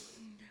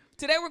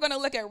Today we're going to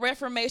look at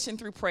Reformation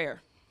through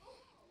prayer.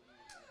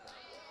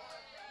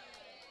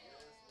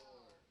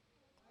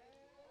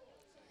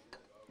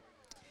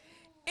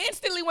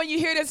 Instantly when you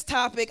hear this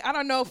topic, I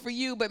don't know for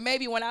you, but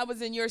maybe when I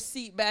was in your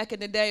seat back in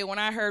the day, when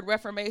I heard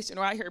Reformation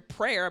or I heard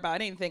prayer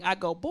about anything, I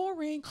go,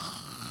 boring.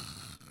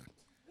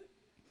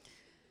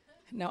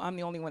 No, I'm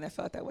the only one that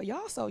felt that way.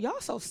 Y'all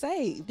so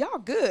saved. Y'all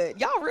good.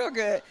 Y'all real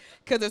good.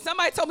 Because if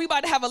somebody told me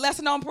about to have a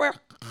lesson on prayer,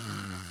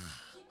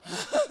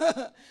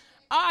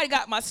 I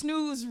got my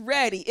snooze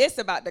ready. It's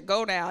about to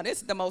go down. This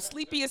is the most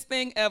sleepiest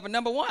thing ever.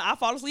 Number one, I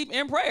fall asleep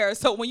in prayer.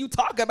 So when you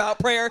talk about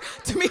prayer,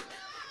 to me,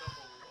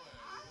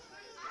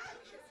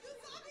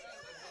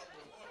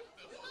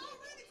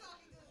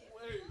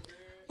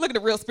 look at the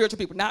real spiritual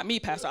people, not me,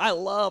 Pastor. I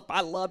love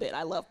it.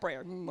 I love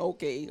prayer.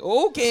 Okay.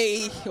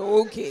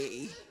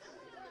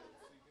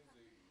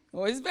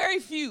 Well, it's very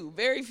few.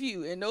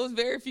 And those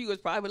very few is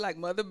probably like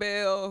Mother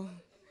Bell,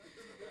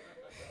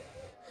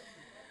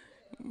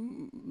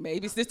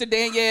 maybe Sister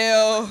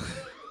Danielle.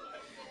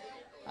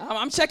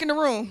 I'm checking the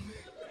room.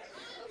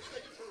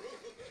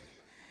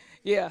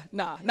 Yeah,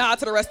 nah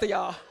to the rest of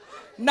y'all.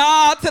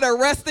 Nah to the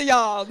rest of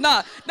y'all.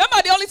 Nah, them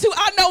are the only two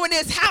I know in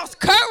this house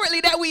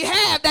currently that we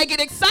have that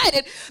get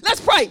excited.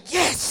 Let's pray.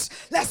 Yes,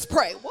 let's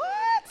pray.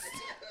 What?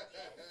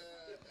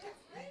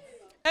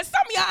 And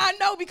some of y'all I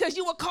know because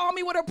you would call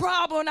me with a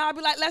problem and I'll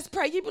be like, let's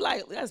pray. You'd be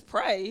like, let's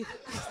pray.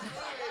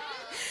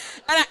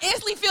 And I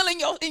instantly feel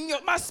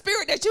in my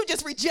spirit that you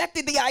just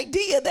rejected the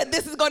idea that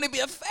this is going to be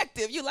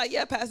effective. You're like,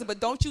 yeah, Pastor,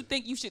 but don't you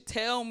think you should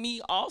tell me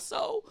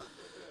also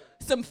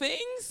some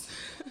things?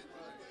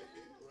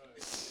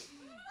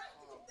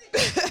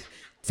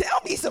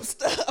 Tell me some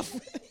stuff.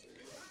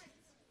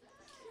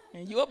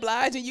 And you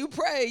oblige and you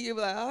pray. You're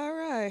like, all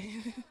right.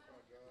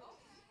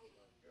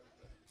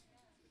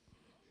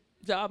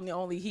 I'm the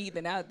only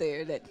heathen out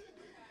there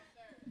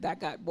that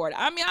got bored.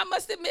 I mean, I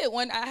must admit,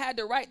 when I had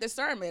to write the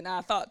sermon,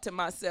 I thought to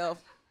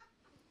myself,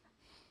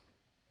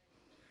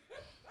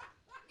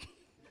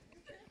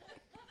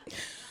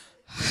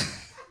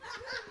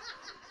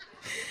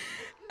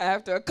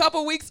 after a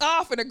couple weeks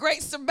off and a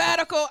great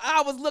sabbatical,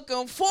 I was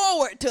looking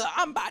forward to,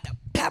 I'm about to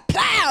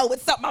plow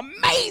with something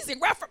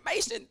amazing,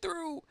 Reformation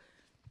through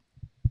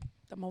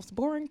the most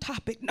boring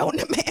topic known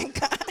to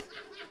mankind.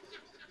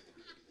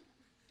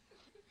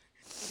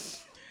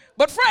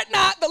 But fret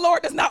not, the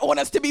Lord does not want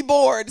us to be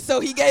bored, so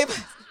he gave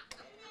us.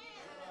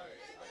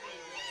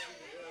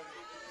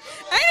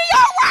 Ain't he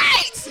all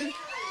right?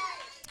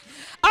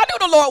 I knew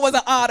the Lord was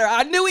an otter.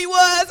 I knew he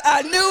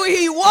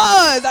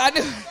was.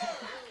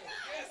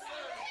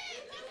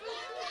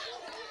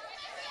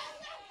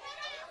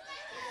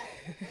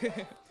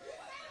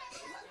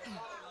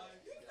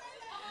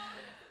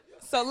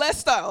 So let's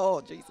start.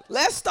 Oh, Jesus.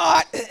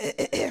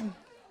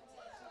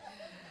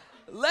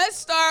 Let's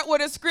start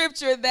with a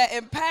scripture that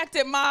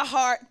impacted my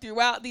heart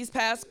throughout these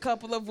past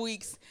couple of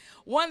weeks.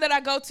 One that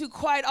I go to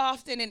quite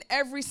often, and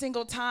every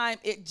single time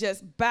it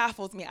just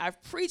baffles me.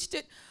 I've preached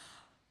it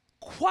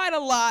quite a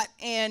lot,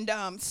 and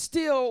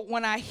still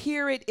when I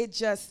hear it, it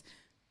just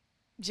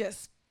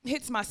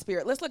hits my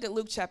spirit. Let's look at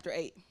Luke chapter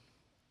 8. I'm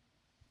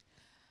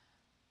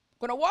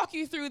going to walk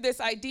you through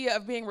this idea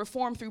of being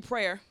reformed through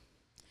prayer,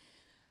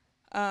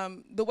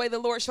 the way the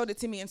Lord showed it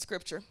to me in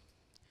scripture.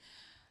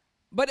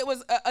 But it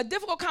was a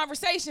difficult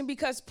conversation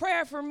because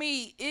prayer for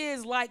me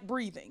is like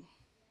breathing.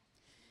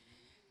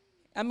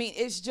 I mean,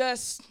 it's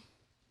just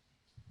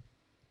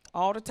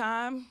all the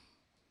time,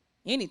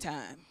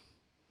 anytime,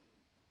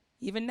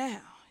 even now.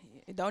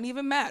 It don't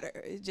even matter.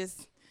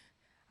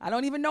 I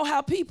don't even know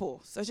how people,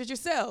 such as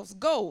yourselves,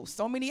 go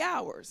so many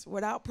hours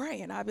without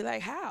praying. I'd be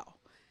like, how?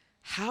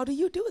 How do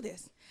you do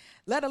this?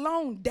 Let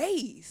alone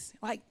days.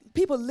 Like,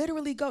 people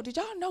literally go. Did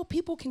y'all know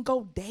people can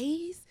go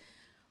days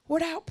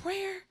without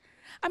prayer?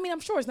 I mean, I'm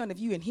sure it's none of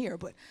you in here,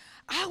 but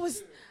I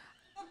was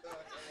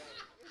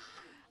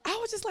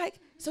just like,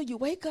 so you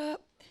wake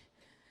up,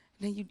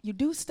 and then you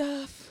do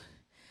stuff,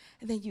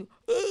 and then you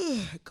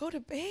go to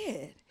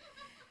bed.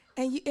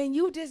 And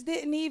you just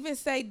didn't even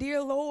say,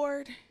 dear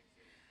Lord,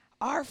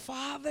 our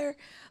Father.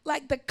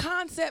 Like, the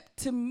concept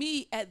to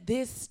me at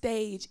this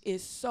stage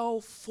is so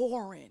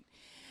foreign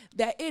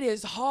that it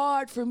is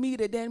hard for me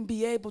to then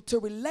be able to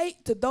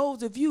relate to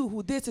those of you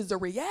who this is a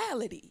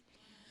reality.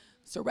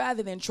 So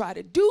rather than try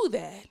to do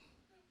that,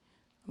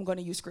 I'm going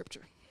to use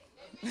scripture.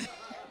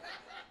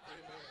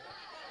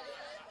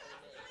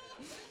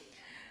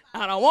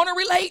 I don't want to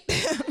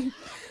relate.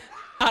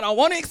 I don't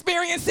want to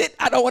experience it.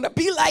 I don't want to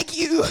be like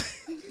you.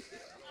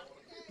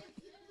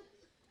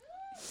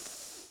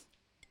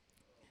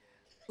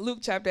 Luke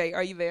chapter 8,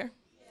 are you there?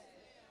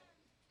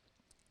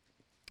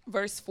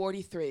 Verse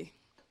 43.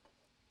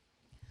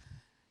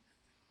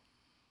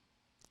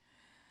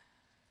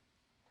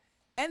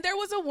 And there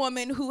was a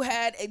woman who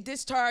had a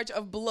discharge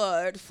of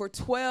blood for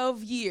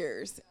 12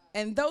 years,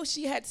 and though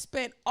she had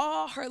spent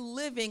all her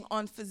living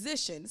on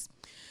physicians,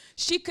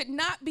 she could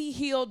not be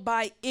healed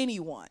by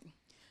anyone.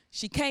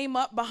 She came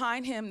up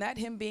behind him, that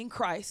him being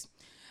Christ,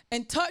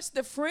 and touched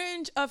the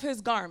fringe of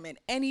his garment,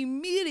 and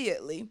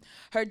immediately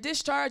her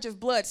discharge of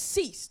blood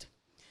ceased,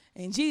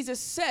 And Jesus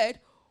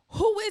said,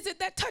 "Who is it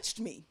that touched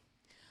me?"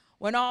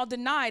 When all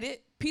denied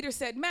it, Peter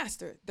said,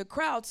 "Master, the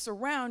crowds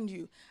surround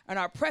you and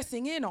are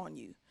pressing in on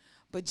you."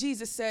 But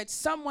Jesus said,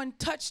 "Someone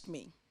touched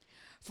me,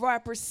 for I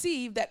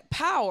perceive that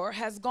power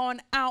has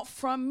gone out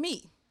from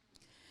me."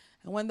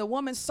 And when the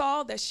woman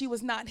saw that she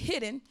was not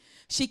hidden,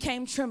 she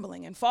came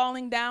trembling and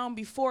falling down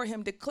before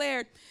him,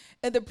 declared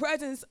in the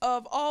presence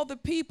of all the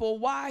people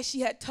why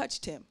she had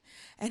touched him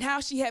and how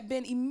she had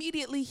been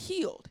immediately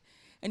healed.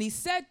 And he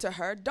said to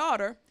her,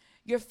 "Daughter,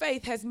 your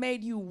faith has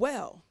made you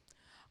well.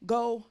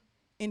 Go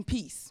in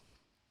peace."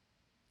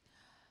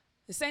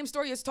 The same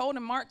story is told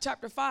in Mark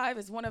chapter 5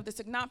 as one of the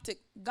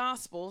synoptic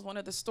gospels, one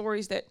of the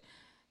stories that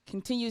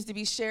continues to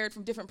be shared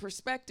from different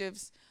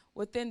perspectives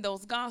within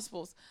those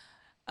gospels.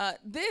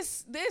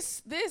 This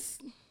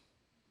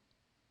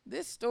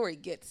story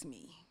gets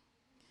me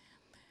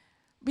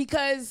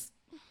because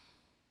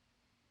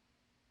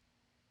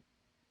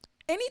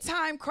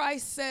anytime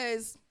Christ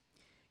says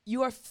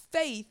your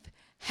faith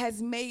has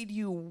made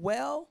you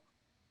well,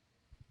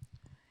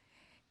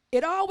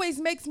 it always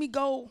makes me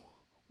go,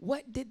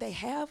 what did they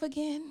have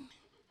again?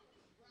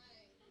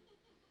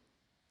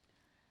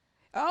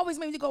 It always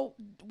makes me go,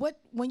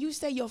 when you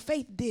say your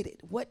faith did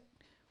it,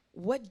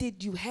 what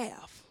did you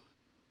have?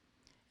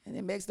 And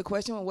it begs the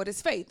question, well, what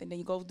is faith? And then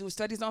you go do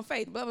studies on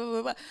faith, blah, blah,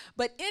 blah, blah.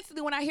 But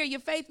instantly when I hear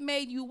your faith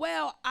made you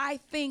well, I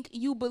think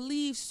you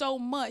believe so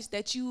much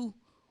that you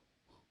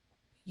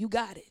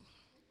got it.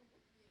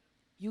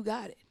 You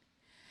got it.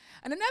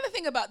 And another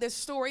thing about this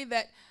story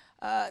that,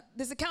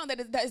 this account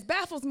that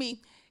baffles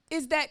me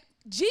is that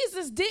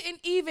Jesus didn't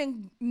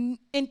even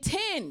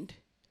intend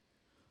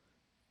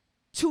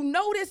to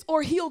notice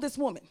or heal this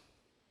woman.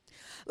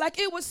 Like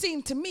it would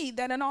seem to me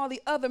that in all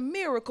the other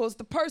miracles,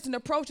 the person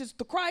approaches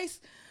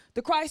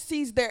the Christ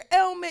sees their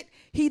ailment,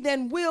 he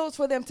then wills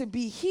for them to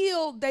be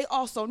healed. They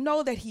also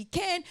know that he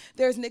can.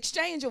 There's an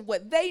exchange of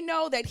what they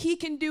know that he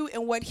can do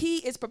and what he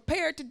is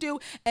prepared to do,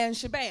 and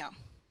shabam.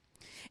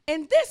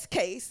 In this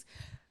case,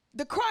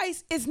 the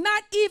Christ is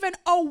not even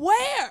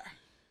aware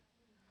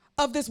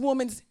of this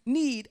woman's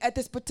need at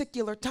this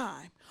particular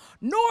time,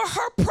 nor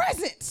her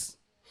presence.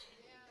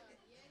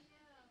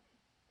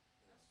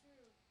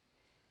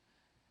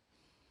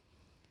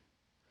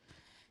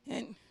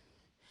 And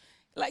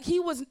like he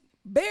was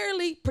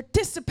barely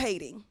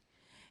participating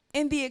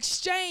in the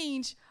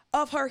exchange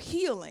of her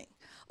healing,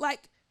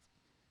 like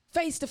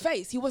face to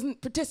face. He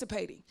wasn't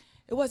participating.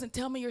 It wasn't,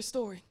 "Tell me your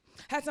story."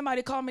 Had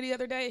somebody call me the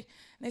other day and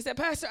they said,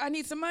 "Pastor, I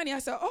need some money." I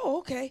said, "Oh,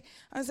 okay."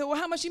 I said, "Well,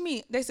 how much you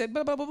mean?" They said,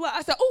 "Blah, blah, blah, blah."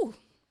 I said, "Oh,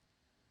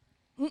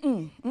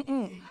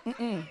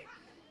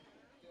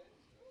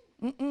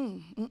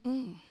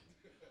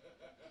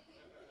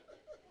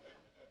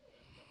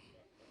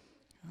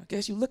 I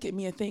guess you look at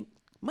me and think,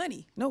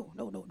 money. No.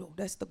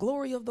 That's the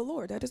glory of the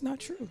Lord. That is not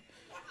true.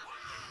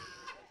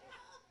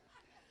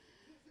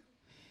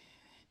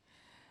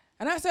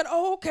 And I said,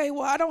 "Oh, okay,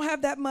 well, I don't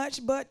have that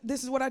much, but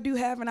this is what I do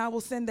have, and I will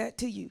send that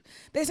to you."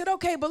 They said,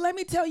 "Okay, but let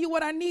me tell you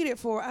what I need it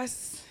for." I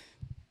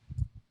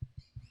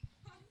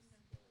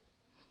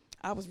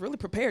was really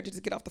prepared to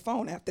just get off the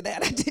phone after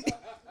that. I didn't.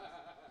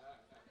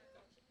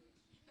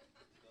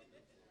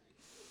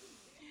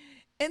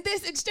 In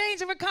this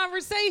exchange of a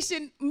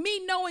conversation,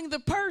 me knowing the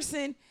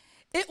person,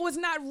 it was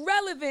not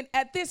relevant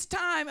at this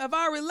time of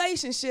our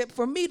relationship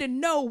for me to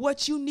know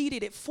what you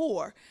needed it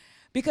for.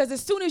 Because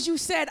as soon as you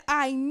said,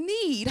 "I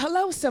need,"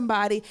 hello,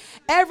 somebody,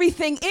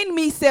 everything in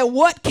me said,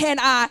 "What can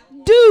I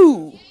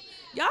do?"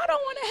 Y'all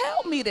don't want to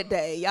help me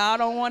today. Y'all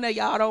don't want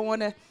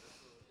to.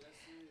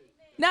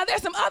 Now,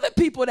 there's some other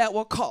people that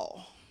will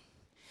call.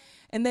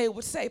 And they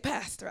would say,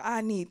 "Pastor,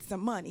 I need some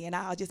money." And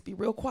I'll just be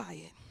real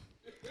quiet.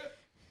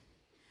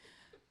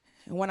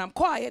 And when I'm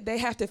quiet, they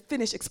have to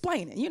finish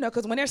explaining,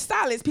 because when there's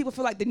silence, people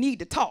feel like they need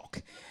to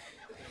talk.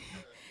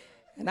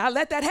 And I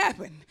let that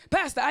happen.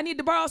 "Pastor, I need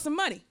to borrow some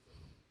money."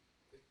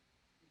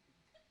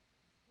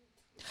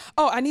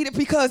 "Oh, I need it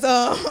because,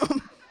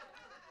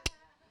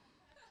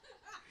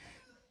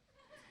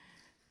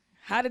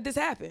 how did this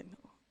happen?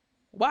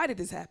 Why did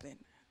this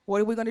happen?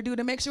 What are we going to do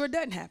to make sure it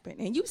doesn't happen?"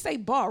 And you say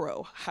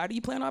borrow. How do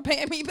you plan on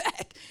paying me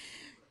back?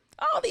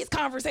 All these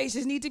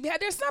conversations need to be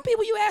had. There's some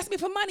people, you ask me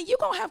for money, you're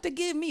going to have to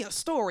give me a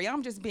story.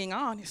 I'm just being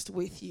honest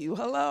with you.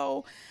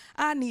 Hello?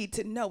 I need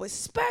to know,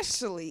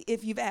 especially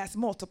if you've asked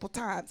multiple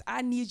times.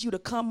 I need you to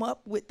come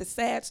up with the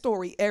sad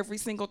story every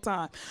single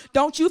time.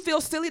 Don't you feel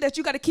silly that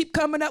you got to keep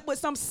coming up with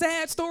some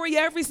sad story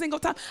every single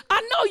time?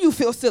 I know you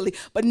feel silly,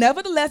 but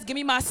nevertheless, give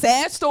me my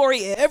sad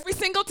story every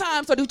single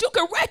time so that you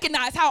can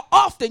recognize how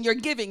often you're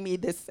giving me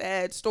this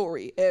sad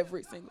story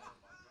every single time.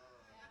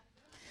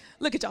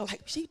 Look at y'all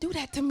like, she do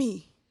that to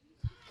me.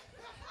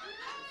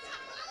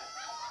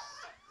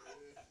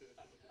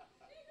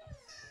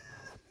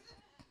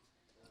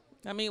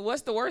 I mean,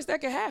 what's the worst that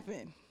could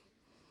happen?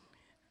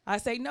 I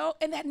say no,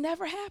 and that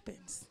never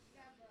happens.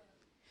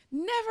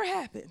 Never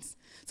happens.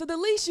 So the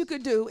least you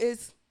could do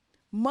is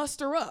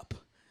muster up,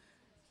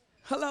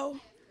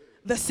 hello,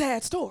 the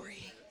sad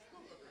story.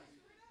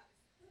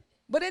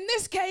 But in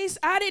this case,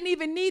 I didn't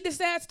even need the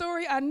sad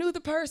story. I knew the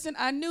person.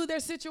 I knew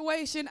their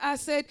situation.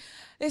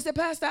 They said,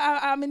 Pastor,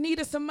 I'm in need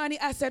of some money.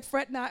 I said,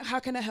 fret not. How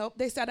can I help?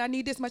 They said, I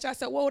need this much. I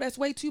said, whoa, that's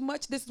way too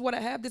much. This is what I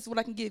have. This is what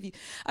I can give you.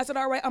 I said,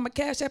 all right, I'm going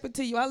to cash app it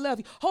to you. I love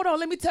you. Hold on,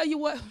 let me tell you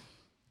what.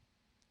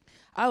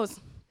 Oh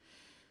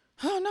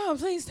no,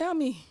 please tell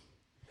me.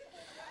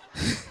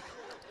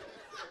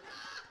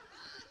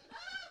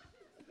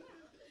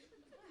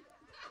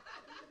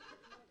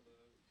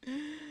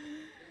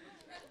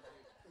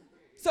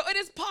 So it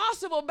is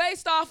possible,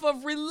 based off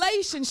of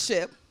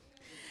relationship,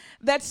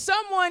 that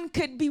someone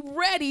could be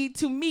ready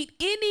to meet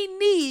any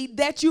need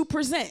that you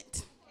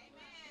present.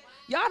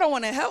 Y'all don't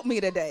want to help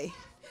me today.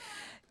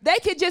 They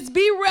could just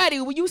be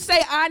ready. When you say,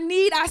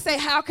 I say,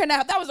 how can I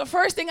help? That was the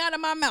first thing out of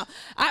my mouth.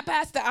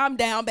 Pastor, I'm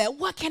down bad.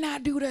 What can I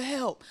do to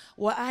help?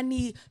 Well, I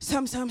need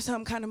some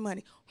kind of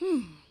money.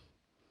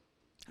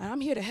 I'm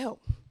here to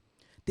help.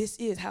 This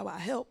is how I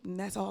help, and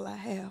that's all I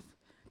have.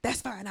 That's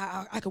fine.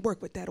 I could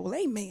work with that. Well,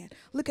 amen.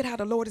 Look at how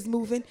the Lord is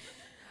moving.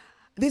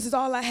 This is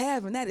all I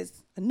have, and that is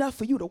enough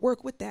for you to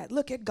work with that.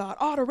 Look at God.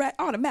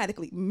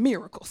 Automatically,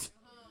 miracles.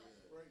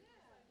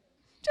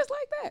 Just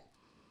like that.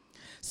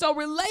 So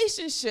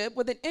relationship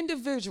with an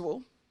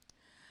individual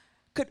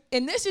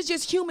and this is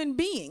just human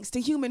beings to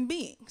human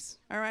beings,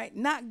 all right,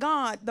 not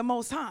God the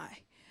Most High,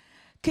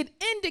 could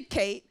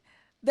indicate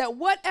that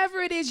whatever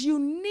it is you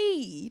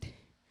need,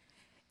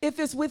 if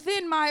it's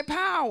within my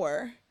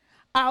power,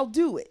 I'll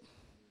do it.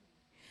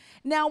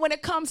 Now, when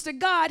it comes to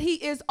God,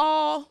 He's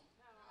all.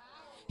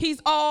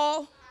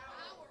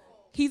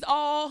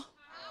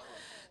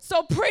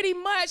 So pretty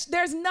much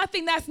there's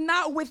nothing that's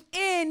not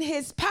within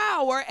His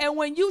power. And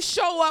when you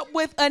show up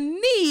with a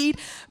need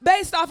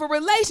based off a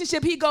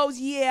relationship, He goes,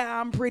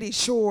 yeah, I'm pretty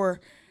sure.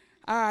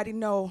 I already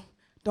know.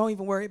 Don't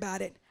even worry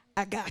about it.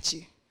 I got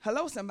you.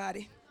 Hello,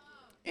 somebody.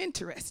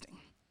 Interesting.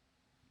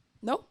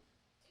 No?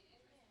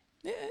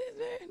 Yeah, it's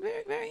very,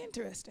 very, very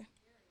interesting.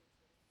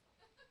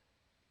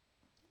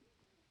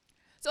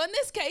 So in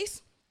this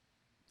case,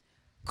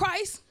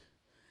 Christ,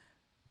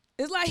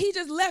 it's like He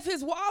just left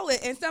His wallet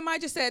and somebody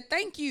just said,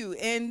 thank you.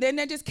 And then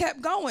they just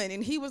kept going.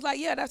 And He was like,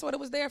 yeah, that's what it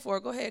was there for.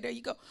 Go ahead. There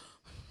you go.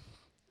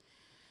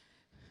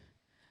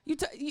 He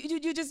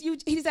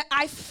said,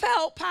 I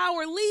felt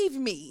power leave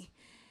me.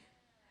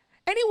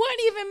 And He wasn't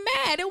even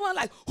mad. It wasn't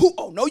like,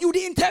 oh, no, you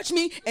didn't touch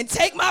me and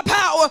take my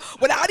power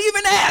without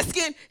even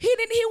asking. He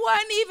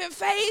wasn't even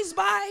fazed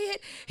by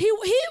it. He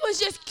was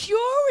just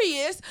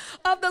curious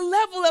of the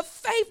level of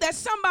faith that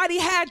somebody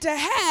had to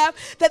have,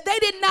 that they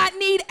did not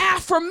need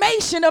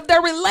affirmation of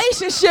their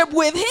relationship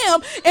with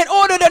Him in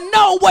order to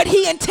know what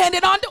He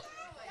intended on doing.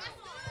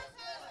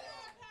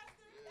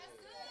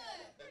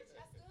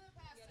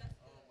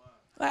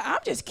 Like, I'm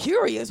just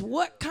curious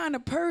what kind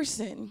of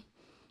person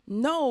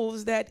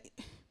knows that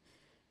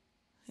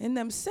in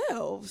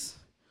themselves,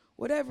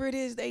 whatever it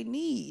is they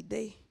need,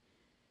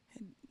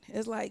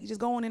 it's like just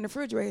going in the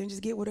refrigerator and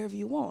just get whatever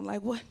you want.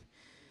 Like, what?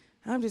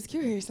 I'm just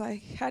curious,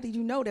 like, how did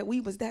you know that we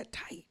was that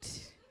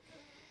tight?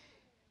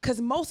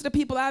 Because most of the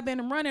people I've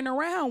been running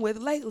around with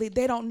lately,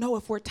 they don't know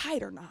if we're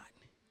tight or not.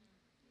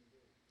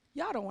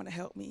 Y'all don't want to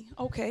help me.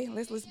 Okay,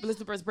 let's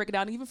break it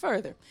down even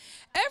further.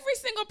 Every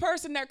single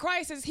person that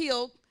Christ has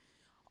healed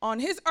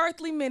on His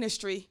earthly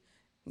ministry,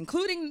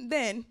 including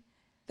then,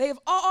 they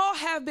all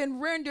have been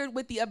rendered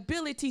with the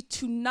ability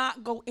to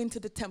not go into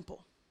the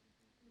temple.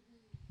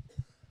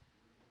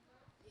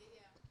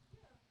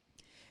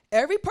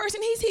 Every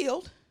person He's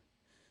healed,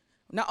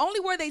 not only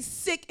were they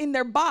sick in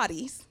their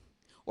bodies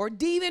or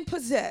demon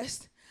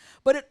possessed,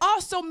 but it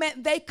also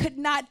meant they could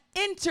not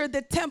enter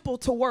the temple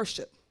to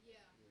worship.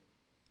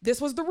 This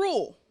was the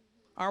rule,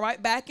 all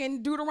right, back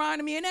in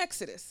Deuteronomy and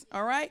Exodus,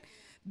 all right?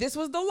 This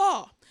was the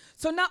law.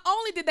 So not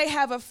only did they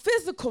have a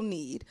physical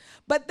need,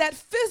 but that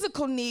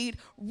physical need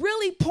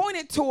really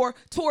pointed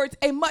towards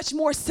a much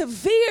more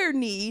severe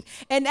need,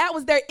 and that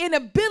was their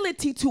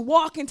inability to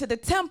walk into the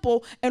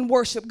temple and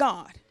worship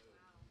God.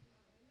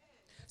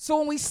 So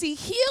when we see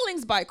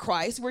healings by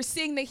Christ, we're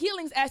seeing the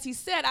healings as He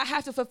said, I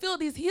have to fulfill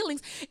these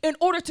healings in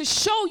order to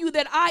show you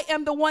that I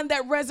am the one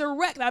that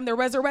resurrects. I'm the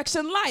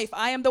resurrection life.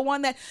 I am the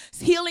one that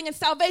healing and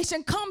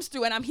salvation comes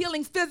through, and I'm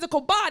healing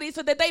physical bodies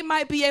so that they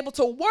might be able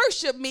to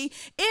worship me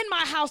in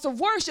my house of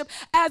worship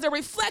as a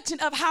reflection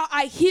of how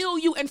I heal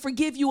you and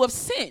forgive you of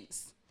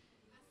sins.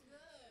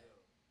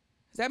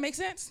 Does that make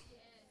sense?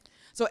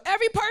 So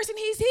every person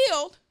He's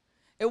healed,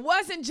 it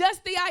wasn't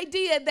just the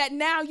idea that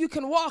now you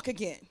can walk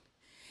again.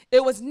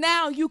 It was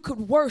now you could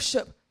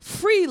worship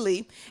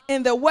freely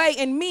in the way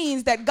and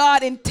means that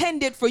God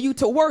intended for you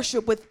to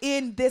worship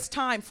within this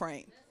time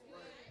frame.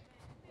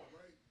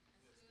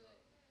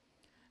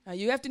 Now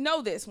you have to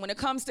know this. When it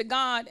comes to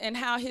God and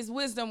how His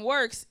wisdom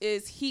works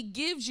is He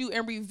gives you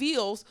and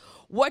reveals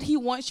what He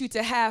wants you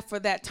to have for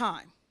that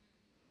time.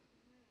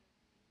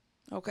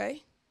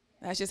 Okay?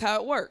 That's just how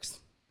it works.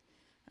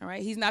 All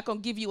right? He's not going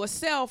to give you a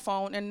cell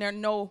phone and there are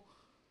no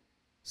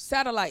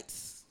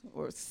satellites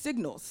or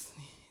signals.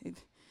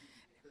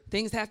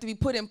 Things have to be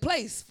put in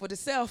place for the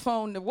cell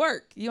phone to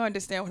work. You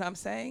understand what I'm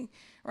saying?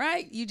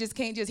 right? You just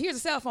can't just, here's a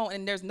cell phone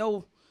and there's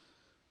no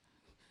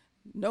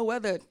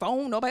other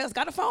phone. Nobody else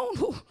got a phone.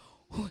 Who?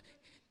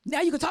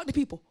 Now you can talk to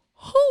people.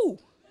 Who?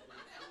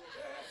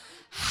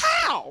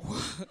 How?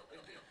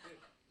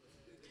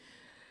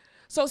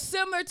 So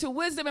similar to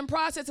wisdom and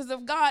processes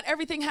of God,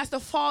 everything has to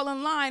fall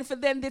in line for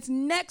then this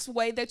next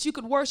way that you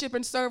could worship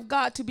and serve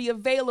God to be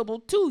available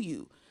to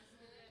you.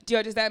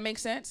 Does that make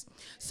sense?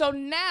 So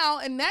now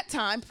in that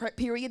time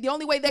period, the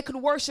only way they could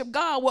worship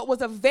God, what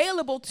was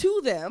available to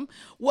them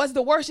was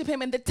to worship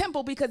him in the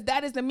temple, because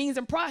that is the means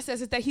and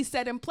processes that he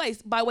set in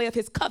place by way of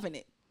his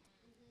covenant.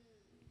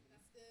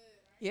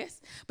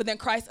 Yes. But then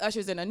Christ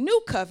ushers in a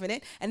new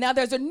covenant, and now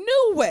there's a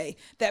new way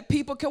that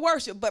people can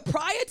worship. But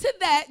prior to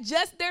that,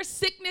 just their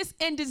sickness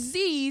and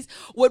disease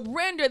would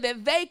render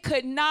that they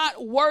could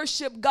not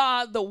worship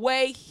God the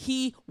way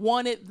he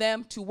wanted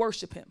them to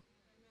worship him.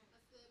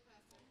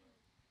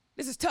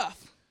 This is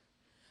tough,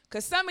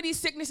 because some of these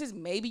sicknesses,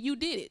 maybe you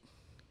did it.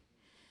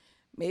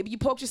 Maybe you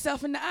poked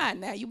yourself in the eye.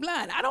 Now you're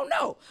blind. I don't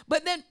know.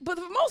 But for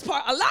the most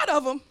part, a lot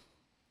of them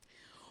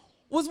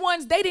was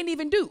ones they didn't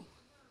even do.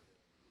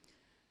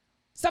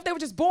 Stuff they were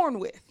just born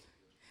with.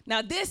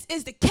 Now, this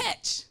is the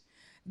catch.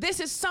 This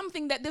is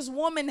something that this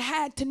woman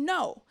had to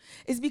know,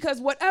 is because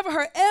whatever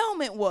her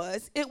ailment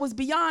was, it was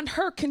beyond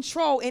her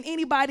control and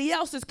anybody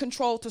else's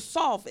control to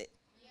solve it.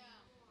 Yeah.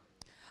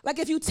 Like,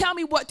 if you tell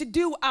me what to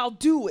do, I'll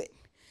do it.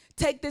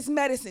 Take this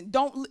medicine.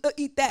 Don't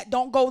eat that.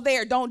 Don't go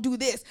there. Don't do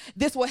this.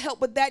 This will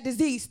help with that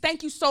disease.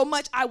 Thank you so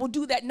much. I will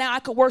do that. Now I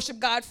can worship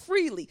God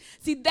freely.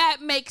 See, that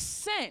makes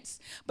sense.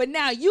 But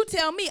now you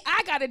tell me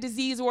I got a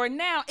disease where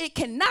now it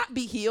cannot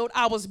be healed.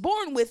 I was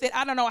born with it.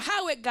 I don't know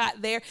how it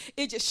got there.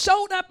 It just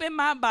showed up in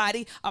my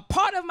body, a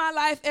part of my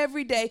life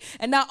every day.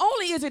 And not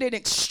only is it an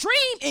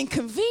extreme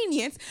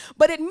inconvenience,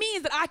 but it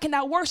means that I can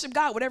now worship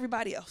God with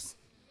everybody else.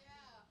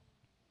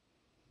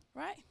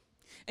 Yeah. Right?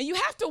 And you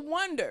have to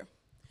wonder,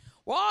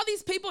 well, all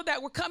these people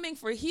that were coming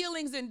for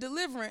healings and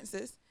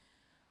deliverances,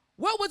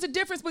 what was the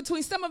difference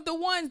between some of the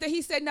ones that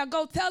he said, now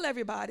go tell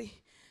everybody,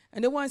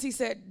 and the ones he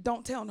said,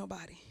 don't tell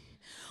nobody?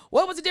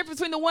 What was the difference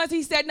between the ones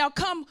he said, now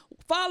come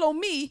follow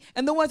me,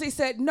 and the ones he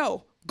said,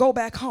 no, go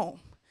back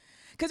home?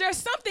 Because there's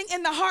something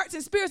in the hearts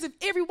and spirits of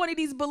every one of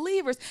these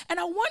believers,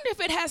 and I wonder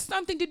if it has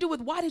something to do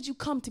with, why did you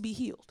come to be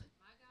healed?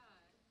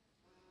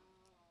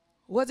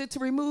 Was it to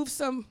remove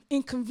some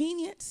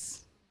inconvenience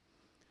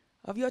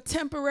of your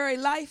temporary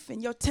life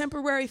and your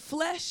temporary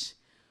flesh?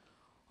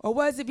 Or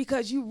was it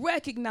because you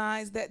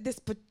recognize that this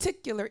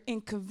particular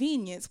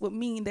inconvenience would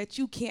mean that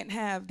you can't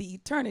have the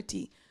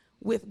eternity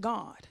with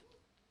God?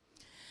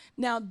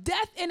 Now,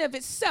 death in of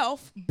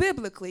itself,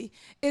 biblically,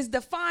 is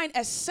defined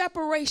as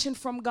separation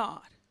from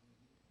God.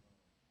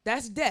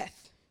 That's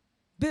death,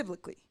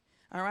 biblically,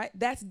 all right?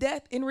 That's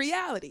death in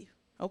reality,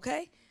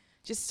 okay?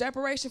 Just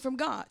separation from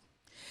God.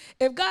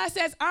 If God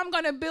says, I'm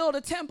going to build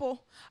a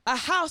temple, a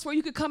house where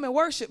you could come and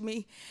worship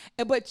me,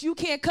 but you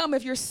can't come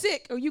if you're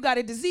sick or you got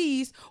a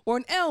disease or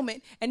an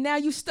ailment, and now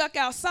you stuck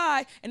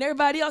outside and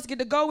everybody else get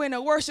to go in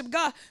and worship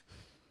God.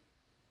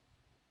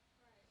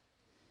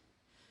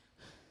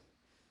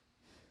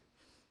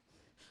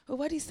 Well,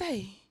 what'd he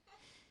say?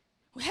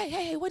 Well,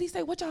 hey, what'd he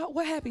say? What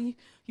happened?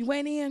 You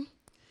went in?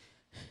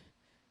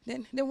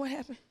 Then what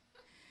happened?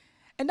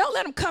 And don't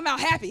let them come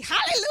out happy.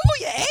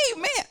 Hallelujah,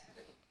 amen.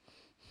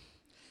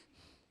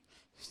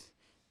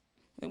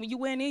 And when you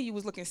went in, you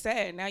was looking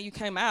sad. Now you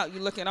came out,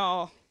 you looking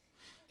all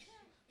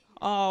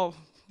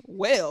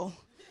well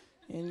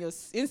in your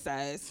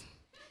insides.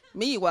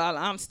 Meanwhile,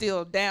 I'm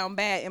still down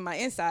bad in my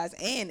insides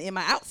and in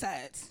my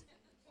outsides.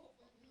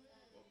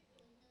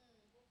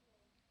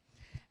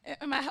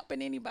 Am I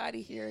helping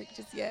anybody here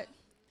just yet?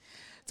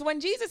 So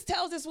when Jesus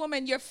tells this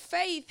woman, your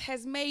faith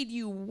has made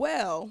you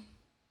well,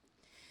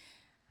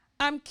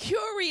 I'm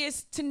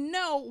curious to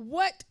know,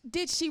 what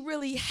did she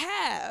really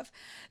have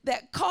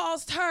that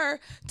caused her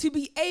to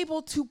be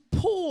able to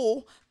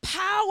pull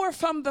power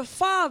from the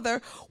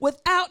Father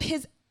without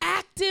his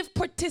active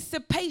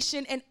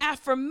participation and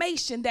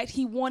affirmation that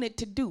he wanted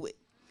to do it?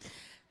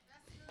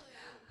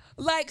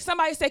 Like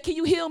somebody said, can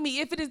you heal me?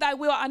 If it is thy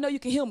will, I know you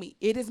can heal me.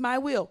 It is my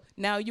will.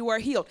 Now you are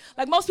healed.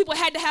 Like most people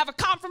had to have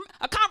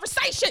a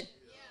conversation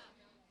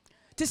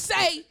to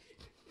say,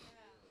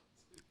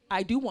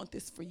 I do want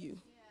this for you.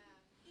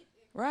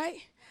 Right?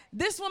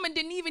 This woman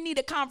didn't even need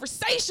a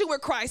conversation with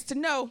Christ to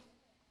know,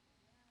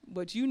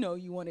 but you know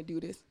you want to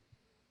do this.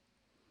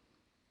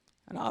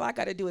 And all I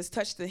got to do is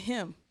touch the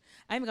hem.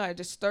 I ain't going to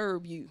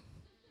disturb you.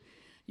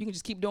 You can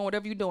just keep doing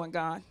whatever you're doing,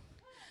 God.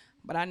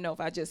 But I know if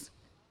I just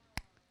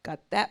got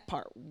that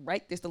part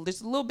right, just a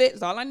little bit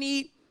is all I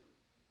need.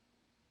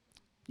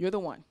 You're the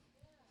one.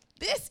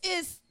 This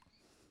is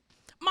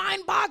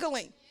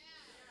mind-boggling.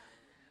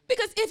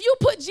 Because if you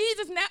put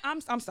Jesus now,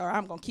 I'm sorry,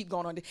 I'm going to keep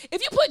going on this.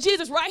 If you put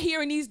Jesus right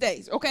here in these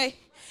days, okay,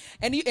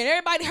 and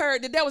everybody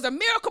heard that there was a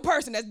miracle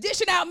person that's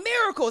dishing out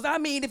miracles. I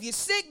mean, if you're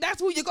sick, that's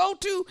who you go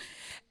to.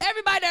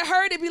 Everybody that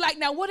heard it be like,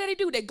 now what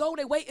do? They go,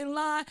 they wait in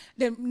line.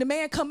 Then the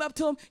man come up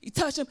to him, you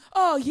touch him,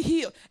 oh, you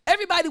healed.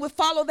 Everybody would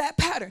follow that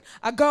pattern.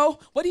 I go,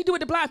 what do you do with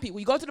the blind people?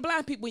 You go to the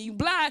blind people. When you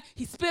blind,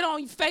 he spit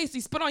on your face,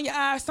 he spit on your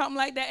eyes, something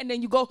like that, and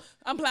then you go,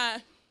 I'm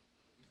blind.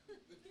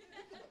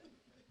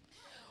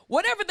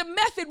 Whatever the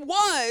method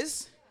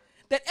was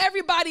that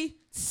everybody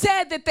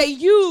said that they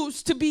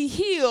used to be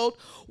healed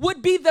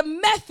would be the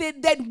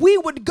method that we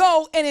would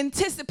go and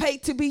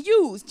anticipate to be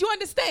used. Do you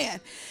understand?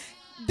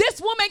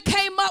 This woman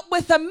came up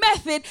with a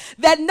method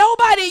that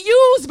nobody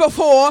used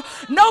before,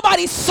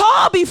 nobody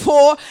saw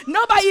before,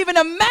 nobody even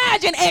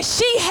imagined, and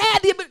she had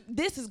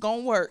this is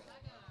going to work.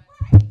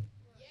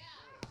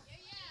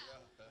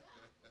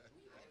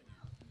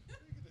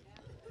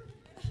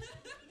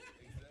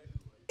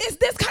 It's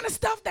this kind of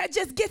stuff that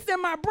just gets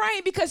in my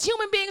brain because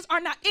human beings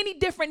are not any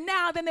different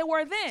now than they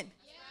were then.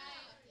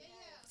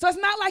 So it's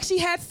not like she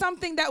had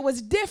something that was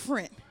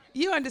different.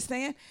 You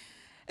understand?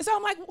 And so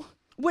I'm like,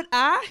 would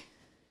I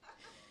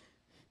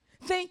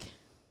think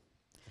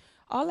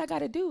all I got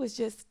to do is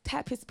just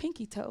tap his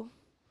pinky toe?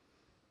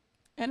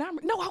 And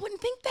no, I wouldn't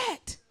think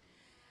that.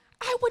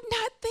 I would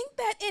not think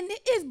that. And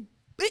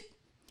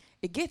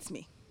it gets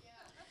me.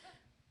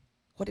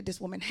 What did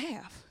this woman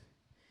have?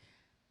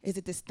 Is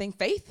it this thing,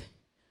 faith?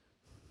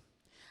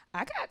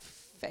 I got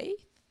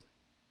faith.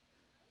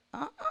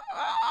 I'm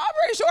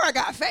pretty sure I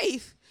got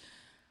faith.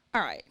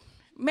 All right.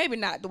 Maybe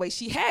not the way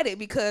she had it,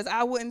 because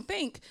I wouldn't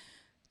think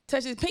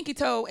touch his pinky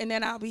toe and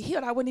then I'll be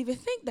healed. I wouldn't even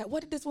think that.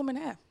 What did this woman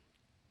have?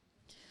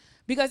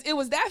 Because it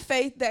was that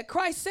faith that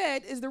Christ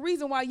said is the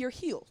reason why you're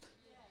healed.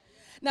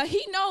 Now,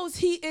 he knows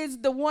he is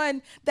the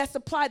one that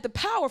supplied the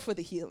power for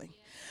the healing.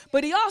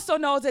 But he also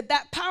knows that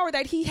that power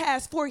that he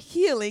has for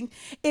healing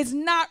is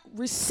not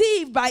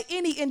received by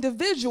any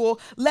individual,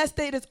 lest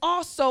it is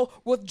also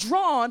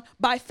withdrawn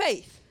by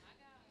faith.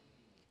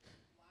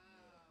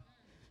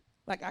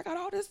 Like, I got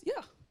all this?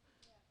 Yeah.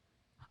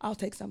 I'll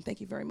take some.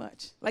 Thank you very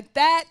much. Like,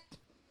 that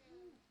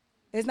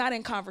is not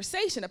in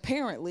conversation,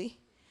 apparently.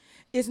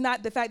 It's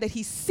not the fact that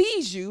he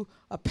sees you,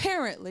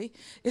 apparently.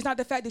 It's not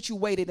the fact that you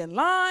waited in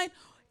line.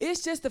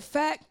 It's just the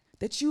fact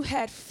that you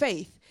had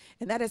faith,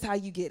 and that is how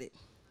you get it.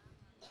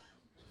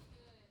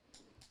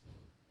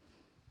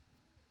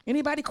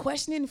 Anybody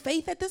questioning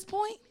faith at this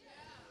point?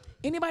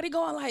 Anybody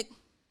going like,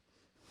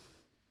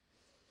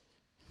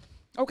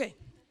 okay.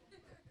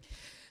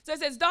 So it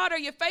says, daughter,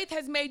 your faith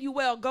has made you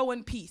well. Go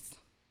in peace.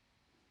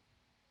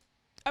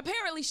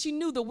 Apparently, she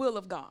knew the will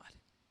of God.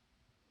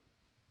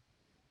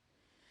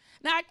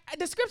 Now,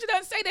 the scripture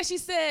doesn't say that she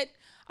said,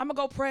 I'm going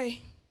to go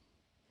pray.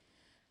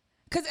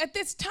 Because at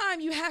this time,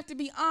 you have to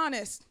be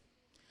honest.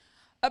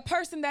 A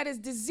person that is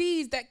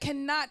diseased, that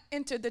cannot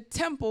enter the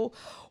temple,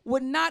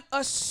 would not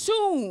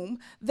assume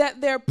that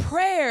their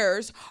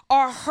prayers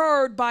are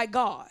heard by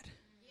God.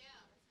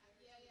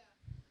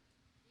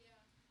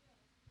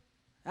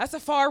 That's a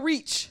far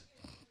reach.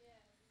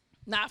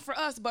 Not for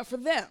us, but for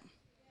them.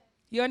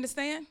 You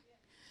understand?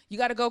 You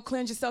got to go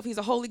cleanse yourself. He's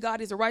a holy God.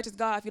 He's a righteous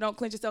God. If you don't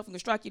cleanse yourself, you're going to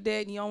strike you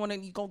dead. And you don't want to,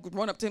 you're going to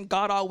run up to him,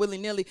 God, all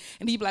willy-nilly.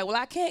 And he'd be like, well,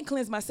 I can't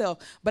cleanse myself,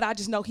 but I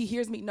just know he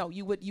hears me. No,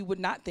 you would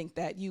not think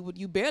that.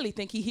 You barely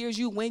think he hears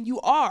you when you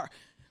are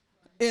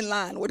in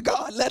line with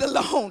God, let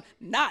alone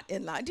not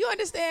in line. Do you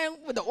understand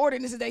what the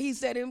ordinances that he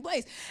set in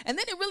place? And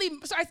then it really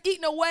starts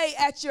eating away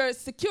at your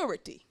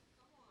security.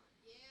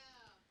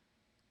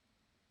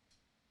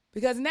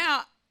 Because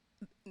now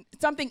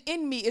something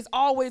in me is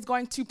always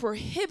going to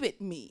prohibit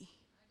me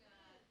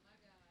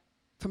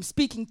from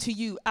speaking to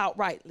you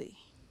outrightly.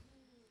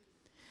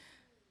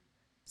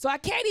 So I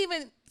can't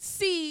even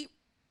see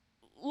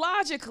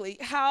logically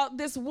how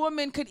this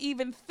woman could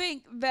even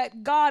think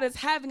that God is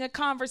having a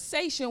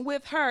conversation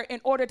with her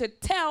in order to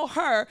tell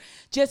her,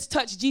 just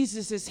touch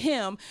Jesus'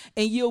 hem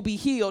and you'll be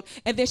healed.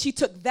 And then she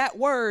took that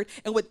word,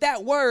 and with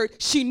that word,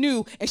 she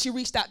knew and she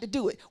reached out to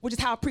do it, which is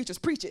how preachers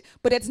preach it.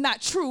 But it's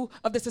not true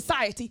of the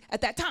society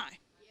at that time.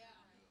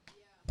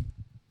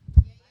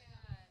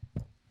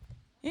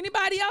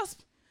 Anybody else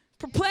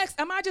perplexed?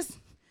 I'm not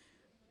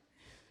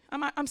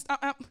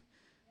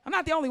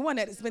the only one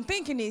that has been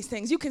thinking these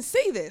things. You can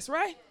see this,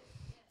 right?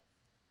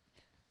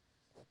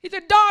 He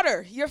said,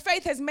 daughter, your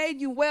faith has made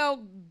you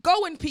well.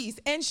 Go in peace.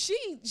 And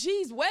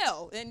she's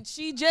well. And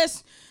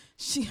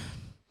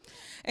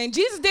and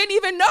Jesus didn't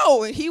even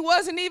know. And he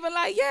wasn't even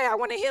like, yeah, I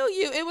want to heal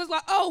you. It was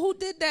like, oh, who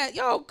did that?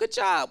 Yo, good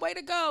job. Way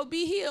to go.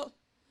 Be healed.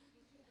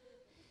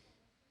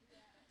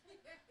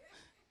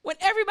 When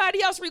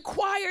everybody else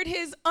required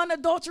his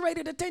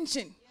unadulterated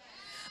attention.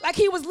 Like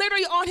he was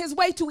literally on his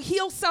way to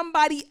heal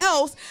somebody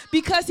else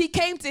because he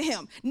came to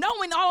him.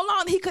 Knowing all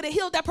along he could have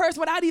healed that person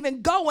without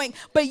even going.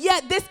 But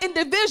yet this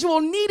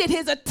individual needed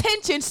his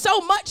attention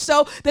so much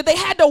so that they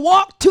had to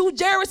walk to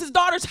Jairus'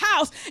 daughter's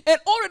house in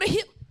order to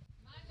heal.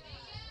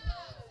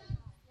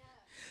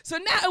 So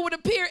now it would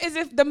appear as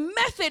if the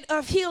method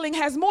of healing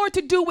has more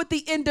to do with the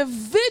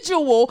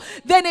individual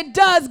than it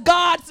does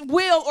God's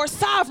will or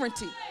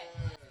sovereignty.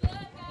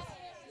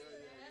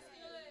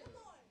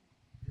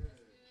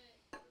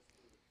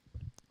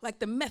 Like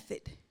the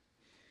method.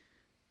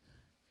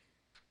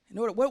 In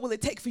order, what will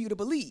it take for you to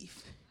believe?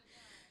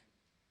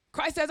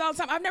 Christ says all the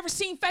time, I've never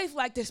seen faith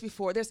like this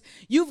before.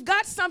 You've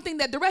got something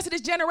that the rest of this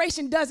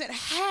generation doesn't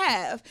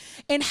have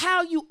in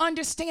how you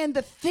understand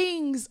the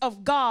things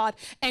of God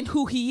and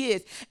who he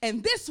is.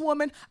 And this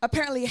woman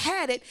apparently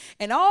had it,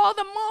 and all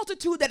the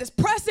multitude that is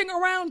pressing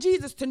around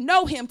Jesus to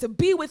know him, to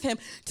be with him,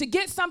 to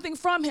get something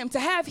from him, to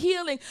have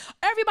healing,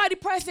 everybody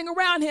pressing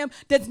around him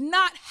does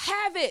not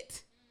have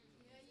it.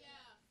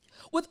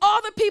 With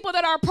all the people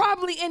that are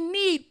probably in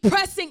need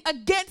pressing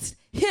against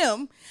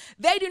him,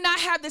 they do not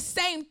have the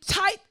same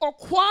type or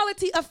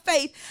quality of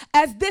faith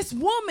as this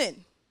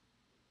woman.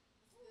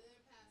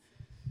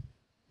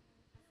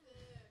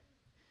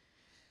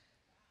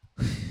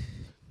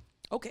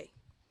 Okay,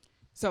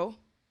 so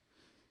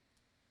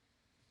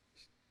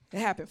it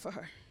happened for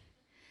her.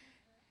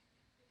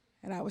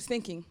 And I was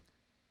thinking,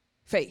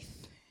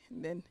 faith.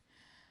 And then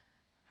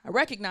I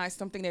recognized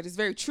something that is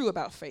very true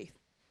about faith.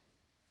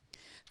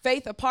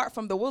 Faith apart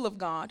from the will of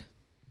God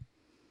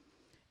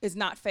is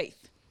not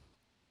faith,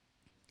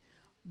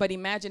 but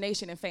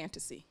imagination and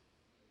fantasy.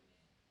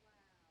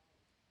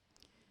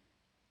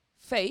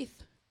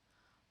 Faith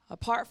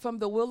apart from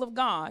the will of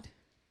God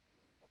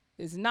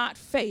is not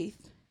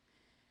faith,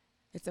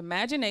 it's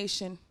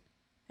imagination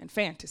and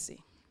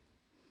fantasy.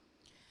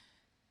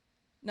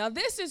 Now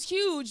this is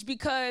huge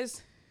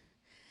because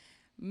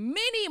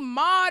many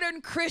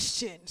modern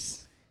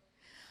Christians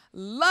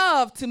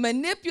love to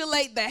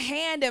manipulate the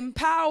hand and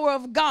power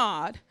of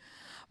God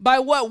by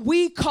what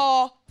we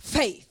call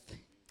faith.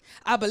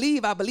 I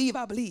believe.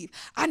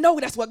 I know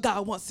that's what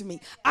God wants of me.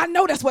 I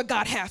know that's what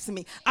God has for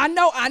me. I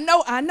know.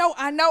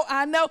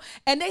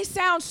 And they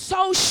sound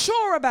so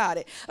sure about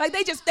it. Like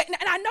and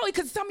I know it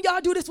because some of y'all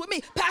do this with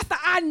me. Pastor,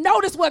 I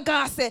know this what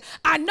God said.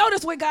 I know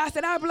this what God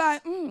said. I'll be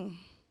like,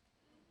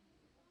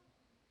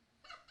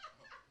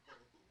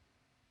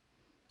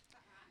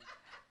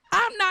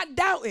 I'm not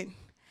doubting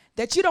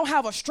that you don't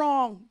have a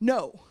strong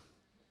no.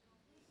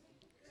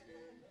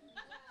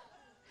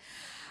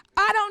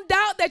 I don't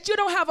doubt that you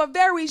don't have a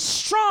very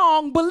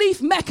strong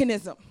belief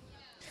mechanism.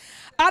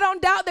 I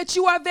don't doubt that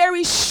you are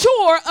very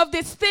sure of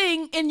this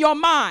thing in your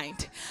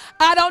mind.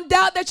 I don't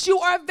doubt that you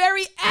are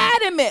very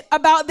adamant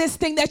about this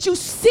thing, that you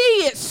see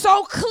it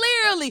so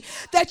clearly,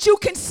 that you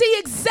can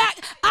see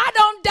I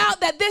don't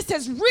doubt that this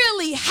has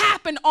really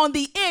happened on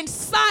the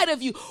inside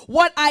of you.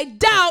 What I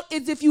doubt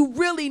is if you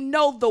really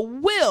know the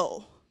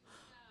will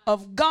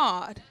of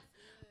God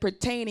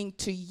pertaining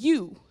to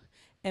you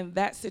in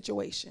that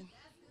situation.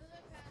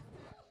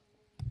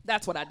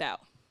 That's what I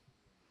doubt.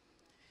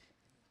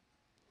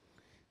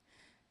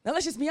 Now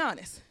let's just be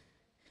honest.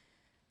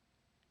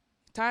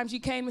 Times you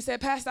came and said,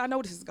 Pastor, I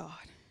know this is God.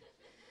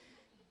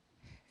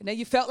 And then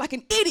you felt like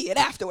an idiot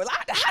afterwards.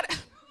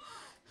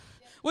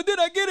 Well, did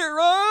I get it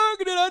wrong?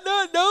 Did I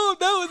not know if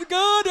that was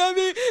God? I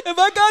mean, if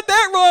I got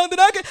that wrong, then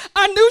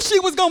I knew she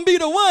was going to be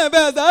the one,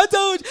 Pastor. I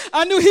told you.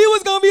 I knew he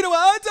was going to be the one.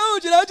 I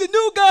told you. I just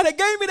knew God had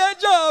gave me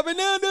that job. And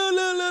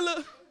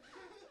now,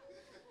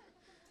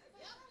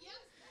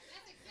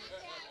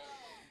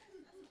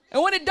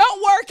 And when it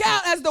don't work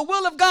out as the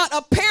will of God,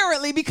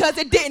 apparently because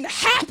it didn't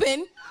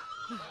happen,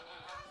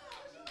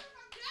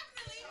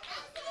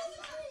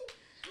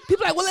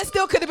 people are like, well, it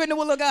still could have been the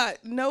will of God.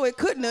 No, it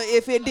couldn't have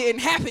if it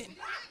didn't happen.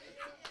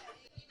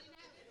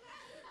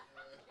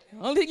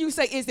 The only thing you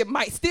say is it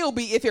might still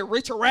be if it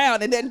reach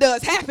around and then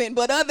does happen.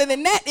 But other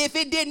than that, if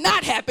it did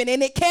not happen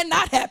and it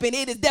cannot happen,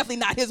 it is definitely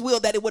not his will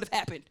that it would have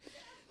happened.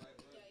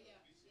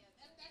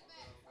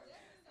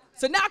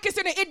 So now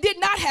considering it did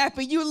not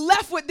happen, you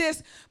left with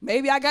this,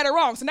 maybe I got it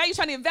wrong. So now you're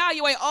trying to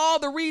evaluate all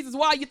the reasons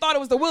why you thought it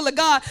was the will of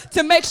God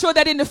to make sure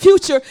that in the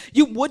future,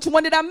 which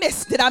one did I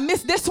miss? Did I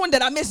miss this one?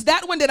 Did I miss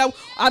that one? Did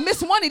I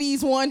miss one of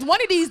these ones? One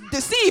of these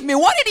deceived me.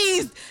 One of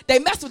these, they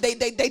messed with,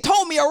 they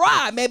told me a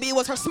lie. Maybe it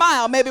was her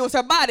smile. Maybe it was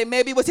her body.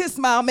 Maybe it was his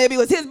smile. Maybe it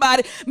was his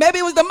body. Maybe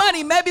it was the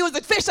money. Maybe it was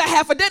the fish I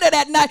had for dinner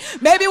that night.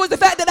 Maybe it was the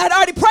fact that I'd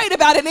already prayed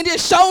about it and it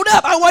just showed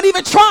up. I wasn't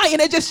even trying.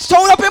 It just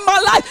showed up in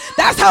my life.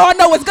 That's how I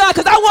know it's God,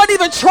 because I wasn't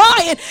even trying.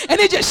 And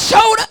it just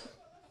showed up.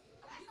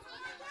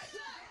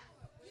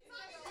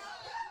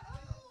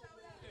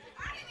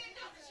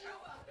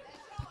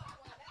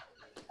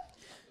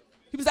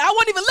 People say, I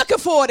wasn't even looking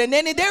for it. And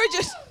then they were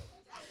just,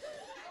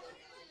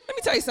 let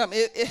me tell you something.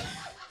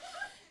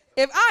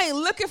 If I ain't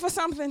looking for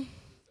something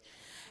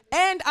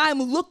and I'm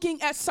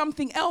looking at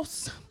something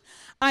else,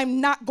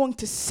 I'm not going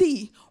to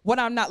see what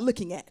I'm not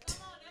looking at.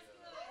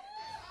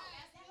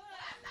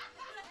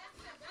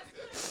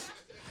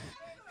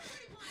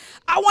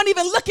 I wasn't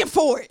even looking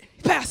for it,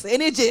 Pastor.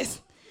 And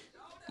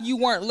you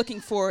weren't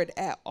looking for it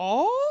at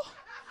all?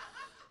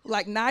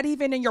 Like not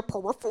even in your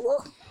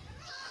peripheral?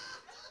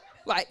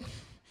 Like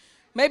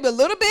maybe a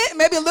little bit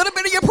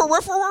in your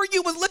peripheral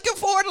you was looking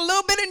for it, a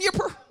little bit in your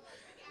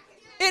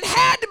it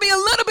had to be a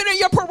little bit in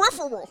your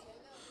peripheral.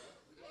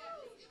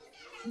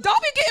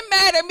 Don't be getting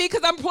mad at me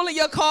because I'm pulling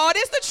your card.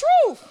 It's the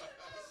truth.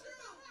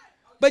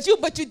 But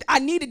I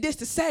needed this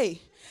to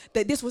say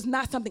that this was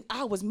not something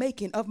I was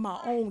making of my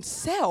own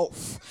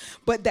self,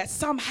 but that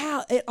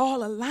somehow it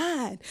all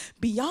aligned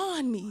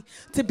beyond me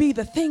to be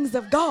the things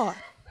of God.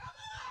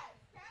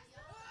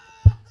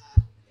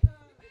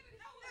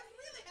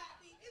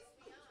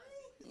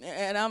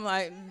 And I'm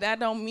like, that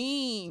don't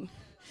mean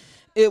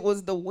it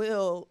was the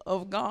will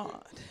of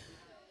God.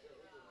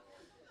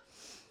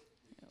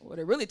 What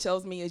it really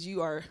tells me is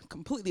you are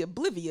completely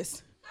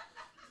oblivious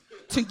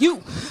to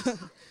you.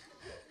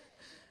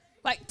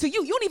 Like, to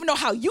you don't even know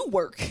how you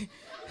work.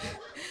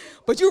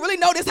 But you really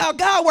notice how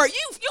God works.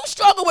 You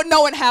struggle with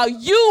knowing how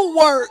you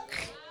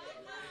work.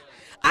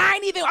 I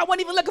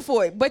wasn't even looking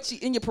for it. But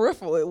in your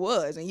peripheral, it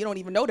was. And you don't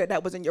even know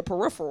that was in your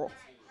peripheral.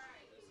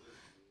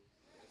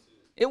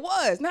 It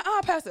was.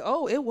 Pastor.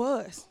 Oh, it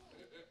was.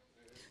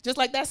 Just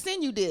like that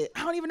sin you did.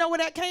 I don't even know where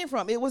that came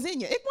from. It was in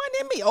you. It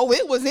wasn't in me. Oh,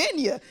 it was in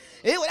you.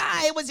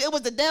 It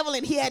was the devil,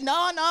 and he had,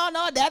 no.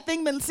 That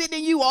thing been sitting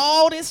in you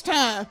all this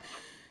time.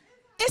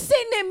 It's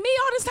sitting in me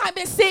all this time.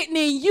 Been sitting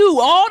in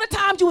you all the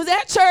time you was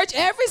at church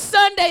every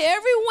Sunday,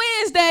 every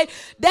Wednesday.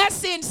 That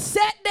sin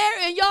sat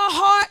there in your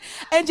heart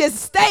and just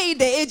stayed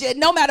there.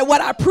 No matter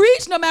what I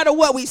preached, no matter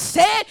what we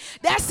said,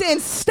 that sin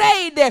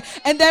stayed there.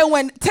 And then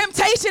when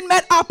temptation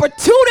met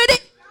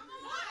opportunity,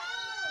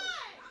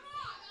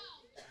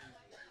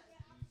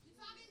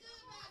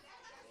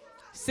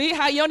 see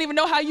how you don't even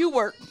know how you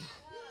work.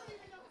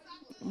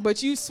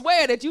 But you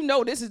swear that you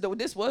know this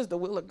was the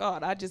will of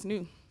God. I just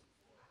knew.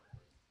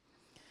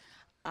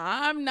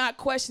 I'm not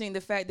questioning the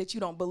fact that you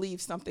don't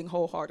believe something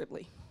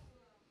wholeheartedly.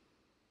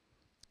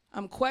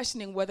 I'm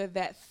questioning whether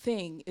that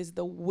thing is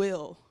the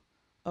will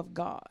of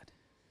God.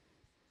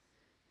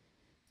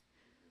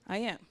 I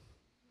am.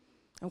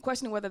 I'm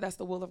questioning whether that's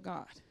the will of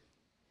God.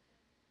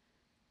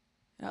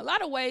 In a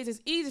lot of ways, it's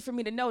easy for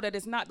me to know that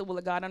it's not the will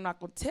of God. I'm not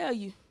going to tell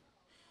you.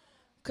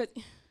 It's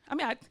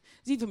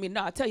easy for me to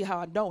know. I'll tell you how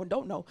I know and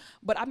don't know.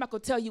 But I'm not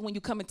going to tell you when you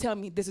come and tell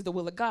me this is the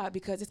will of God,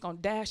 because it's going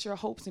to dash your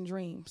hopes and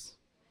dreams.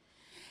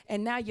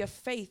 And now your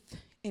faith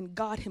in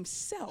God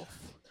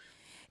himself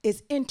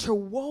is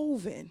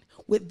interwoven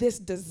with this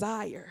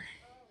desire.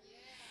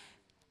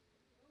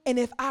 And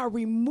if I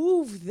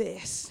remove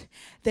this,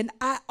 then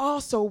I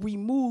also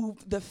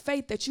remove the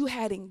faith that you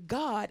had in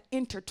God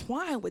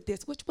intertwined with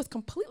this, which was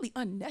completely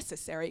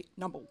unnecessary,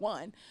 number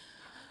one.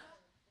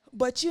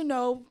 But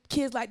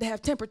kids like to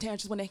have temper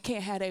tantrums when they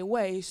can't have their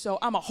way, so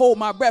I'm going to hold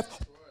my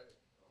breath.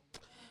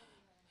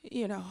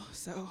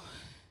 So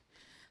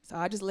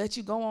I just let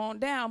you go on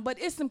down.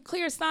 But it's some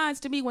clear signs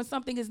to me when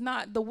something is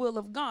not the will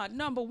of God.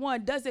 Number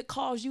one, does it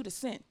cause you to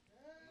sin?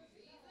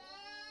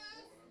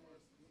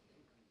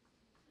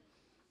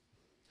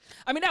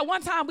 That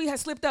one time we had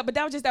slipped up, but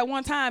that was just that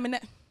one time. And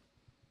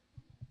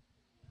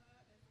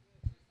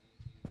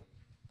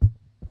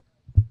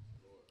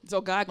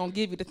so God gonna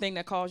give you the thing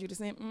that caused you to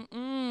sin?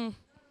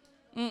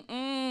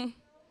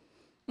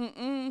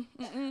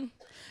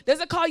 Does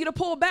it call you to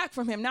pull back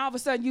from him? Now all of a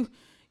sudden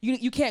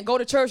you can't go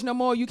to church no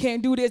more. You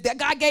can't do this. That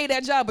God gave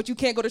that job, but you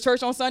can't go to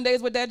church on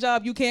Sundays with that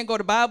job. You can't go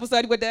to Bible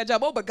study with that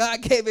job. Oh, but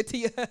God gave it to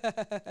you.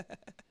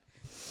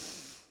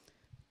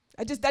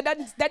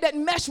 That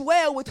doesn't mesh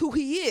well with who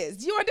he is.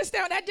 Do you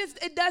understand?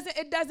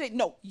 It doesn't.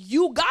 No,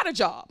 you got a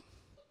job.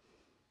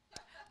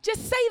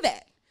 Just say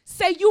that.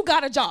 Say you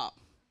got a job.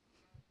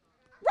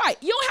 Right.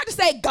 You don't have to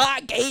say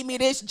God gave me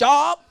this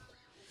job.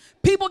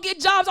 People get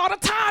jobs all the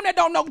time that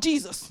don't know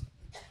Jesus.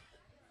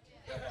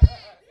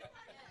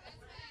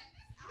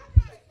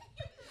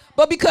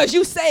 But because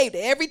you saved,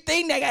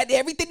 everything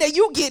that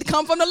you get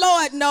come from the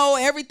Lord. No,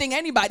 everything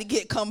anybody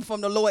get come from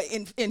the Lord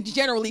in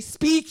generally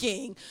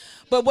speaking.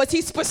 But was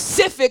he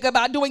specific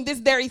about doing this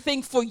very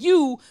thing for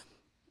you?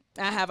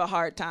 I have a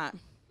hard time.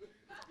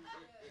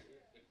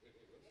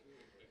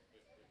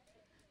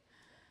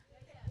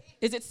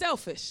 Is it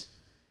selfish?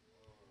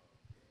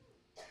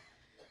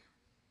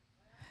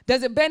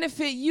 Does it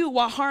benefit you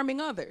while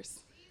harming others?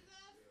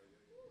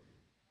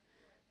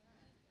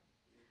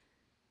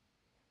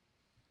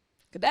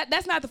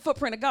 That's not the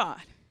footprint of God.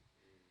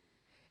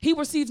 He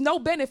receives no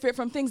benefit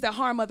from things that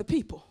harm other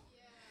people.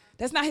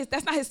 That's not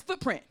his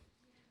footprint,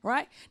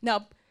 right?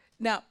 Now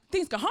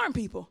things can harm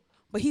people,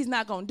 but he's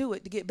not going to do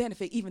it to get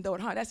benefit even though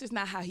it harms. That's just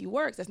not how he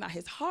works. That's not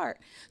his heart.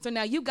 So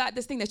now you got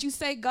this thing that you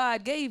say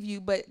God gave you,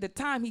 but the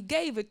time he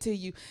gave it to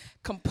you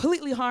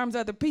completely harms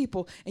other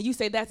people, and you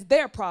say that's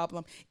their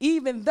problem,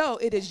 even though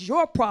it is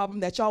your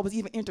problem that y'all was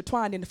even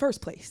intertwined in the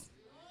first place.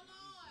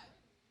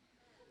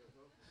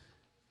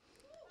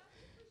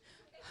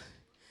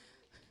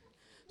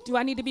 Do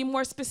I need to be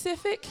more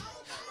specific?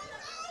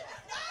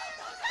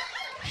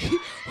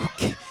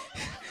 Okay.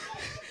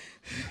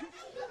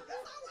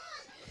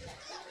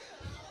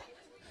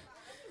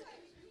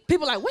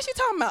 People are like, what's she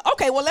talking about?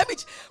 Okay, well,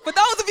 for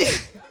those of you,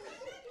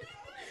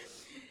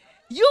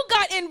 you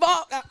got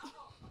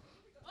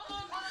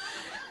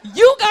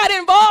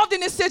involved in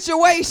this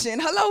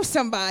situation. Hello,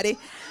 somebody.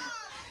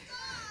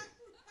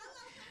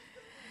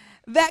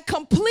 that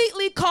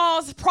completely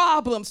cause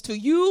problems to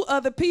you,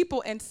 other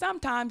people, and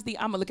sometimes I'm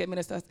going to look at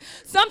ministers,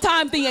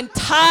 sometimes the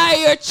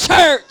entire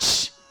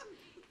church.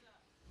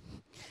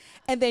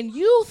 And then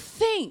you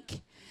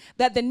think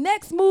that the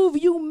next move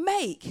you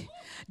make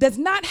does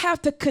not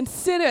have to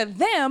consider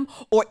them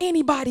or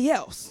anybody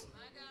else.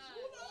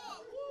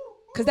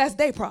 Because that's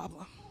their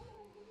problem.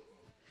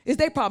 It's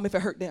their problem if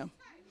it hurt them.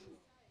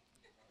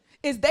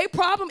 It's their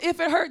problem if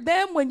it hurt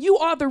them when you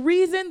are the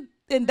reason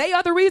and they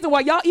are the reason why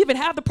y'all even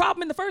have the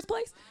problem in the first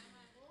place.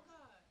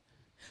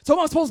 So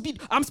I'm supposed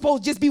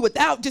to just be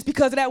without just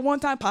because of that one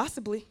time?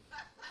 Possibly.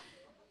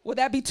 Would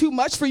that be too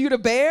much for you to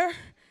bear?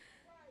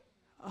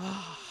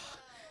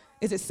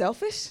 Is it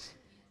selfish?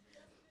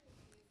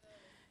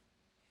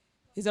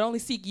 Is it only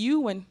seek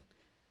you and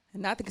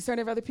not the concern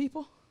of other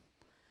people?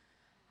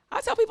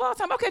 I tell people all the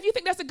time, okay, if you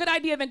think that's a good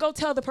idea, then go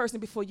tell the person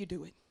before you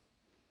do it.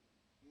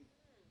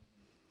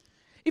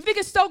 If you think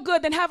it's so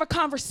good, then have a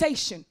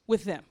conversation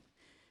with them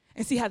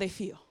and see how they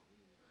feel.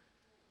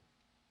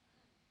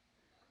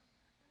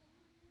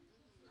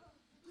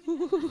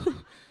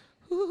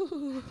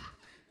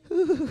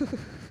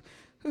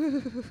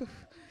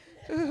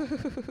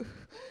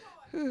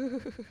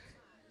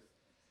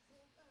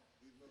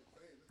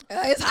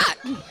 It's hot.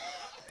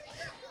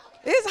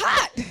 It's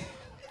hot.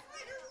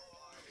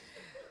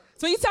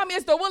 So you tell me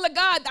it's the will of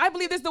God, I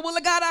believe it's the will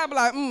of God, I'll be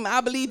like,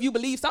 I believe you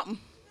believe something.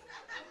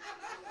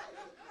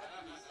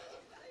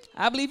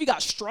 I believe you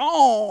got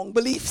strong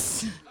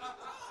beliefs.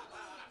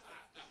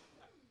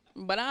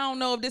 But I don't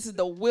know if this is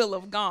the will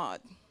of God.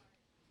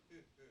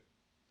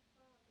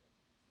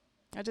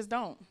 I just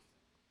don't.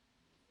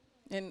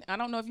 And I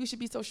don't know if you should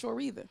be so sure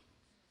either. And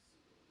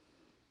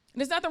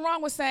there's nothing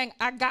wrong with saying,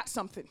 I got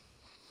something.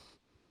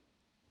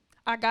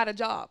 I got a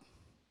job.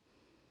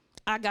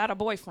 I got a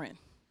boyfriend.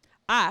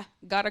 I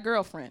got a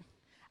girlfriend.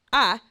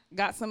 I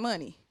got some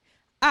money.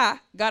 I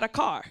got a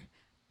car.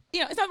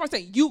 You know, it's not wrong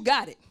saying you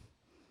got it.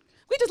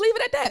 We just leave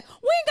it at that.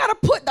 We ain't got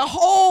to put the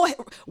whole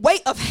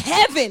weight of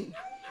heaven.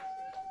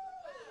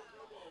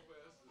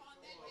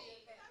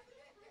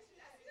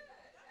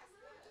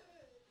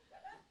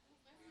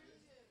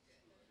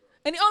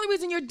 And the only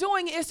reason you're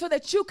doing it is so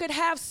that you could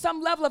have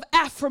some level of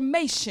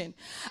affirmation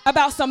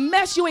about some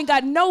mess you ain't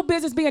got no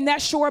business being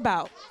that sure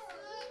about.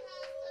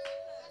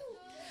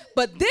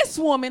 But this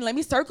woman, let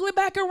me circle it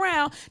back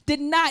around, did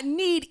not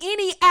need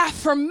any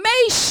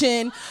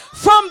affirmation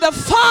from the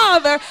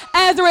Father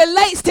as it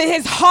relates to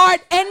his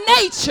heart and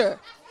nature.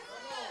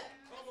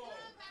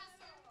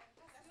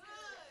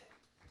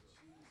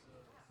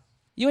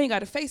 You ain't got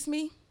to face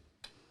me.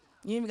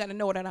 You ain't got to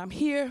know that I'm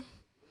here,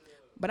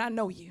 but I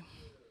know you.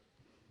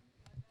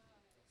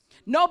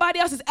 Nobody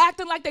else is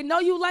acting like they know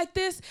you like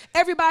this.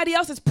 Everybody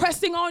else is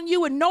pressing on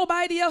you, and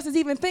nobody else is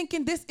even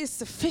thinking this is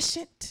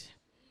sufficient.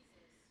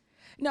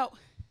 No,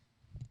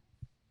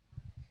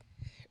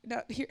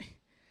 here.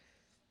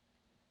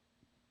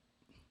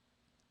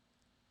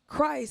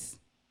 Christ,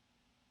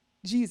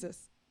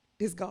 Jesus,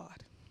 is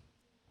God.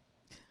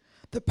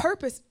 The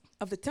purpose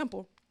of the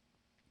temple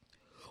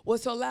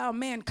was to allow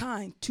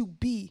mankind to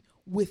be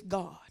with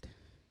God.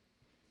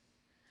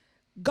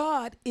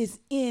 God is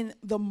in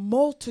the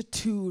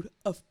multitude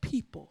of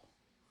people.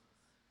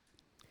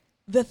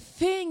 The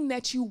thing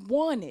that you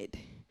wanted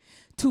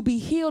to be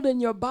healed in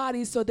your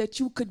body so that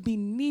you could be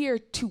near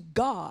to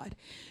God,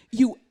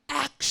 you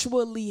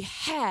actually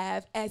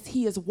have as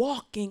he is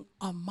walking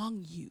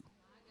among you.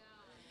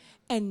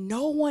 And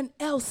no one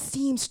else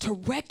seems to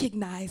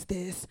recognize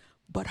this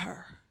but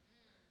her.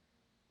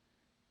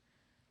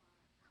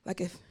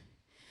 Like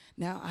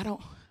now I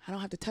don't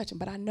have to touch him,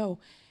 but I know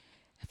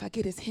if I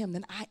get his hem,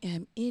 then I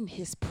am in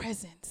his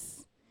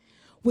presence,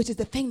 which is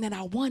the thing that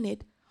I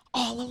wanted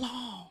all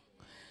along.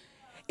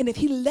 And if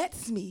he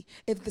lets me,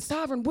 if the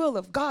sovereign will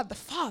of God the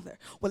Father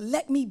will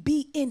let me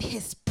be in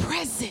his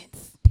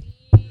presence,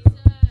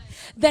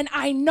 then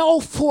I know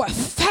for a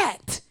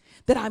fact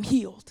that I'm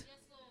healed.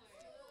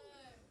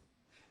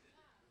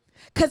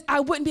 Because I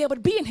wouldn't be able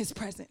to be in his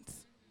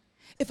presence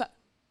if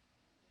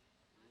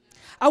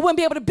I wouldn't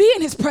be able to be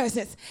in his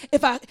presence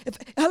if I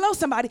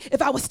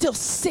was still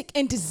sick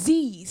and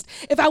diseased,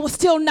 if I was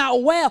still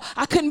not well,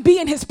 I couldn't be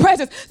in his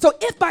presence. So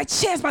if by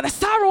chance, by the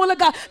sovereign will of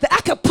God, that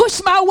I could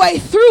push my way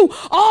through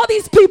all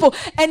these people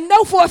and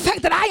know for a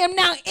fact that I am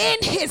now in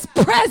his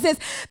presence,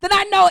 then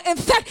I know, in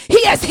fact,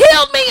 he has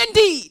healed me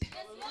indeed.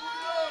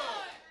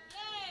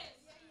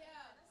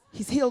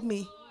 He's healed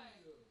me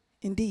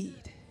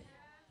indeed.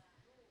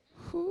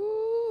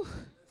 Whew.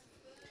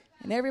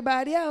 And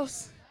everybody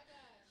else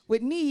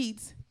with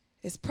needs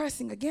is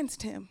pressing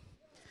against him,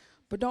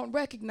 but don't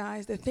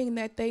recognize the thing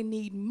that they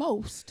need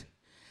most,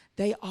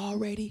 they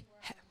already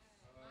have.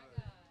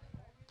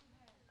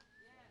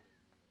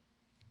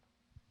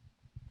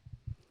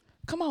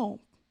 Come on,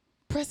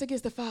 press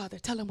against the Father,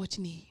 tell him what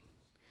you need.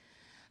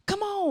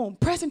 Come on,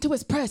 press into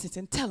his presence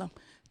and tell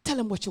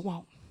him what you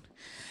want.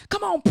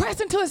 Come on, press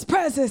into his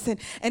presence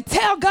and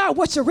tell God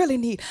what you really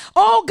need.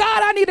 Oh,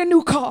 God, I need a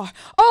new car.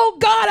 Oh,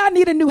 God, I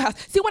need a new house.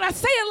 See, when I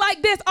say it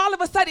like this, all of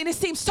a sudden it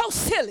seems so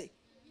silly.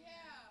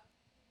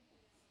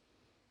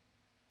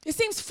 It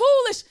seems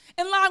foolish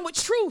in line with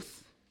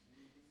truth.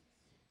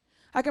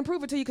 I can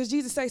prove it to you because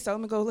Jesus says so.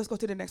 Let's go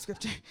to the next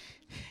scripture.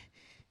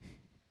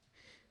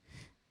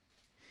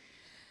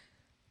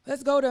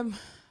 Let's go to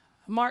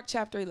Mark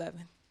chapter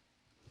 11.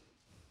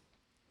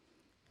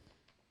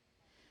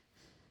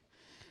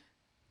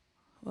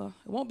 Well,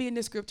 it won't be in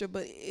this scripture,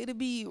 but it'll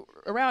be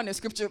around this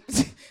scripture.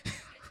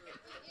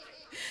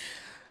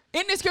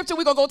 In this scripture,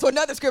 we're going to go to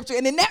another scripture,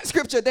 and in that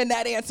scripture, then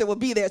that answer will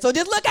be there. So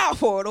just look out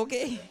for it,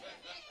 okay?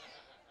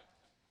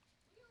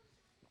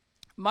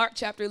 Mark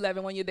chapter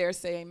 11, when you're there,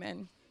 say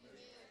amen.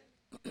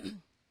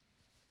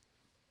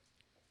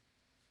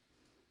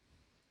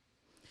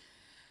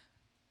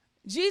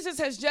 Jesus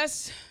has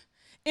just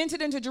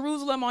entered into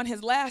Jerusalem on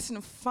his last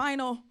and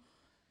final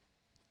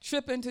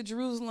trip into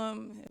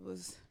Jerusalem. It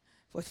was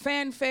with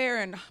fanfare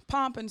and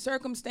pomp and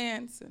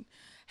circumstance, and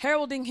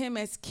heralding him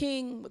as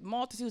king with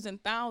multitudes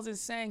and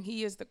thousands saying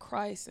he is the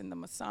Christ and the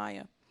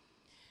Messiah.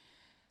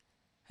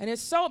 And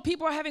it's so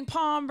people are having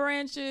palm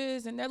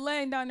branches and they're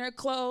laying down their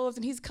clothes,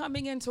 and he's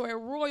coming into a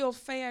royal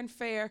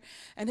fanfare,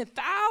 and the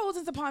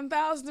thousands upon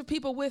thousands of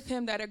people with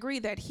him that agree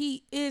that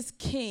he is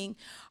king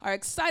are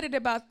excited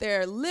about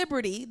their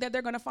liberty that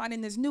they're going to find in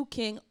this new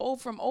king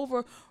from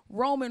over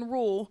Roman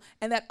rule.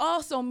 And that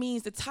also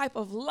means the type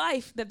of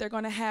life that they're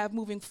going to have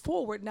moving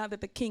forward now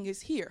that the king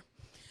is here.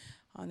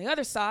 On the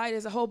other side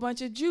is a whole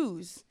bunch of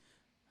Jews,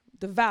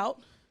 devout,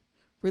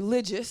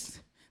 religious,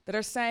 that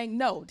are saying,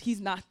 no,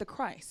 he's not the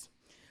Christ.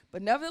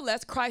 But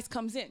nevertheless, Christ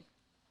comes in.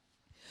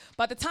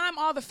 By the time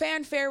all the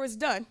fanfare is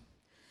done,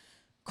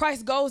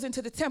 Christ goes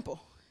into the temple.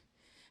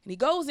 And he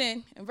goes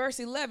in verse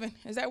 11.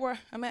 Is that where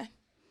I'm at?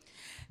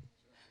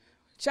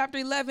 Chapter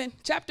 11,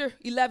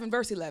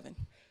 verse 11.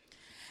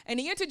 And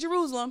he entered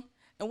Jerusalem,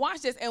 and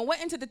watch this, and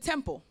went into the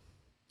temple.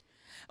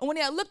 And when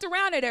he had looked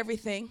around at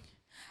everything,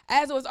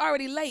 as it was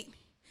already late,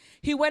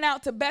 he went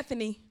out to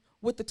Bethany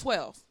with the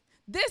 12.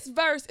 This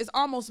verse is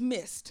almost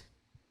missed.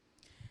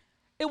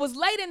 It was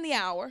late in the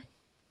hour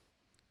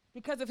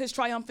because of his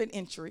triumphant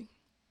entry.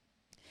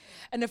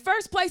 And the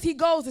first place he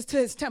goes is to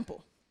his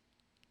temple.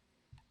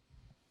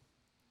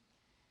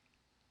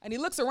 And he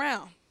looks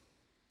around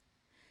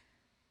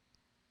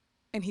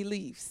and he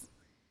leaves.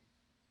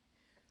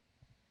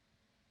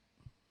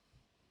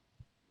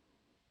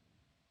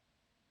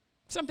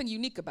 Something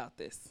unique about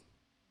this.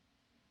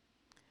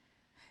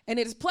 And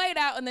it is played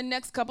out in the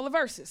next couple of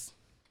verses.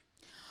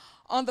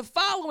 On the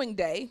following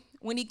day,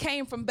 when he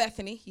came from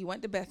Bethany, he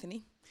went to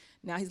Bethany.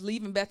 Now he's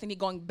leaving Bethany,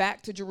 going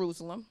back to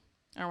Jerusalem.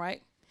 All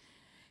right.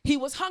 He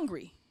was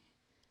hungry.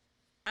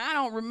 I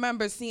don't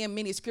remember seeing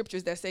many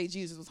scriptures that say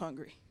Jesus was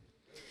hungry.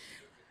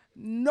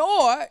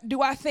 Nor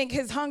do I think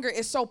his hunger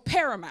is so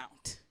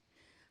paramount.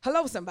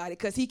 Hello, somebody,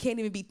 because he can't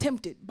even be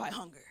tempted by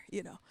hunger,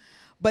 you know.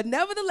 But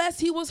nevertheless,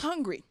 he was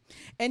hungry.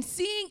 And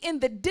seeing in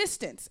the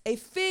distance a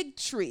fig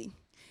tree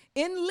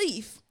in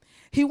leaf,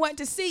 he went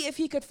to see if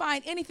he could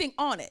find anything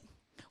on it.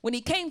 When he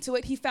came to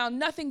it, he found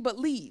nothing but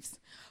leaves,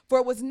 for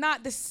it was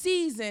not the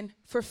season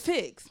for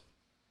figs.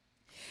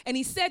 And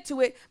he said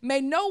to it,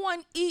 may no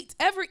one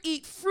ever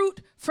eat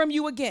fruit from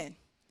you again.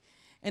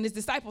 And his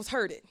disciples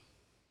heard it.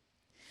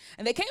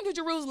 And they came to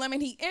Jerusalem,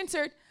 and he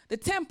entered the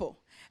temple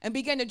and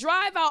began to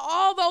drive out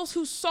all those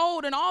who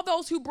sold and all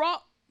those who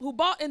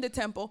bought in the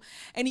temple.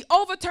 And he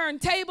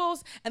overturned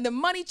tables and the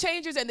money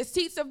changers and the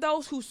seats of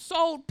those who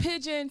sold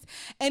pigeons.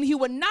 And he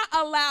would not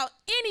allow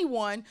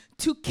anyone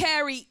to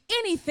carry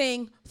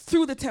anything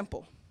through the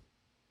temple.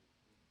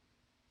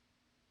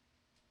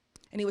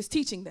 And he was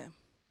teaching them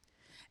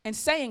and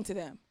saying to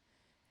them,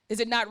 is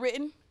it not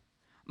written,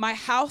 my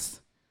house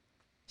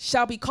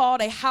shall be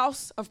called a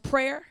house of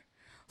prayer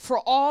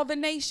for all the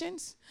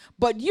nations?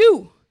 But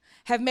you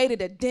have made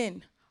it a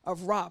den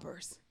of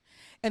robbers.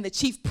 And the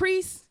chief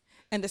priests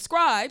and the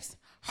scribes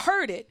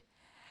heard it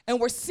and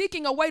were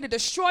seeking a way to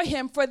destroy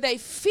him, for they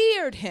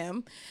feared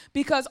him,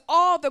 because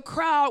all the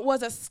crowd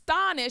was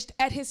astonished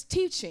at his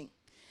teaching.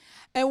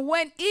 And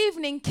when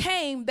evening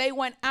came, they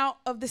went out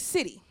of the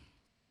city.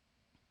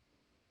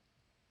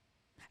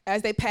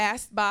 As they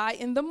passed by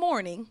in the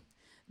morning,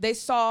 they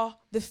saw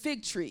the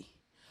fig tree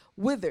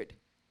withered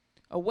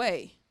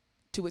away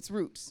to its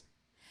roots.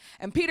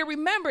 And Peter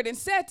remembered and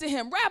said to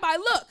him, Rabbi,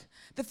 look,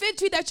 the fig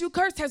tree that you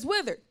cursed has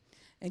withered.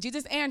 And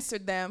Jesus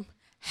answered them,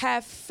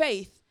 have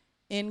faith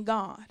in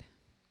God.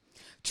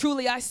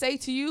 Truly I say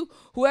to you,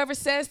 whoever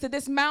says to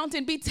this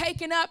mountain, be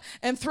taken up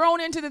and thrown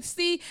into the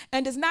sea,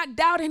 and does not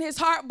doubt in his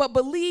heart, but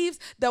believes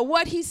that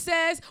what he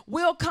says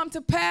will come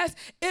to pass,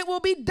 it will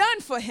be done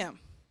for him.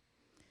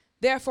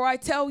 Therefore I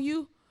tell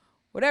you,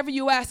 whatever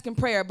you ask in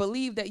prayer,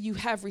 believe that you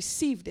have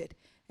received it,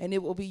 and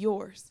it will be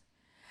yours.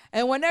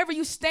 And whenever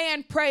you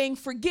stand praying,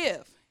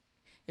 forgive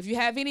if you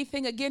have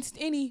anything against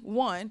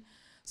anyone,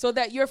 so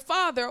that your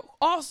Father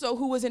also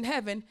who is in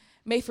heaven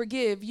may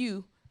forgive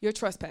you your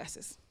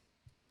trespasses.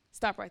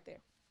 Stop right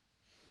there.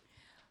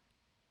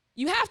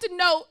 You have to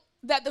note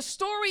that the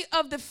story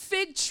of the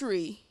fig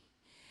tree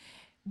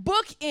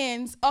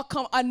bookends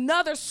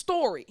another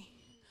story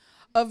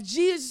of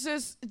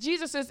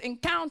Jesus's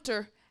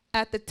encounter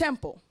at the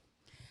temple.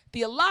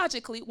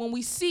 theologically, when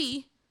we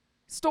see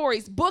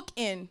stories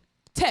bookend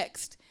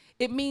text,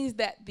 it means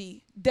that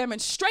the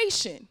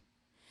demonstration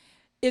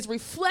is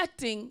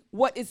reflecting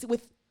what is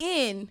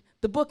within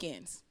the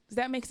bookends. Does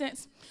that make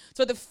sense?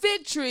 So the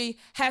fig tree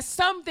has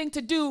something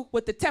to do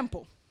with the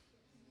temple.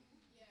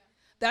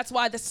 That's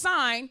why the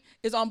sign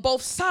is on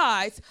both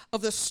sides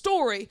of the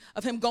story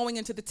of him going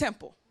into the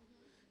temple.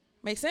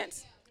 Make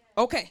sense?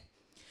 Okay.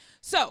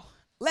 So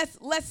let's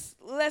look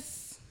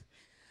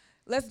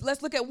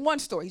at one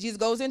story. Jesus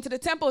goes into the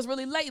temple. It's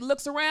really late. He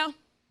looks around,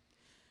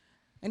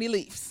 and he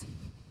leaves.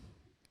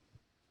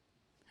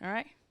 All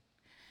right.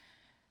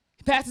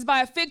 He passes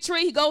by a fig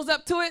tree. He goes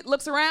up to it,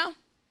 looks around,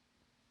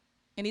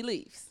 and he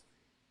leaves.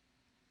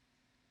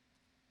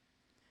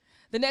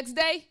 The next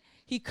day,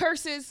 he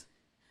curses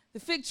the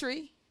fig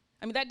tree.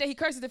 That day he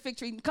curses the fig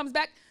tree. He comes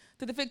back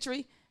to the fig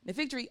tree. The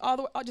fig tree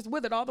just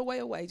withered all the way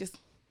away, just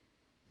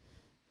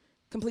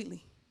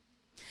completely.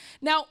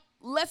 Now,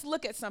 let's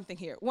look at something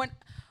here. When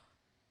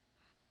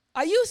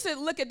I used to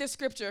look at this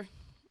scripture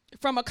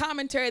from a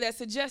commentary that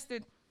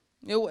suggested,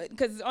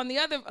 because on the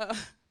other,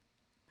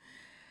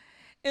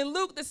 in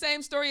Luke, the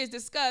same story is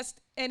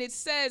discussed, and it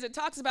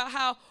talks about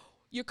how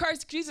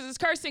Jesus is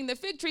cursing the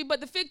fig tree,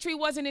 but the fig tree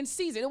wasn't in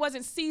season. It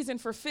wasn't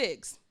seasoned for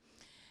figs.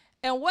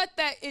 And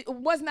it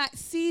was not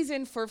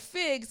season for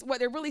figs, what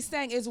they're really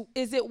saying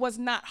is it was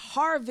not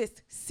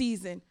harvest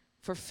season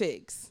for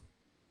figs.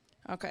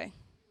 Okay.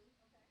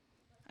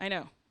 I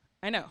know.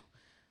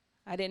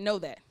 I didn't know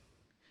that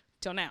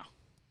till now.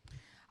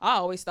 I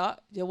always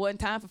thought there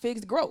wasn't time for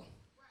figs to grow.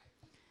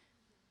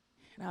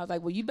 And I was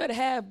like, well, you better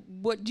have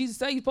what Jesus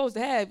said you're supposed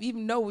to have,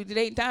 even though it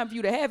ain't time for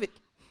you to have it.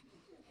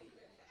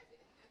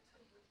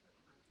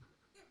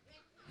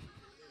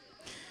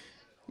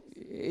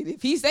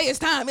 If he say it's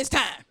time, it's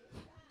time.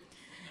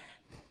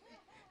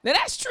 Now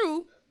that's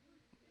true,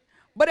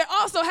 but it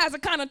also has a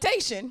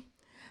connotation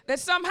that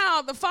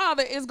somehow the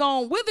Father is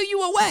going to wither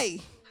you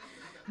away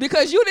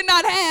because you did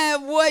not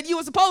have what you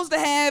were supposed to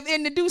have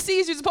in the due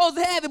season. You're supposed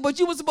to have it, but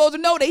you were supposed to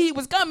know that he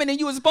was coming, and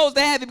you were supposed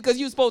to have it because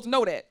you were supposed to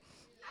know that.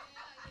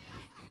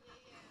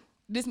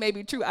 This may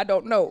be true, I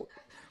don't know.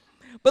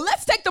 But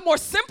let's take the more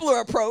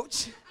simpler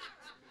approach.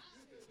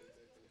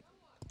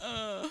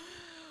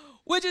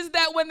 Which is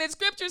that when the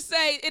scriptures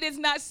say it is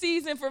not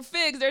season for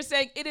figs, they're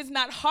saying it is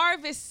not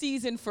harvest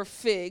season for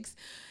figs.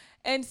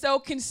 And so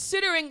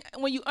considering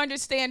when you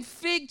understand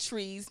fig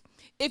trees,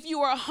 if you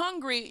are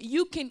hungry,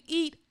 you can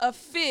eat a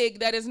fig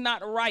that is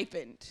not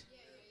ripened.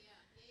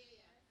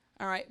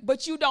 All right.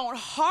 But you don't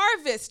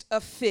harvest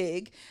a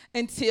fig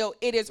until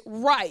it is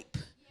ripe.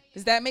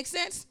 Does that make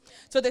sense?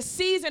 So the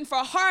season for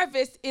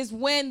harvest is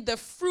when the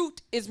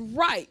fruit is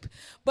ripe.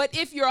 But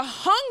if you're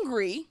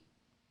hungry,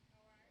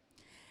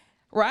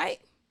 right,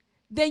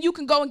 then you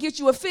can go and get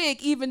you a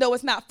fig even though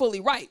it's not fully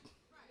ripe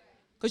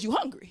because you're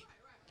hungry.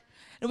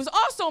 It was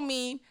also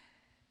mean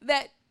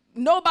that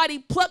nobody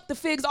plucked the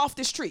figs off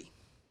this tree.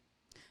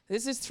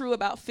 This is true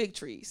about fig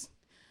trees.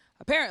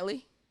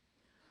 Apparently,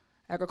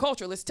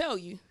 agriculturalists tell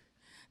you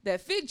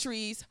that fig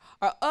trees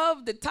are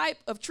of the type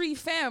of tree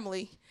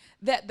family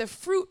that the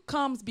fruit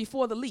comes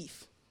before the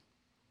leaf.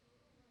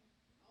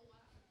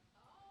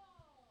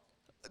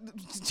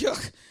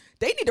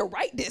 They need to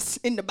write this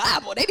in the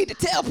Bible. They need to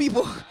tell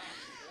people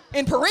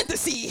in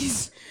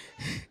parentheses.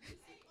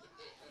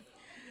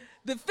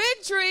 The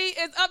fig tree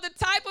is of the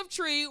type of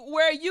tree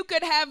where you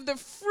could have the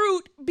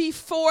fruit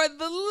before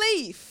the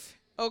leaf,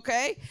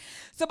 okay?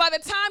 So by the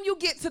time you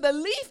get to the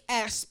leaf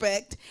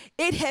aspect,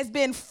 it has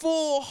been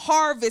full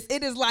harvest.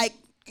 It is like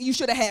you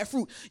should have had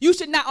fruit. You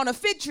should not, on a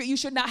fig tree, you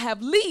should not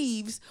have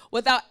leaves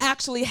without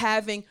actually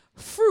having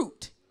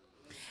fruit.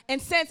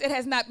 And since it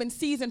has not been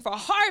seasoned for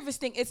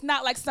harvesting, it's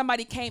not like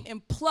somebody came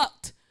and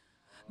plucked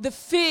the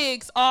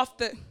figs off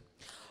the...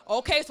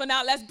 Okay, so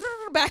now let's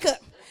back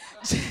up.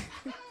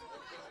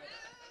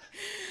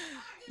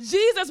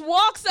 Jesus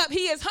walks up.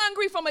 He is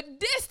hungry from a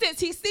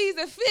distance. He sees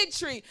a fig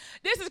tree.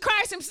 This is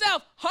Christ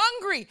himself,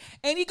 hungry.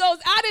 And he goes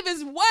out of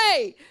his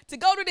way to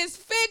go to this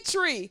fig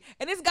tree.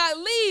 And it's got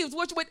leaves,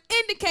 which would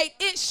indicate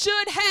it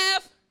should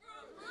have...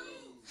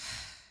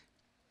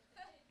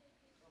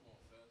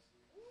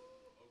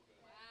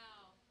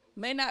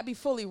 May not be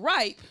fully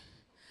ripe,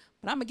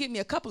 but I'm going to get me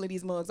a couple of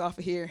these mugs off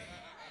of here.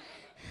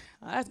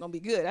 That's going to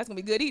be good. That's going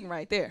to be good eating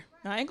right there.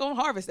 I ain't going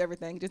to harvest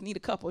everything. Just need a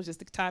couple just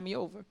to tie me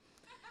over.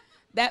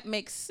 That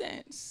makes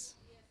sense.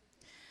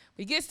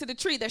 He gets to the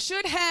tree that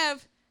should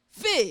have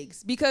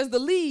figs because the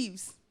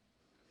leaves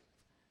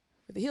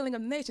for the healing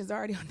of the nations are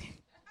already on there.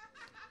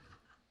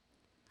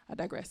 I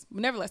digress.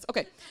 But nevertheless,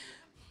 okay.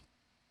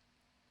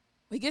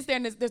 He gets there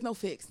and there's no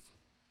figs.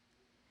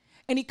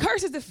 And he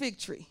curses the fig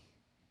tree.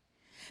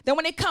 Then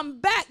when they come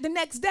back the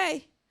next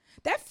day,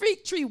 that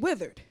fig tree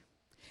withered.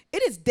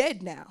 It is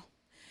dead now.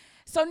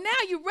 So now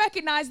you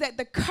recognize that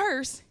the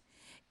curse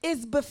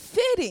is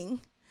befitting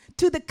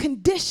to the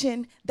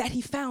condition that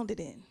he found it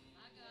in.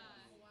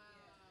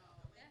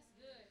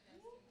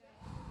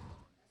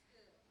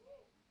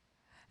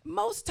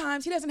 Most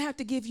times he doesn't have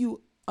to give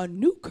you a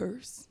new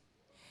curse.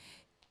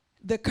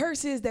 The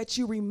curse is that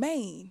you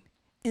remain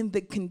in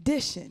the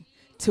condition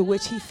to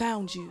which he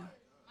found you.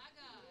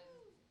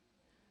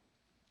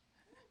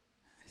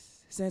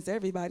 Since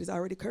everybody's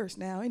already cursed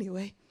now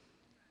anyway.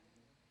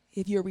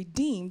 If you're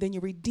redeemed, then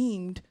you're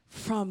redeemed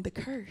from the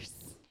curse.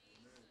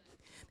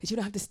 That you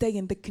don't have to stay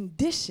in the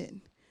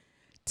condition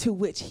to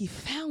which he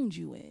found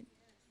you in.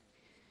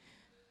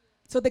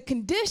 So the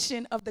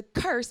condition of the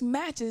curse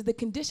matches the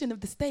condition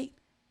of the state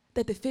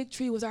that the fig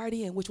tree was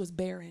already in, which was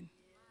barren.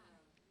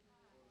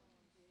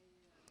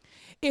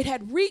 It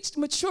had reached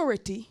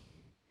maturity,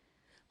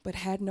 but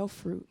had no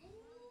fruit.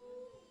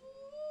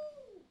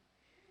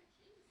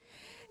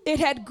 It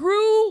had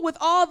grew with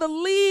all the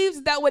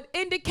leaves that would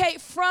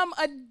indicate from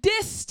a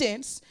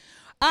distance,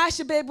 I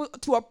should be able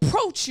to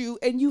approach you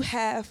and you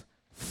have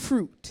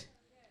fruit.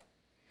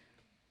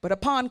 But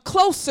upon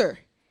closer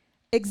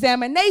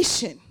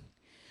examination,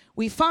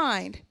 we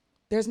find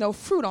there's no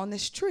fruit on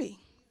this tree.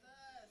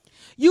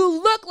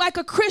 You look like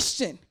a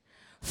Christian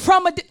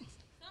from a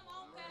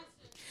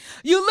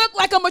You look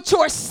like a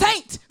mature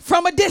saint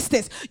from a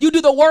distance. You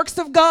do the works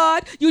of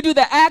God. You do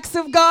the acts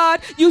of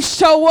God. You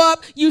show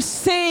up. You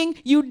sing.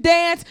 You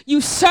dance. You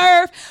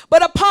serve.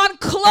 But upon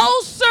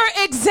closer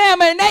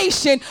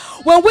examination,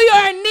 when we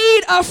are in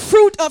need of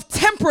fruit of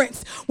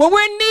temperance, when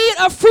we're in need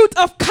of fruit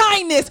of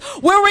kindness,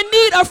 when we're in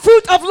need of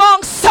fruit of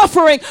long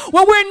suffering,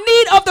 when we're in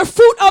need of the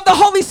fruit of the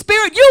Holy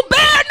Spirit, you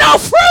bear no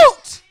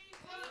fruit.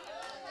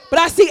 But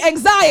I see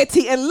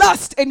anxiety and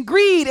lust and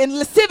greed and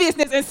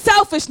lasciviousness and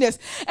selfishness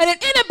and an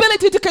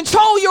inability to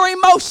control your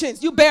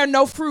emotions. You bear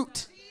no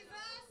fruit.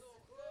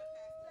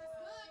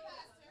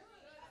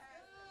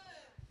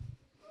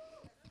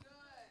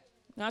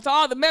 Now, to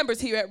all the members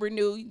here at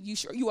Renew,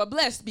 you are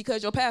blessed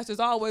because your pastor's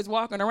always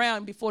walking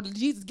around before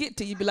Jesus get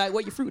to you, be like,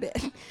 where your fruit at?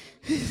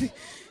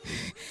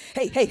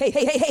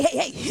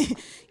 Hey.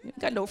 You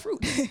got no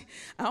fruit.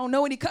 I don't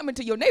know when he coming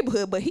to your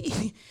neighborhood, but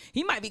he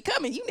might be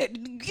coming. You need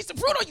to get some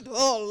fruit on you.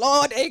 Oh,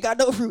 Lord, they ain't got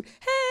no fruit.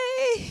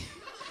 Hey,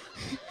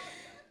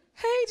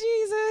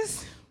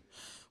 Jesus.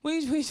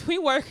 We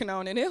working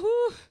on it.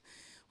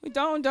 We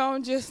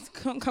don't just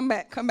come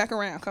back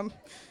around. Come.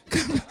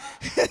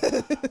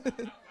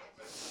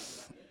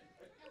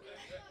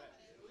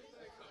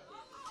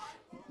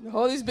 The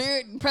Holy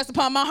Spirit impressed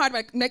upon my heart.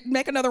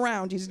 Make another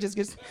round, Jesus.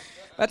 Just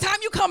by the time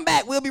you come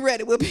back, we'll be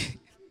ready.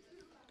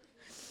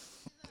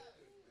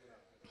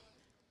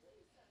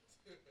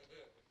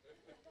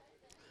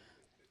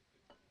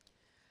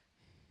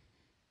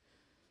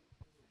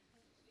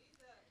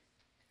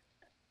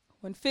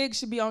 When figs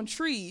should be on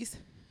trees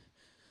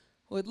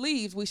with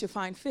leaves, we should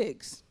find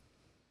figs.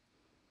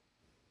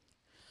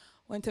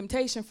 When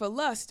temptation for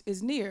lust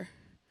is near,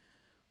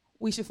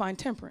 we should find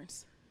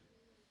temperance.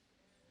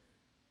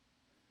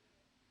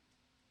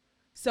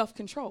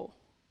 Self-control.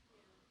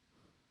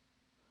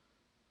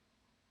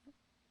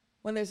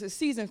 When there's a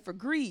season for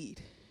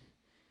greed,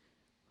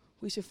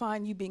 we should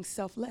find you being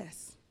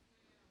selfless.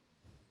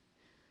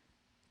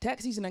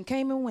 Tax season done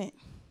came and went.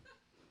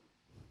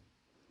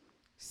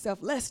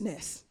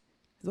 Selflessness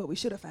is what we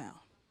should have found.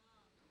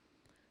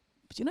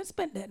 But you done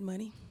spent that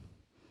money,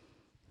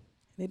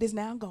 and it is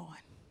now gone.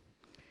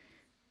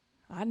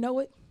 I know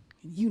it,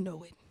 and you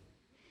know it.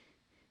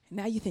 And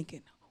now you're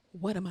thinking,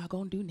 what am I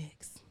going to do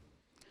next?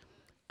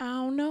 I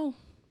don't know.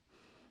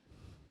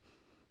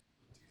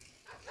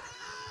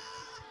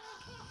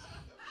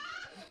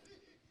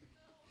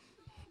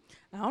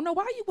 I don't know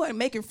why you wasn't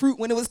making fruit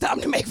when it was time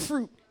to make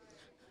fruit.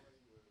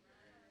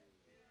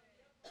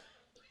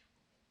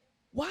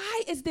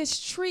 Why is this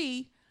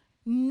tree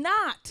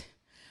not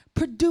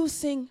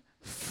producing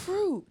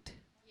fruit?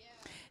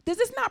 Does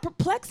this not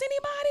perplex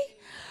anybody?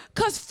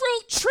 Because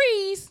fruit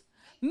trees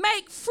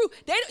make fruit.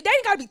 They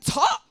ain't got to be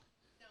taught.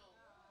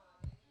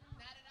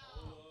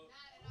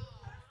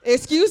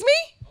 Excuse me?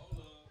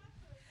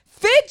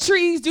 Fig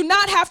trees do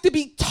not have to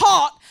be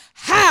taught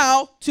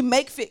how to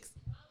make figs.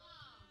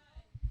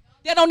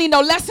 They don't need no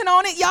lesson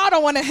on it. Y'all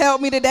don't want to help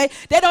me today.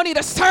 They don't need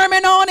a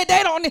sermon on it.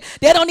 They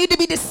don't need to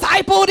be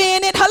discipled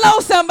in it. Hello,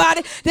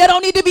 somebody. They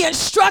don't need to be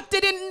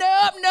instructed in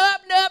nope.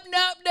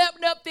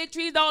 Fig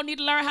trees don't need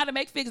to learn how to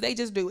make figs. They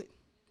just do it.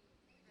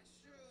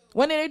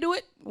 When do they do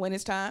it? When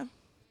it's time.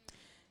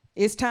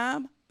 It's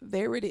time.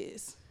 There it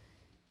is.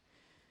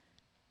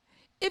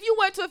 If you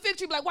went to a fig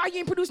tree, like, why you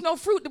ain't produce no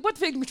fruit? What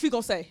the fig tree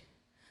gonna say?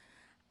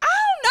 I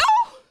don't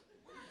know.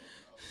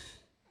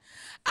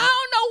 I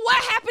don't know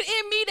what happened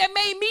in me that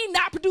made me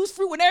not produce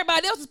fruit when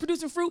everybody else is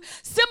producing fruit.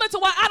 Similar to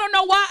why I don't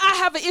know why I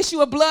have an issue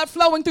of blood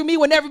flowing through me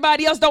when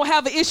everybody else don't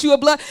have an issue of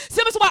blood.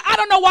 Similar to why I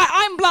don't know why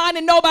I'm blind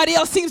and nobody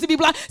else seems to be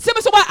blind.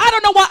 Similar to why I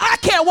don't know why I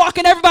can't walk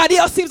and everybody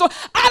else seems to.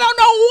 I don't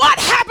know what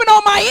happened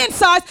on my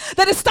insides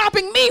that is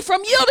stopping me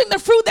from yielding the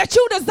fruit that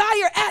you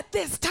desire at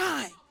this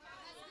time.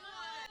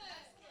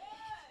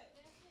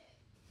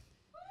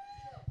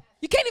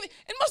 You can't even,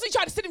 and most of you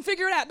try to sit and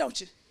figure it out,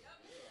 don't you?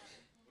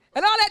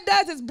 And all that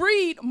does is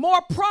breed more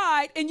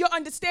pride in your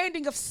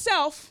understanding of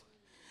self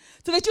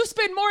so that you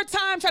spend more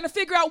time trying to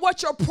figure out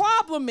what your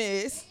problem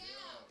is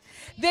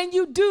than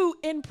you do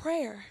in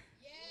prayer.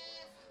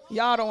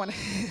 Y'all don't want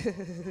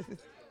to.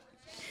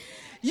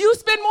 You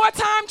spend more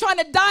time trying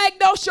to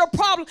diagnose your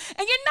problem,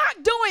 and you're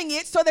not doing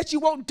it so that you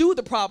won't do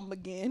the problem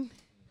again,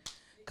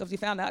 because you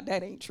found out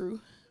that ain't true.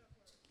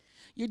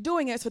 You're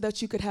doing it so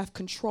that you could have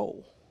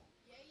control.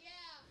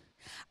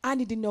 I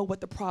need to know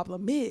what the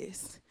problem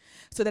is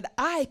so that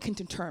I can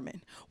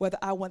determine whether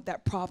I want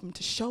that problem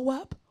to show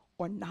up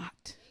or not.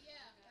 That's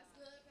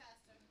good,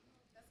 Pastor.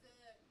 That's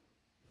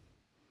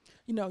good.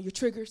 You know, your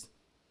triggers.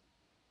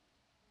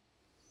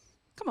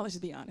 Come on, let's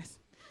just be honest.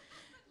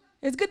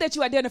 It's good that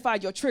you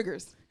identified your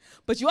triggers,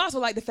 but you also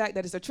like the fact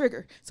that it's a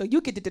trigger. So you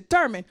get to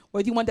determine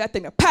whether you want that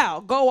thing to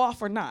go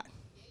off or not,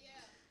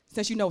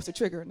 since you know it's a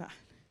trigger or not.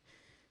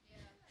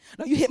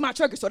 No, you hit my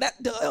trigger, so that,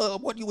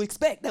 what do you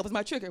expect? That was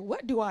my trigger.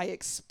 What do I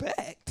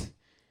expect?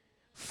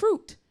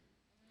 Fruit.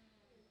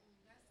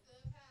 That's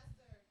good,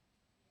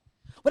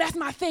 Pastor. Well, that's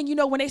my thing. You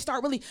know, when they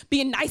start really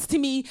being nice to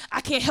me, I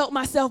can't help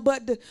myself,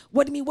 but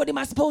what do you mean, what am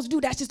I supposed to do?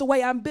 That's just the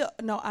way I'm built.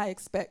 No, I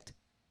expect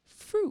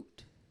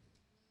fruit.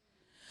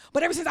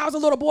 But ever since I was a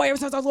little boy, ever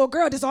since I was a little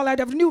girl, this is all I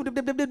ever knew.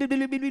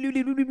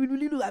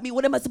 I mean,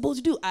 what am I supposed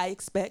to do? I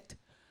expect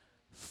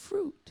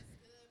fruit.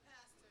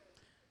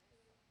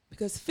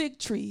 Because fig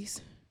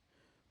trees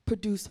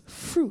produce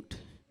fruit,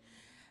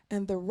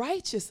 and the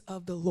righteous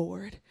of the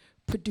Lord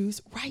produce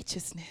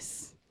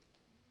righteousness.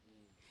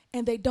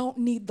 And they don't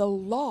need the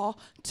law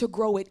to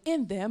grow it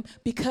in them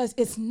because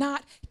it's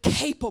not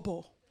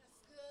capable.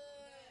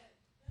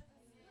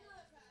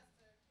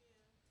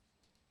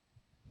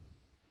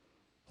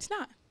 It's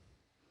not.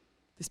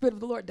 The Spirit of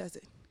the Lord does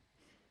it.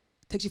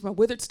 Takes you from a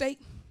withered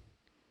state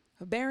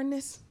of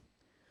barrenness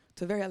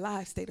to a very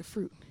alive state of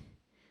fruit.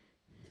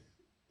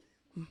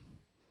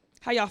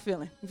 How y'all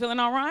feeling? You feeling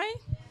all right?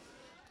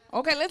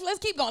 Okay, let's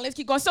keep going. Let's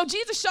keep going. So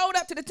Jesus showed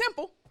up to the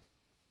temple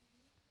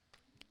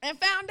and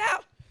found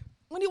out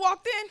when he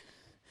walked in,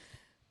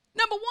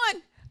 number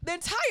one, the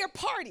entire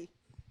party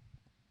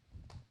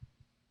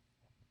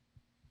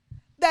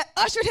that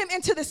ushered him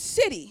into the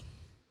city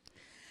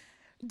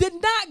did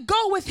not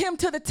go with him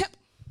to the temple.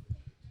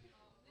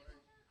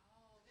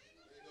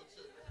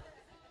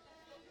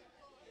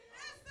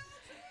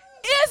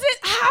 Isn't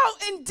how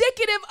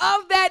indicative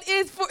of that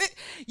is for it?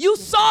 You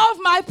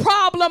solved my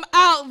problem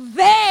out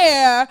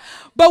there,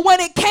 but when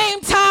it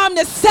came time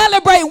to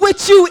celebrate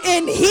with you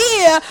in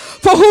here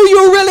for who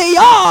you really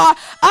are,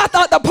 I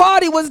thought the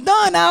party was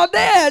done out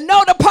there.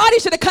 No, the party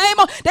should have came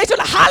on. They should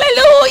have,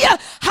 hallelujah,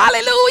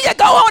 hallelujah,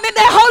 go on in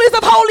there, holies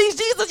of holies,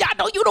 Jesus, y'all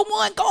know you the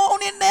one, go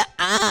on in there.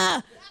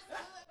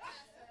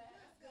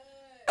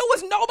 There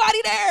was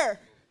nobody there.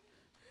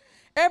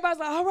 Everybody's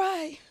like, all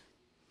right,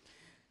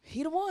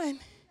 he the one.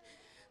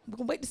 We're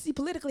going to wait to see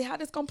politically how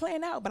this going to play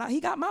out. But he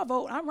got my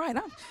vote. I'm right.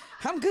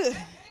 I'm good.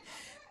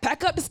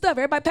 Pack up the stuff.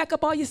 Everybody pack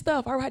up all your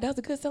stuff. All right, that was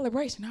a good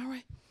celebration. All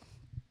right.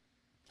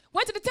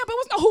 Went to the temple.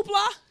 It was no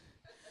hoopla.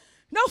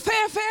 No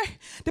fanfare.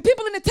 The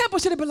people in the temple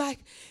should have been like,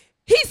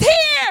 he's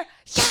here.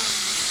 Yeah.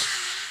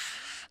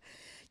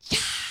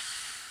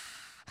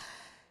 Yeah.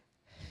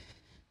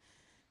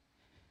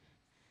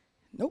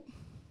 Nope.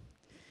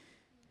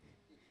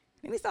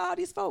 And he saw all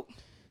these folk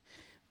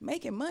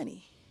making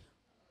money.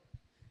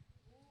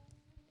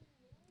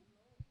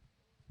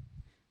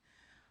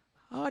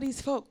 All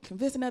these folk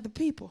convincing other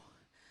people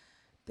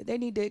that they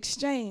need to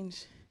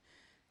exchange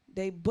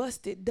they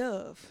busted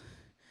dove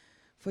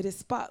for this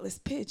spotless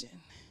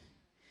pigeon.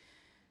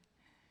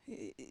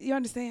 You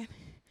understand?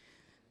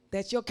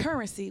 That's your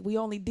currency. We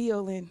only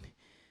deal in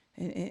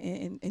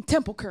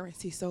temple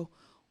currency, so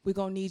we're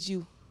going to need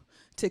you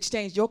to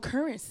exchange your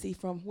currency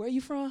from where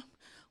you from,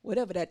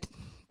 whatever that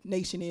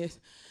nation is.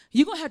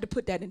 You're going to have to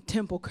put that in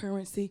temple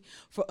currency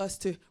for us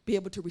to be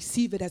able to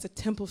receive it as a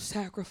temple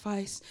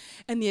sacrifice.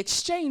 And the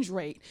exchange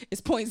rate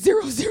is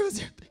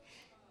 0.0003.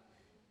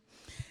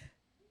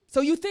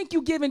 So you think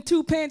you're giving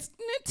 2 pence.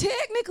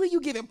 Technically,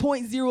 you're giving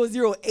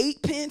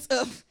 0.008 pence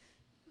of,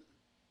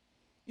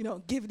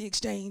 give the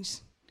exchange.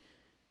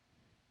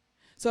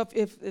 So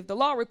if the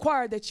law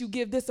required that you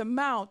give this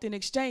amount in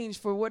exchange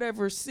for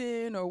whatever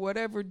sin or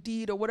whatever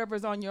deed or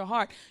whatever's on your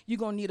heart, you're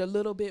going to need a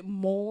little bit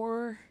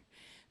more,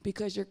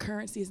 because your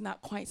currency is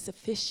not quite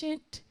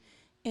sufficient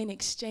in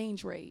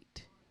exchange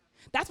rate.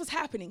 That's what's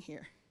happening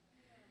here.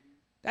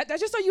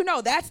 That's just so you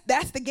know, that's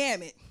the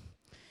gamut.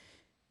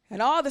 And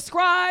all the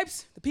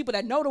scribes, the people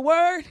that know the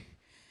word,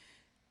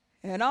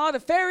 and all the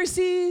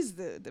Pharisees,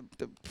 the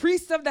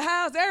priests of the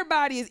house,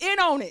 everybody is in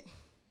on it.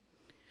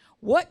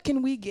 What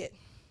can we get?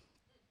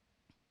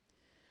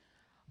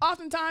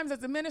 Oftentimes,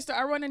 as a minister,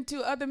 I run into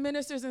other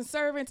ministers and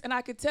servants, and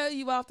I could tell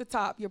you off the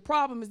top, your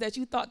problem is that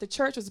you thought the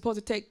church was supposed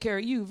to take care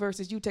of you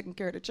versus you taking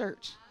care of the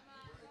church.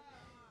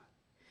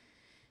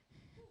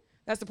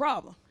 That's the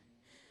problem.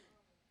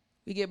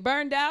 We get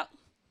burned out.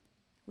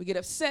 We get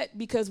upset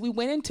because we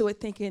went into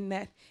it thinking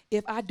that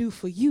if I do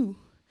for you,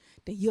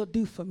 then you'll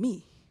do for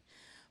me.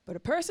 But a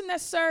person that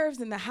serves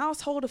in the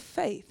household of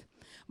faith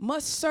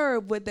must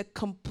serve with the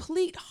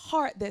complete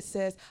heart that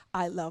says,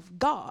 I love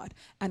God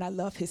and I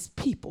love his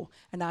people,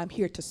 and I'm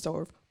here to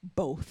serve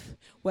both,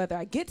 whether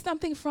I get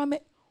something from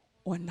it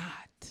or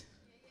not.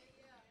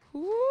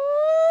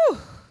 Woo!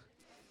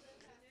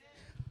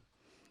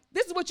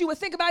 This is what you would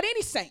think about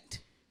any saint.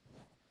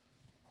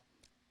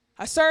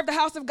 I serve the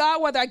house of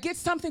God whether I get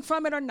something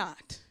from it or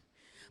not.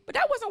 But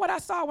that wasn't what I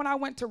saw when I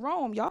went to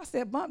Rome. Y'all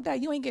said, bump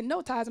that. You ain't getting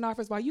no tithes and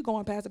offers while you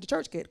going past the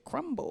church get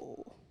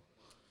crumble.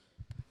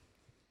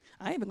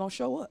 I ain't even going to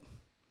show up.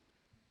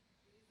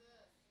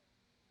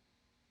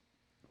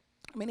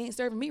 I mean, he ain't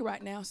serving me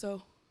right now,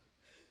 so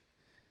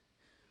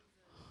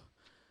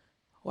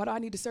why do I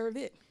need to serve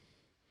it?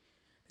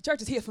 The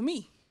church is here for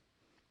me.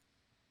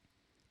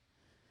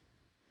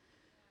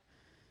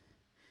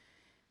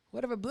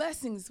 Whatever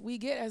blessings we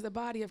get as the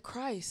body of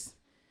Christ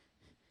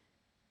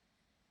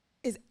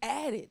is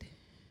added.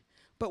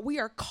 But we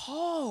are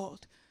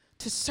called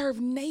to serve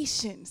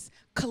nations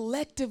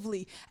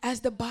collectively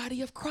as the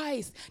body of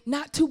Christ,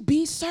 not to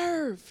be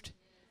served.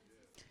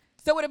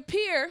 So it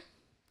appears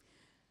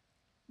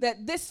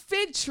that this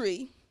fig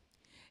tree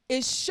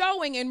is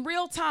showing in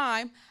real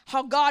time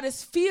how God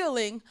is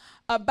feeling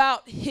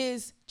about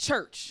his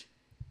church,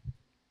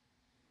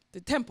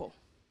 the temple.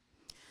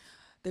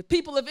 The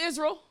people of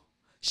Israel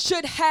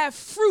should have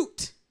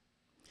fruit,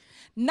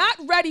 not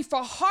ready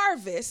for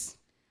harvest,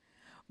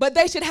 but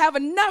they should have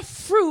enough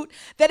fruit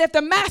that if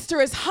the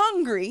master is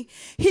hungry,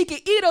 he can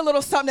eat a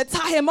little something to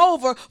tie him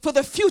over for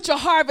the future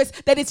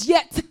harvest that is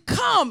yet to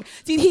come.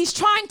 See, he's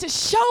trying to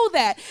show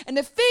that. And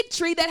the fig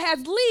tree that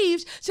has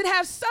leaves should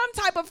have some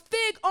type of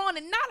fig on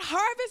it, not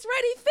harvest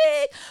ready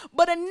fig,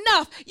 but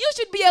enough. You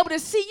should be able to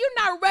see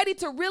you're not ready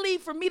to really,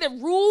 for me to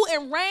rule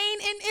and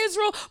reign in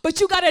Israel, but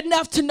you got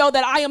enough to know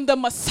that I am the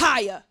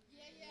Messiah.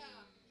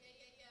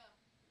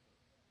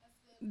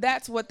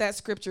 That's what that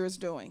scripture is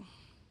doing.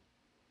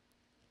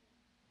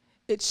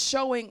 It's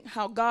showing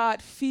how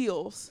God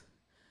feels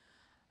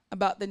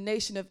about the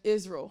nation of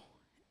Israel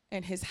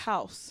and his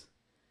house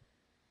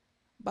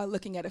by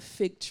looking at a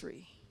fig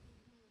tree.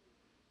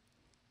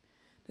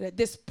 That at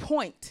this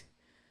point,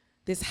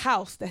 this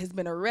house that has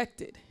been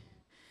erected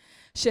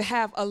should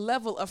have a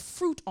level of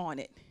fruit on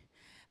it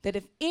that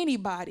if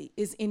anybody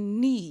is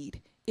in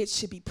need, it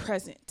should be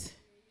present,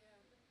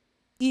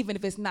 even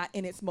if it's not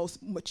in its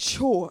most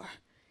mature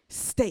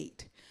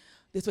state.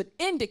 This would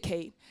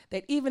indicate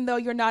that even though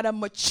you're not a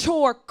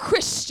mature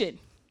Christian,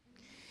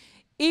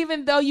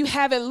 even though you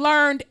haven't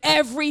learned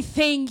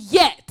everything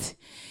yet,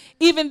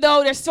 even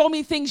though there's so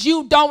many things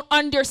you don't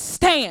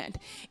understand,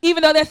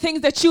 even though there are things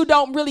that you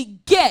don't really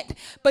get,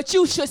 but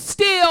you should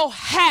still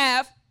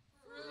have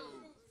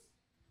fruit.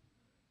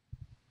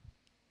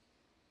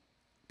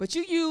 But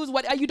you use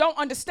what you don't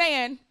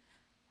understand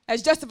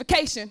as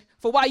justification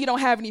for why you don't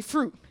have any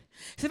fruit.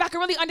 So if I could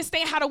really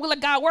understand how the will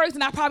of God works,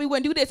 then I probably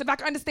wouldn't do this. If I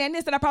could understand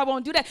this, then I probably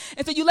won't do that.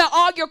 And so you let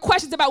all your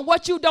questions about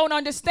what you don't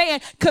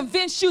understand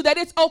convince you that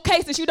it's okay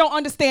since you don't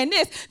understand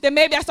this, then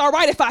maybe that's all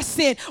right if I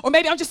sin. Or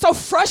maybe I'm just so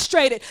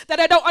frustrated that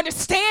I don't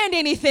understand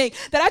anything,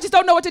 that I just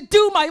don't know what to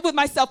do with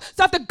myself.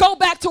 So I have to go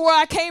back to where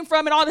I came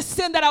from and all the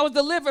sin that I was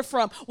delivered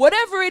from.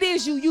 Whatever it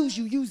is you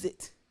use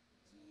it.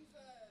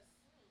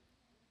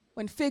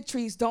 When fig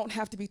trees don't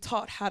have to be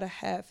taught how to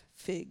have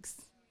figs.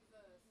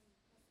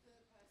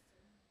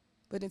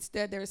 But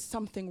instead, there is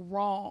something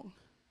wrong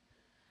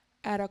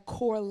at a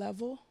core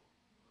level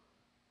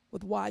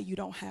with why you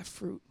don't have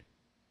fruit.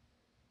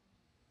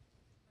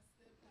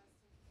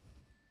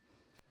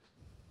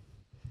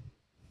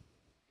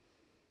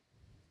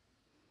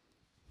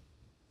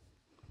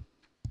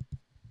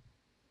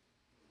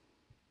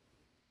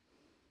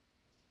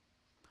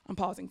 I'm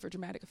pausing for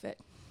dramatic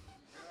effect.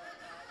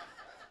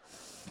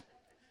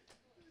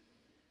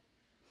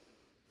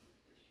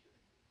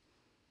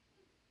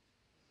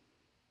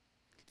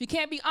 If you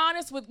can't be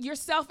honest with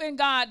yourself and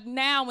God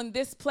now in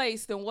this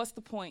place, then what's the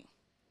point?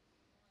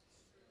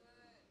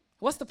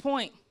 What's the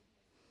point?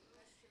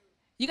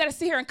 You got to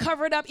sit here and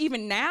cover it up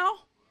even now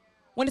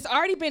when it's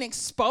already been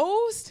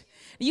exposed?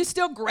 And you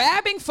still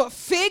grabbing for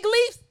fig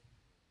leaves?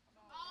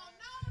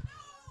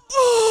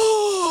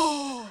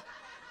 Oh,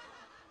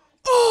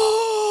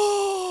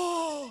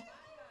 oh,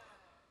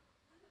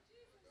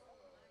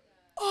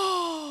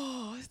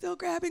 oh, still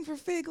grabbing for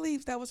fig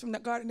leaves. That was from the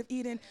Garden of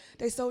Eden.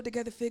 They sewed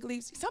together fig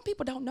leaves. Some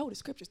people don't know the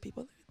scriptures,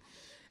 people.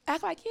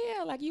 Act like,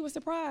 yeah, like you were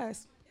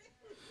surprised.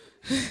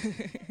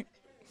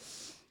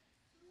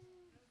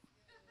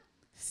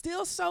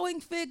 Still sewing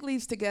fig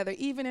leaves together,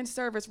 even in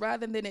service,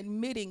 rather than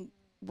admitting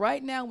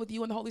right now with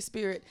you and the Holy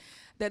Spirit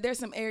that there's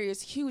some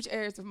areas, huge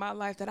areas of my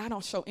life that I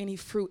don't show any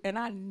fruit. And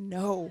I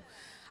know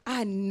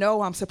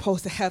I'm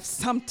supposed to have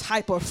some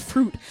type of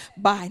fruit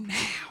by now.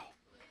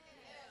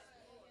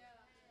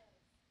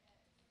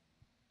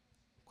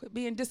 Quit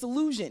being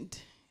disillusioned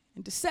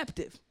and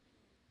deceptive.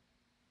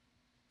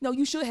 No,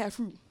 you should have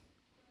fruit.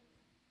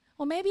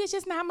 Well, maybe it's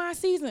just not my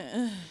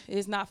season.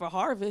 It's not for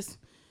harvest,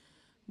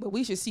 but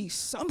we should see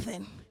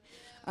something.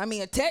 I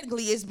mean,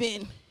 technically it's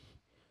been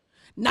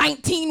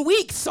 19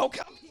 weeks, so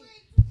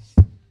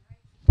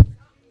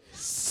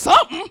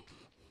something.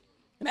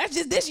 And that's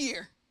just this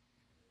year.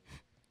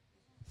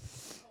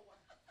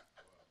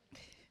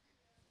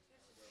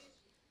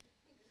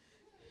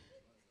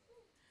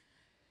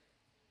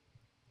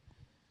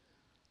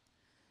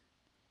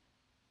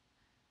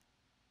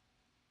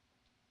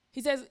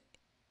 He says,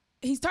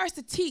 he starts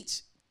to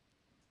teach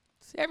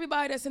to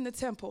everybody that's in the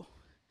temple.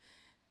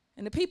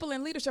 And the people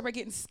in leadership are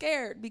getting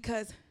scared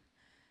because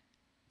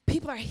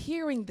people are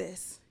hearing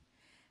this.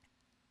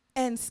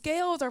 And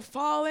scales are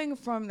falling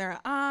from their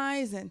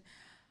eyes, and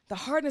the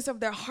hardness of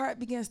their heart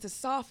begins to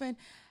soften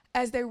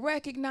as they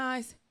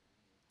recognize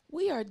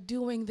we are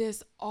doing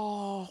this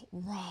all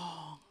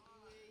wrong.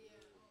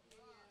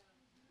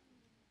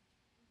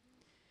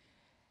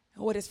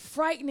 And what is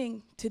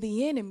frightening to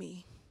the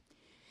enemy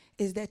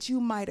is that you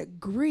might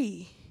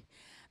agree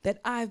that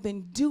I've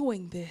been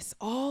doing this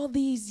all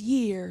these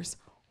years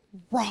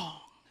wrong.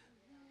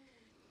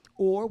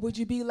 Or would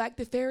you be like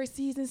the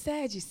Pharisees and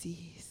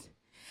Sadducees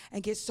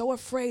and get so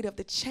afraid of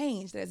the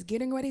change that's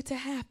getting ready to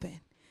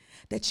happen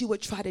that you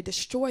would try to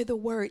destroy the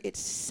word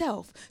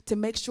itself to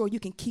make sure you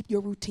can keep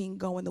your routine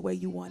going the way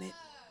you want it?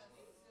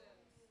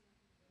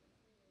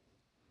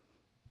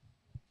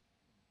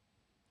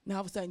 Now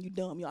all of a sudden you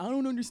dumb. I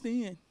don't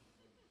understand.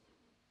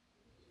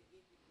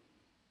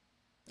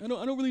 I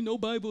don't really know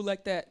Bible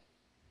like that.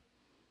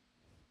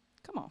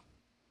 Come on.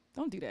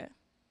 Don't do that.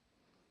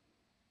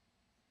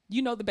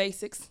 You know the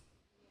basics.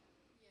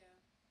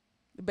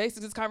 The basics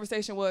of this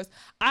conversation was,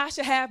 I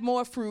should have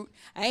more fruit.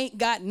 I ain't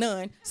got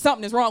none.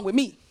 Something is wrong with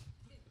me.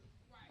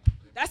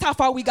 That's how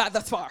far we got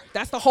thus far.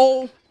 That's the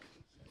whole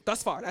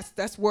thus far.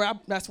 That's where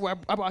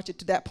I brought you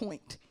to that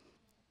point.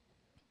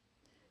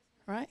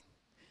 Right?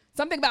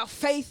 Something about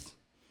faith.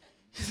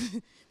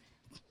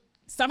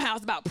 Somehow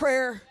it's about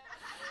prayer.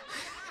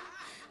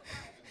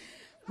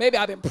 Maybe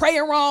I've been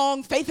praying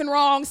wrong, faithing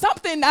wrong,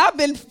 something. I've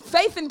been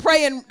faithing,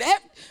 praying.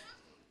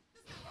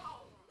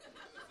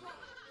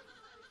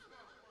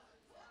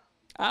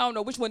 I don't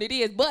know which one it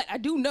is, but I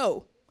do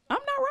know I'm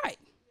not right.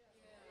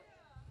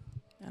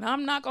 And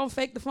I'm not going to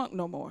fake the funk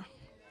no more.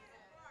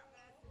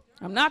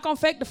 I'm not going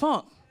to fake the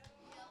funk.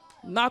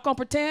 I'm not going to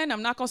pretend.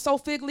 I'm not going to sew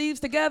fig leaves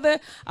together.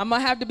 I'm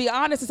going to have to be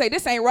honest and say,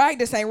 this ain't right,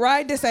 this ain't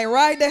right, this ain't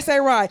right, this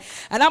ain't right.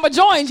 And I'm going to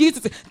join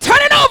Jesus,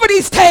 turning over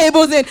these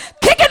tables and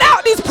kicking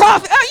out these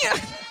prophets.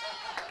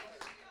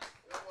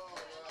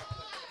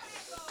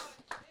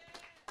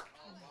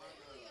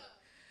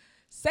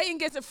 Satan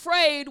gets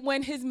afraid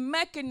when his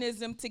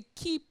mechanism to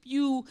keep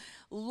you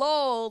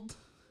lulled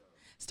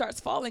starts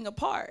falling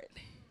apart.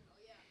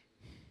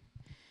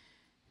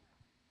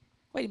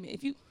 Wait a minute,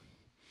 if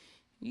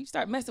you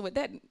start messing with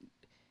that,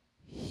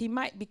 he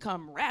might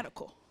become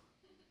radical.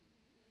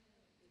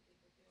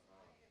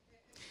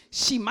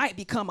 She might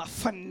become a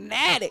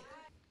fanatic.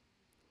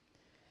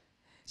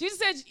 Jesus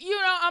said,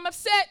 I'm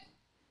upset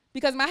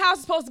because my house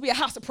is supposed to be a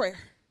house of prayer.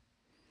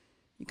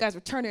 You guys are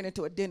turning it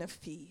into a den of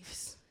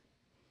thieves.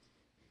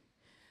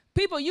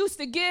 People used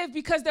to give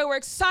because they were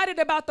excited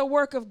about the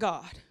work of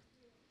God.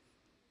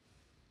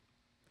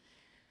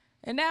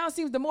 And now it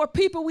seems the more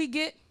people we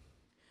get,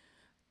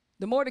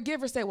 the more the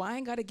givers say, well, I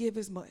ain't got to give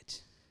as much.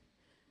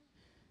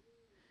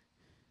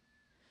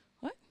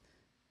 What?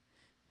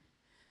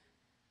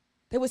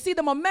 They would see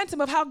the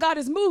momentum of how God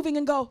is moving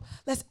and go,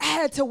 let's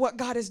add to what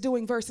God is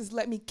doing versus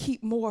let me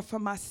keep more for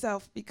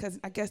myself because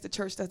I guess the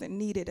church doesn't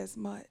need it as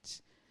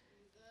much.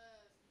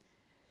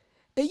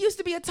 It used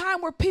to be a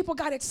time where people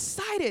got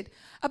excited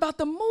about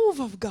the move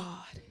of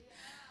God,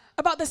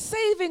 about the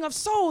saving of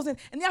souls and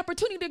the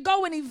opportunity to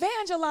go and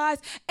evangelize.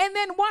 And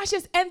then watch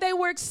this, and they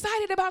were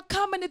excited about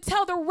coming to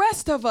tell the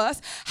rest of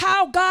us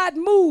how God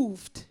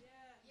moved.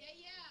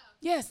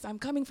 Yes, I'm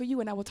coming for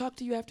you, and I will talk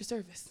to you after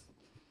service.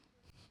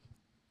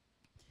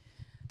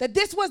 That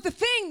this was the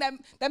thing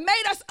that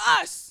made us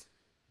us.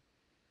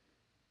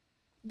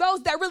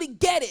 Those that really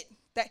get it,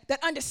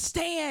 that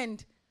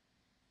understand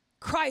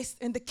Christ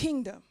and the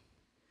kingdom.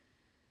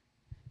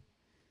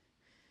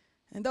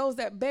 And those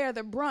that bear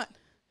the brunt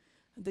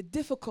of the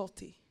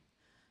difficulty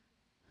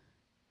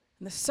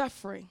and the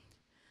suffering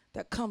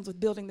that comes with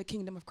building the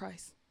kingdom of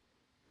Christ.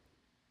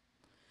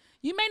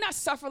 You may not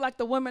suffer like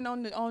the women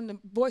on the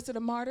Voice of the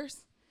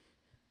Martyrs,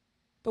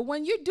 but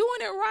when you're doing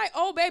it right,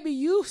 oh baby,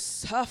 you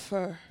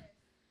suffer.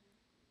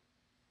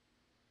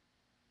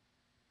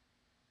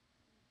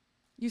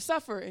 You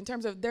suffer in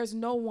terms of there's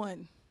no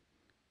one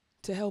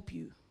to help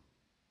you.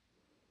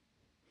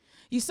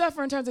 You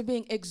suffer in terms of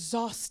being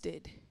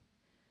exhausted,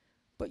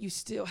 but you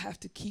still have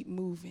to keep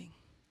moving.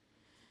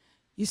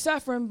 You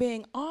suffer in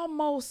being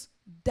almost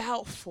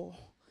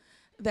doubtful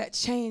that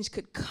change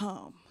could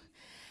come,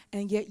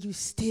 and yet you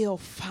still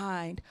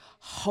find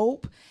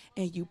hope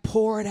and you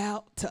pour it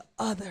out to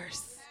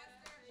others.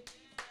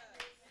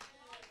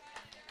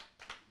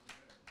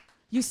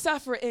 You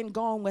suffer in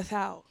going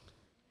without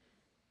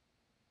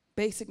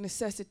basic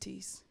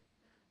necessities,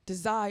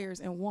 desires,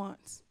 and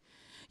wants.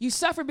 You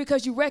suffer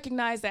because you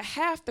recognize that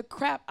half the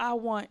crap I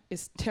want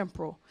is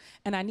temporal,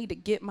 and I need to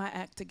get my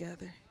act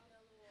together.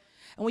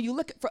 And when you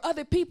look for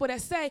other people that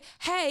say,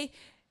 hey,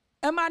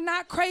 am I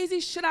not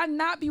crazy? Should I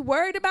not be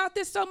worried about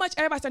this so much?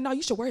 Everybody says, no,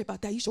 you should worry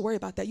about that. You should worry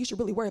about that. You should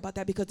really worry about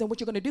that, because then what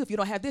you're going to do if you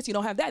don't have this, you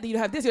don't have that, then you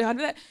don't have this, you don't have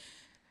that.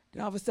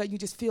 Then all of a sudden you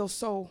just feel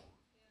so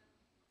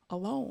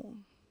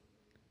alone.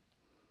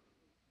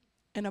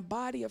 In a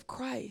body of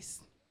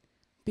Christ,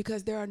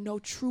 Because there are no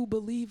true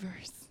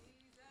believers.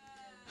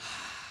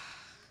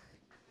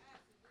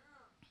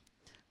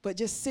 But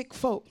just sick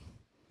folk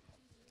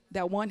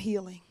that want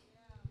healing.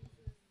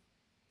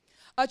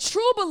 A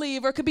true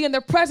believer could be in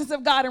the presence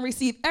of God and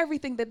receive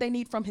everything that they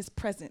need from his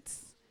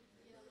presence.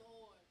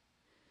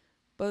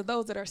 But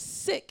those that are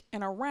sick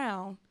and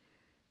around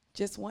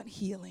just want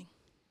healing.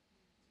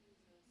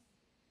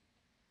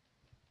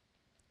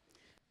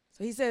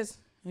 So he says,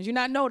 did you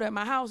not know that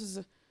my house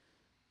is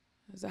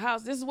a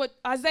house? This is what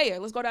Isaiah,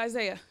 let's go to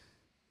Isaiah.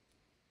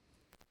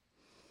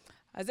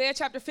 Isaiah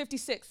chapter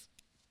 56.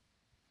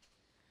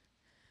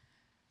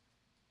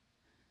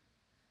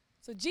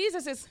 So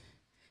Jesus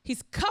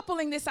he's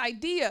coupling this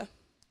idea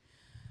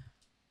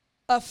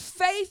of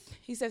faith.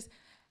 He says,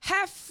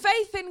 have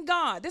faith in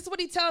God. This is what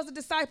he tells the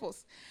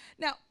disciples.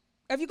 Now,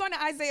 if you go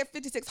to Isaiah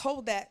 56,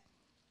 hold that.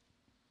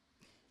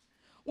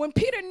 When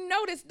Peter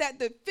noticed that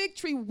the fig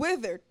tree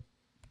withered,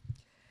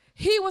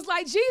 he was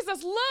like,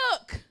 Jesus,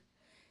 look,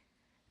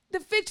 the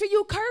fig tree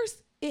you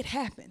cursed, it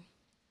happened.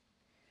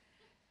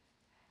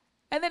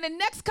 And then the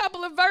next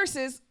couple of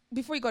verses,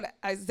 before you go to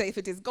Isaiah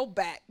 56, go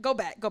back.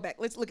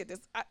 Let's look at this.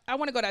 I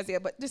want to go to Isaiah,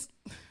 but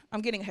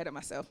I'm getting ahead of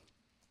myself.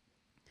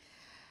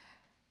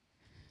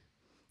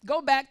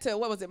 Go back to,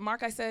 what was it,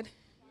 Mark I said?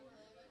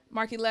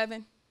 Mark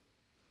 11,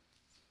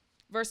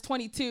 verse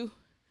 22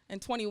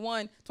 and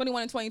 21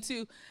 and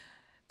 22.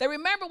 They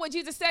remember what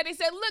Jesus said. They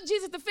said, look,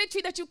 Jesus, the fig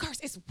tree that you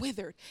cursed, it's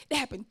withered. It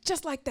happened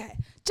just like that.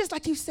 Just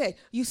like you said.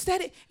 You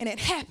said it and it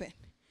happened.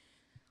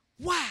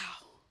 Wow.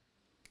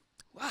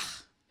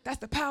 That's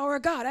the power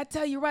of God. I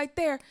tell you right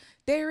there.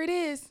 There it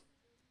is.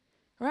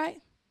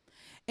 Right?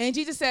 And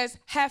Jesus says,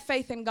 have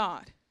faith in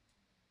God.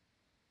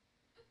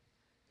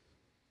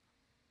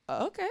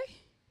 Okay.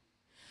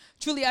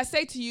 Truly I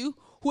say to you,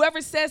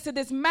 whoever says to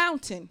this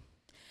mountain,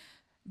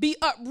 be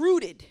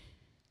uprooted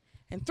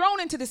and thrown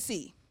into the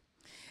sea,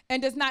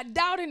 and does not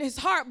doubt in his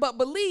heart, but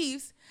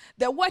believes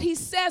that what he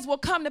says will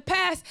come to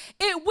pass,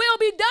 it will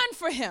be done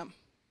for him.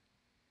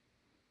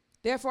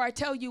 Therefore I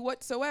tell you,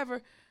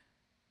 whatsoever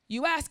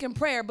you ask in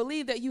prayer,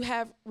 believe that you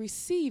have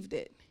received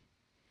it,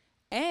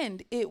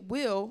 and it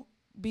will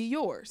be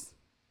yours.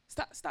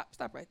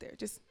 Stop right there.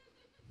 Just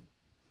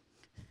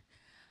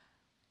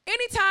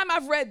anytime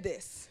I've read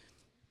this,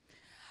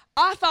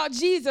 I thought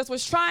Jesus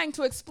was trying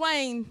to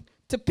explain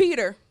to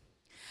Peter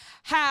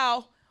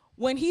how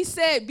when he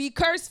said, be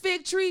cursed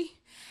fig tree,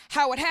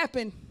 how it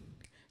happened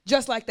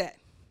just like that.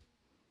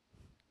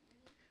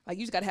 Like,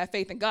 you just got to have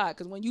faith in God,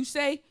 because when you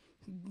say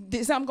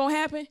something going to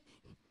happen,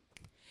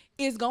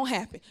 it's going to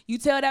happen. You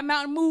tell that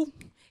mountain move,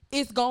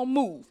 it's going to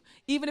move.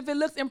 Even if it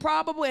looks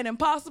improbable and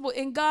impossible,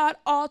 in God,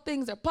 all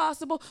things are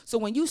possible. So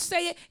when you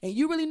say it and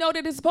you really know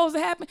that it's supposed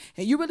to happen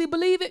and you really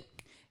believe it,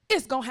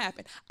 it's going to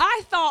happen.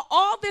 I thought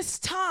all this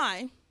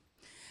time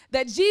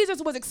that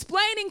Jesus was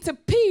explaining to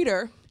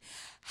Peter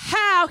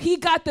how he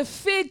got the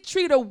fig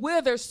tree to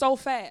wither so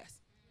fast.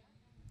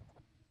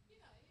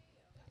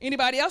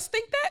 Anybody else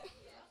think that?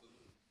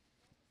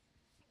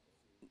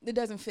 It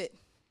doesn't fit.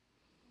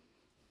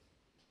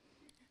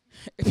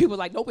 People are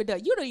like, nope, it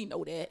does. You don't even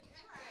know that.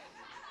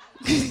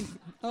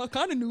 I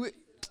kind of knew it.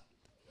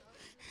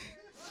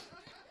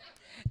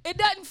 It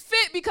doesn't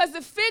fit because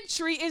the fig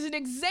tree is an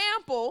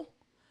example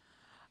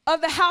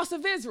of the house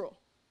of Israel.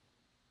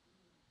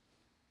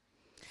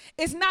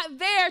 It's not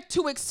there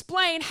to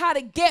explain how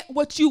to get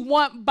what you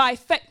want by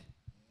faith.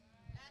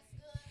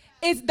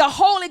 It's the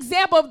whole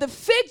example of the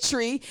fig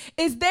tree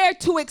is there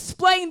to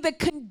explain the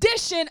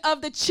condition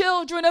of the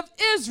children of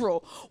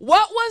Israel.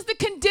 What was the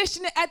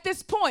condition at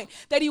this point?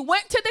 That he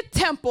went to the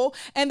temple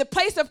and the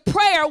place of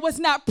prayer was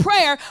not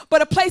prayer,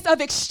 but a place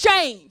of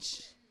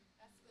exchange.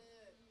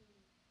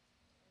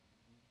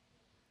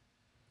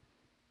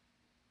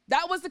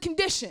 That was the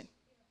condition.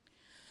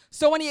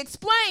 So when he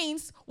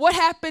explains what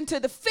happened to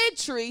the fig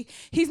tree,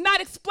 he's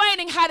not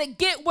explaining how to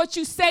get what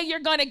you say you're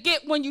going to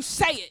get when you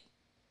say it.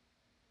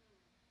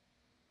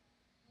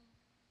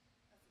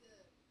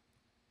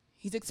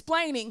 He's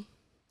explaining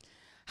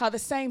how the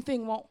same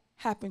thing won't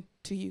happen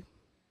to you.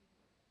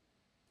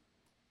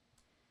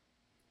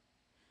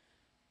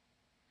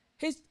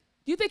 Do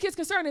you think his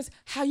concern is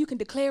how you can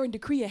declare and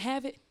decree and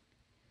have it?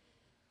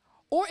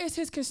 Or is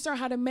his concern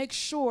how to make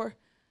sure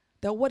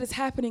that what is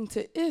happening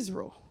to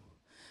Israel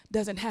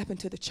doesn't happen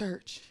to the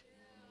church?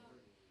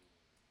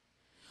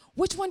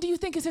 Which one do you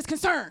think is his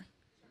concern?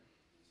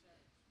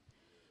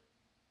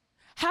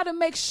 How to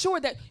make sure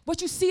that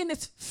what you see in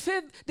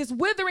this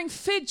withering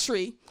fig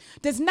tree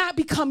does not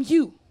become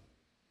you.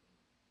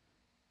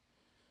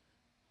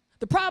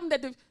 The problem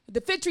that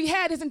the fig tree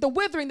had isn't the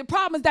withering. The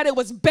problem is that it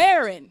was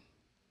barren.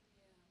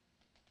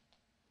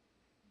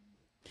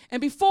 And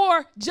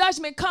before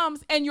judgment comes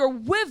and you're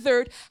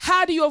withered,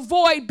 how do you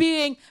avoid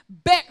being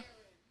barren?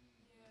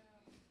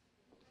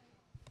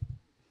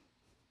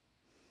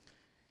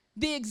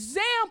 The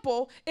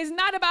example is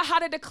not about how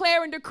to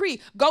declare and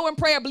decree. Go and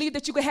pray, believe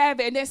that you can have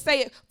it, and then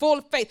say it full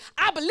of faith.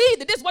 I believe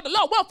that this is what the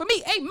Lord wants for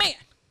me. Amen.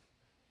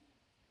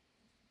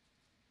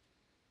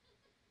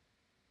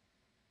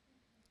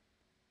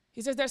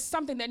 He says there's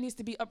something that needs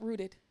to be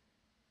uprooted.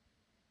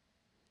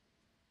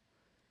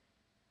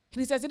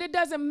 And he says, and it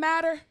doesn't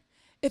matter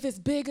if it's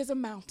big as a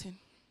mountain.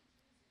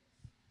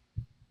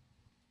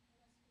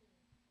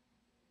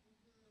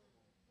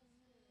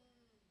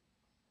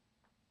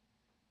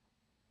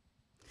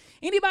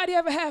 Anybody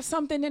ever have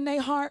something in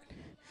their heart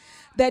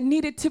that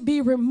needed to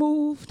be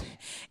removed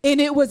and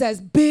it was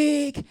as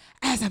big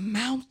as a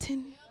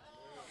mountain?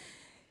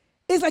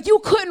 It's like you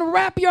couldn't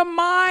wrap your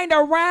mind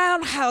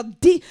around how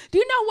deep. Do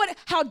you know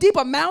how deep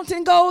a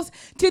mountain goes?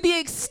 To the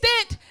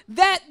extent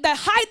that the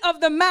height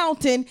of the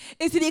mountain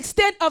is to the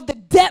extent of the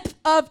depth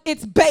of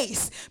its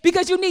base.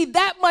 Because you need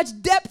that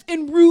much depth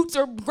in roots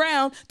or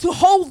ground to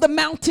hold the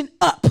mountain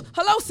up.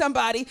 Hello,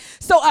 somebody.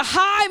 So a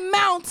high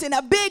mountain,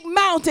 a big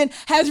mountain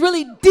has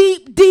really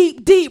deep,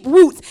 deep, deep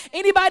roots.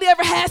 Anybody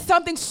ever had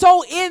something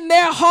so in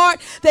their heart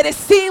that it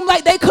seemed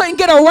like they couldn't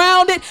get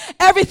around it?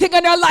 Everything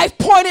in their life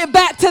pointed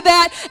back to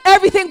that.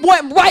 Everything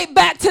went right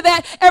back to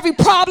that. Every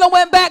problem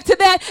went back to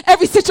that.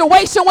 Every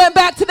situation went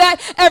back to that.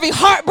 Every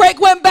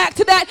heartbreak went back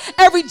to that.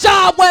 Every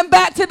job went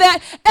back to that.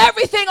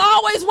 Everything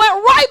always went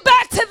right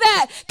back to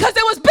that because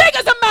it was big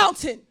as a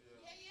mountain.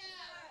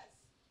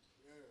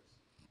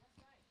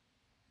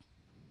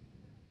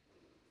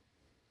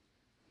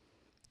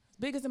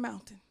 Big as a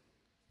mountain.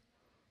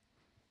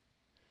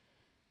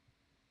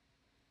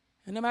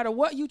 And no matter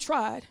what you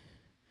tried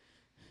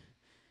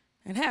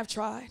and have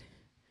tried,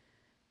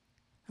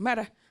 no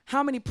matter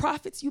how many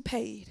prophets you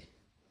paid,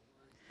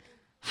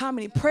 how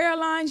many prayer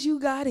lines you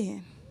got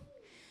in,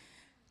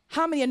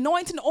 how many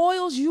anointing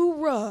oils you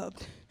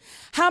rubbed,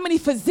 how many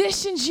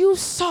physicians you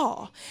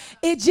saw,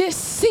 it just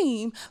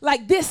seemed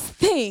like this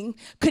thing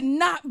could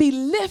not be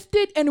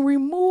lifted and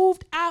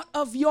removed out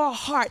of your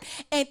heart.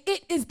 And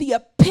it is the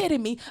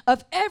epitome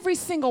of every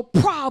single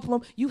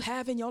problem you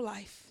have in your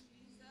life.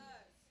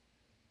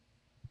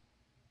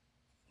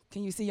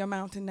 Can you see your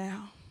mountain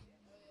now?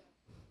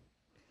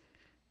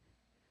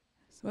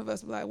 Some of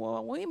us be like,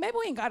 well, maybe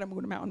we ain't got to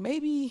move the mountain.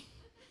 Maybe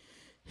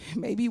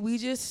we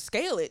just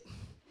scale it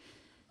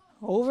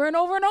over and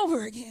over and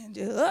over again.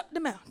 Just up the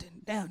mountain,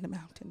 down the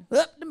mountain,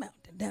 up the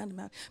mountain, down the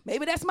mountain.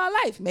 Maybe that's my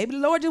life. Maybe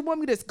the Lord just want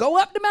me to just go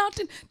up the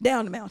mountain,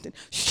 down the mountain.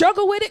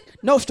 Struggle with it,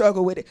 no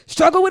struggle with it.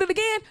 Struggle with it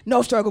again,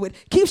 no struggle with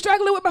it. Keep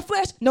struggling with my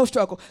flesh, no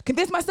struggle.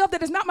 Convince myself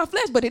that it's not my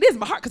flesh, but it is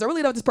my heart because I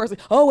really love this person.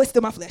 Oh, it's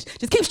still my flesh.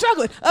 Just keep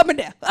struggling, up and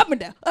down, up and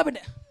down, up and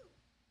down.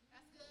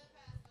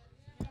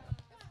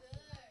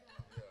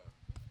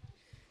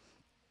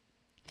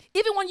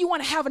 Even when you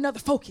want to have another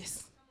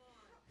focus.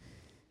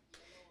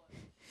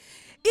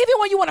 Even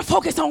when you want to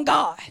focus on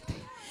God.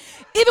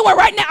 Even when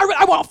right now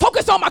I want to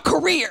focus on my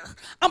career.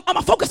 I'm going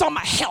to focus on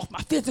my health,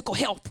 my physical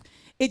health.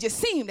 It just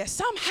seemed that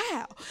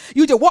somehow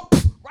you just walk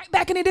right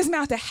back into this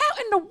mountain. How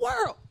in the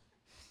world?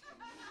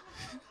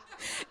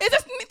 Is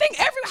this thing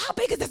everywhere? How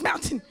big is this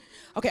mountain?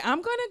 Okay,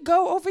 I'm going to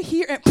go over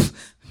here and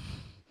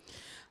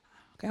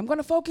okay, I'm going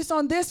to focus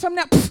on this from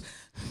now.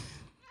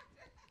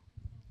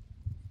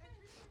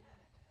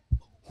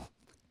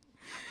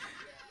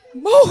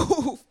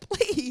 Move,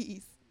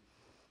 please.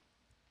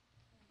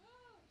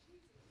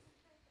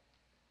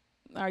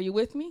 Are you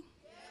with me?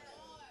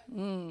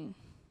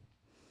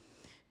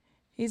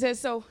 He says,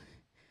 so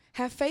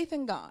have faith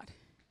in God.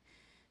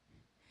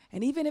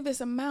 And even if it's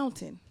a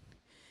mountain,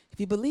 if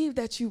you believe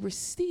that you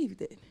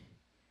received it,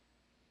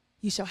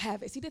 you shall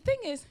have it. See, the thing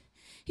is,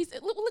 he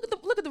said,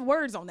 look at the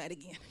words on that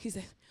again. He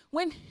said,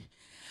 when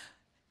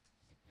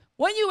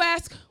you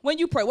ask, when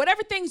you pray,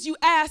 whatever things you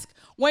ask,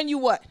 when you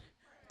what?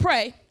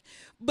 Pray.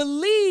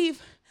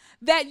 Believe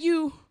that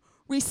you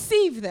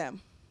receive them.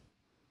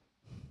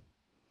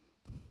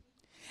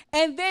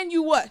 And then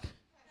you what?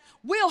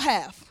 Will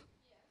have.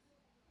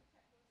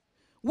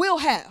 Will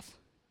have.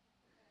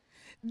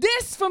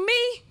 This for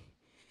me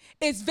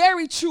is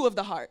very true of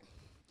the heart.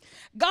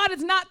 God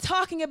is not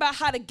talking about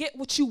how to get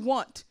what you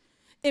want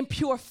in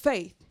pure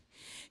faith.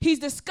 He's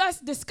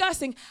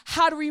discussing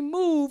how to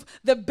remove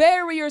the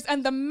barriers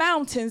and the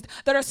mountains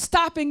that are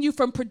stopping you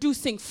from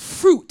producing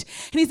fruit.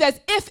 And he says,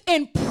 if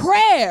in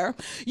prayer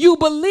you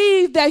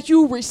believe that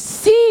you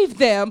receive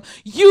them,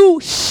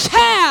 you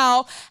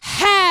shall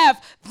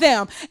have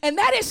them. And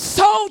that is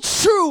so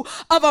true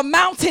of a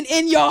mountain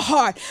in your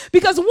heart.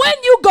 Because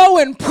when you go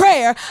in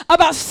prayer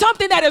about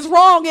something that is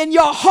wrong in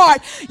your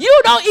heart,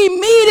 you don't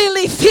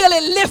immediately feel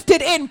it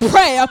lifted in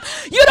prayer.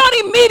 You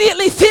don't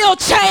immediately feel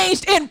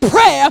changed in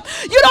prayer.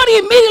 You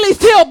don't immediately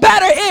feel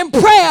better in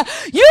prayer.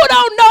 You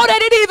don't know that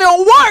it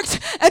even works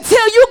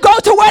until you go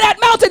to where that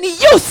mountain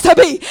used to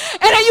be.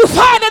 And then you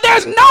find that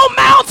there's no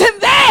mountain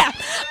there.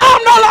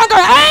 I'm no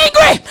longer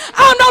angry.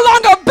 I'm no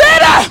longer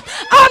bitter.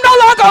 I'm no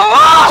longer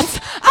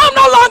lost. I'm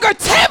no longer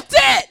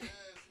tempted.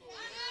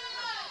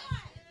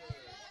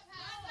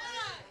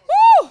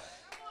 Woo.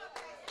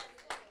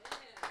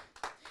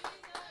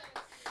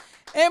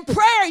 In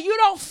prayer, you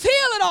don't feel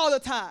it all the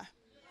time.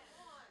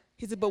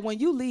 He said, but when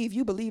you leave,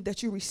 you believe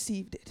that you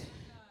received it.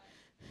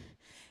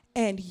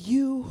 And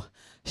you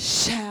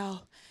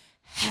shall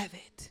have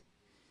it.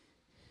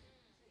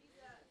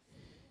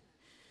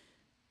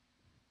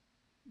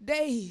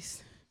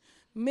 Days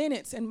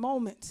minutes and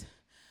moments,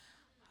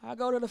 I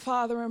go to the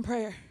Father in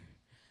prayer.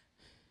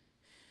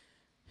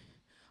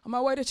 On my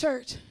way to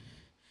church,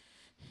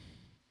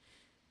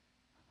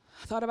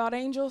 I thought about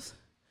angels,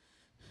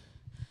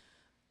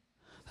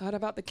 thought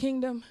about the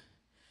kingdom,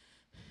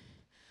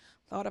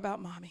 thought about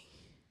mommy.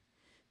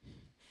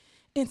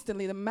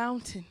 Instantly, the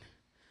mountain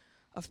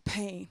of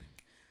pain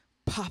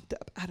popped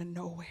up out of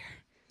nowhere.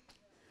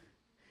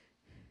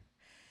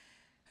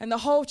 And the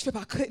whole trip,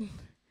 I couldn't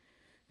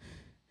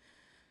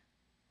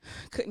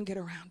get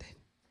around it.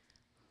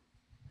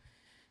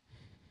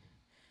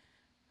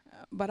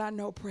 But I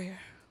know prayer.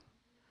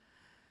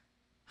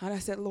 And I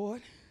said,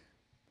 Lord,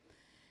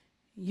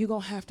 you're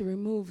going to have to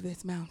remove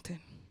this mountain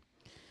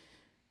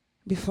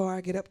before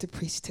I get up to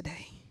preach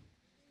today.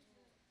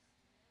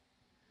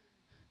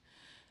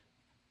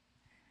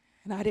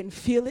 And I didn't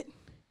feel it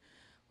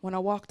when I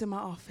walked in my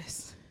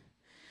office.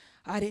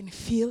 I didn't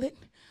feel it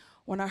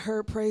when I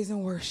heard praise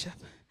and worship.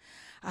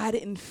 I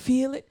didn't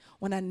feel it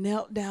when I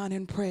knelt down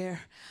in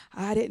prayer.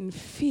 I didn't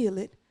feel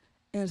it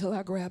until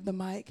I grabbed the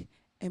mic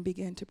and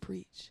began to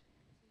preach.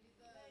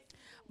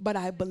 But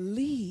I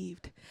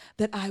believed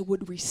that I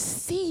would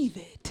receive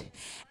it,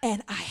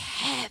 and I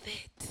have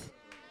it.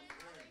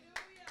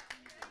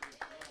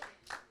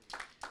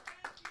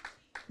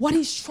 What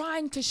he's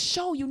trying to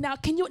show you now,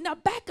 now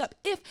back up.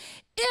 If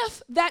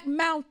that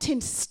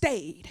mountain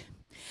stayed,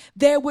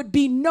 there would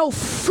be no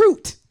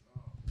fruit.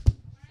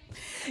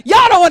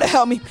 Y'all don't want to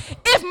help me.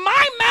 If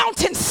my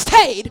mountain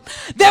stayed,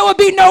 there would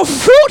be no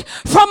fruit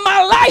from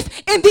my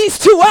life in these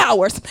 2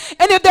 hours.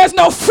 And if there's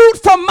no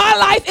fruit from my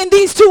life in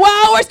these 2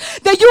 hours,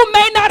 then you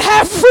may not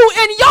have fruit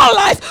in your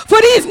life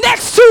for these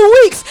next 2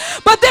 weeks.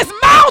 But this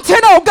mountain,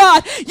 oh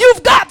God,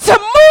 you've got to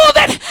move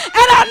it.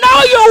 And I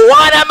know you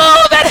want to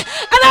move it.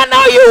 And I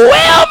know you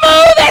will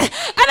move it.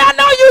 And I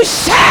know you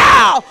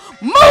shall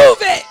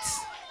move it.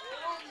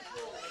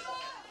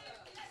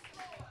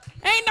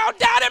 Ain't no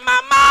doubt in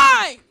my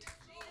mind.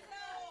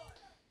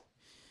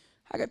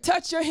 I could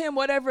touch your hem,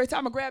 whatever it's.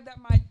 I'm going to grab that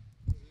mic.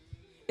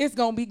 It's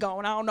going to be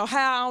gone. I don't know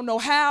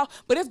how,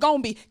 but it's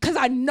going to be because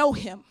I know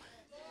him.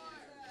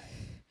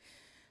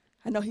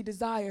 I know he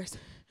desires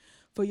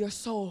for your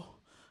soul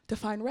to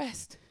find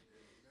rest.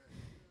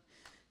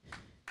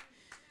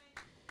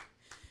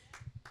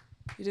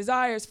 He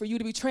desires for you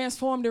to be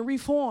transformed and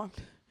reformed.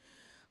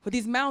 For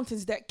these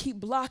mountains that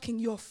keep blocking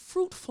your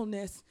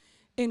fruitfulness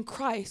in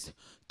Christ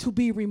to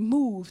be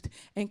removed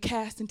and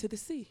cast into the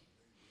sea.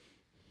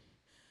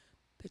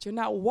 That you're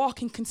not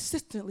walking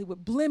consistently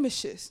with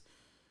blemishes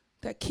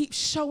that keep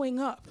showing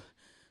up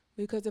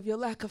because of your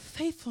lack of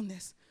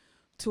faithfulness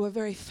to a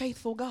very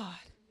faithful God.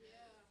 Yeah.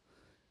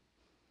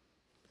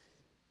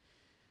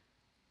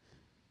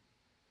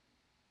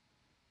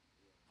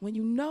 When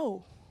you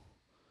know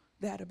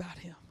that about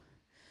him.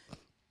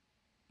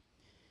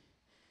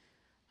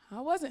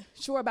 I wasn't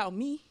sure about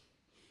me.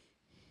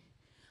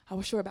 I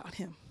was sure about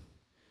him.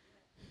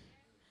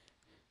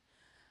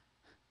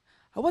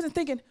 I wasn't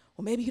thinking,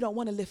 well, maybe he don't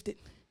want to lift it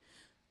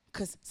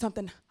because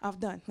something I've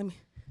done. Let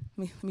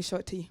me show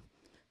it to you.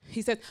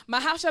 He said, my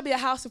house shall be a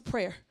house of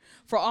prayer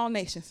for all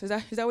nations. Is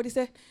that what he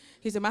said?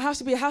 He said, my house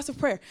shall be a house of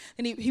prayer.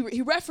 And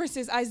he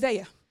references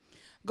Isaiah.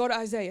 Go to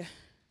Isaiah.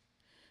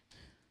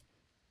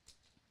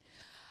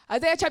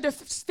 Isaiah chapter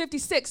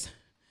 56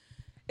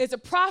 is a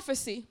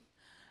prophecy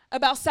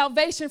about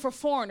salvation for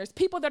foreigners,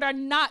 people that are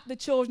not the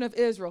children of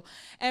Israel.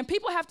 And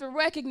people have to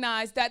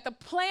recognize that the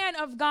plan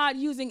of God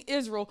using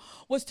Israel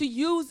was to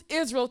use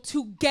Israel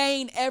to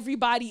gain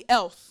everybody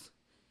else.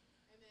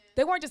 Amen.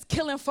 They weren't just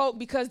killing folk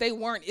because they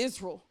weren't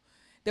Israel.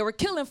 They were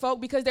killing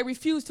folk because they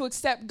refused to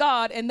accept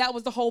God, and that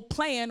was the whole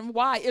plan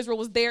why Israel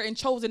was there and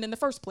chosen in the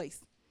first place.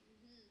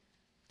 Mm-hmm.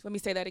 Let me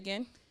say that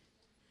again.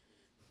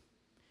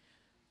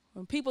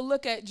 When people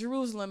look at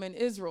Jerusalem and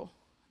Israel,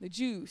 the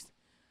Jews,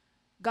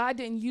 God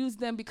didn't use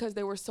them because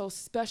they were so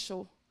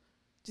special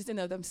just in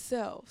of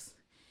themselves.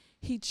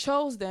 He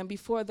chose them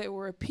before they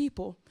were a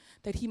people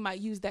that he might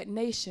use that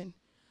nation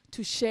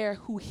to share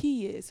who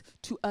he is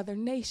to other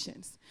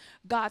nations.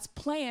 God's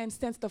plan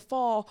since the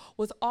fall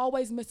was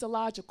always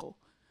missiological,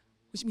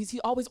 which means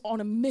he's always on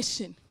a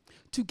mission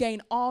to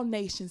gain all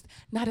nations,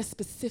 not a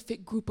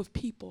specific group of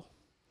people.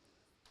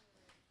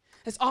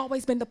 That's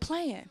always been the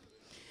plan.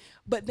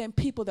 But then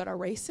people that are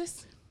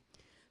racist,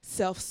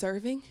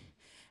 self-serving,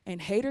 and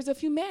haters of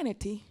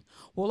humanity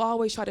will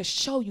always try to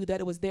show you that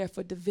it was there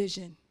for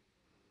division.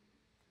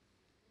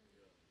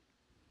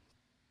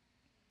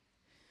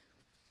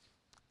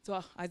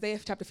 So Isaiah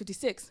chapter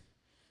 56,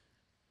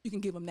 you can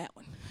give them that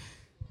one.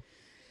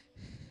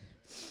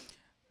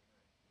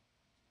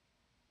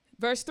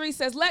 Verse 3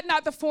 says, let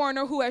not the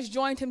foreigner who has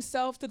joined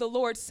himself to the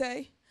Lord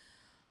say,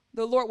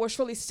 the Lord will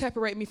surely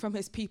separate me from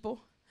his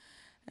people.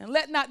 And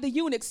let not the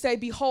eunuch say,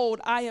 behold,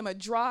 I am a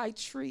dry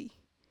tree.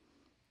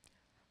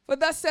 For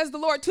thus says the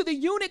Lord, to the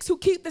eunuchs who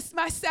keep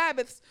my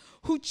Sabbaths,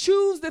 who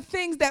choose the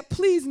things that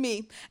please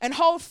me and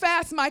hold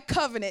fast my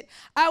covenant,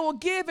 I will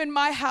give in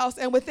my house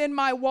and within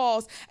my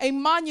walls a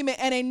monument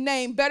and a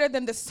name better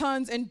than the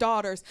sons and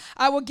daughters.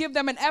 I will give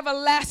them an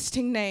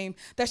everlasting name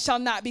that shall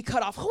not be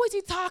cut off. Who is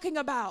he talking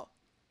about?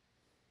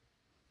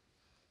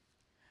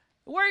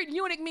 The word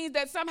eunuch means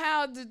that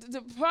somehow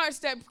the parts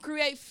that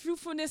create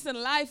fruitfulness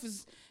in life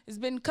has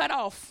been cut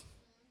off.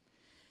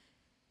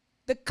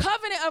 The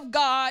covenant of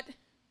God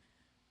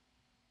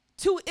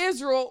to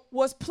Israel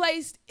was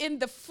placed in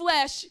the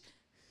flesh,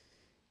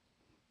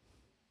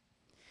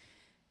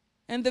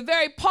 and the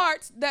very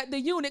parts that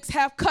the eunuchs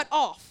have cut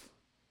off.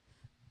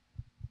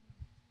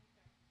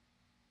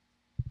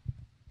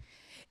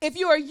 If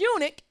you're a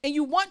eunuch and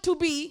you want to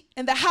be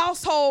in the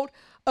household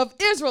of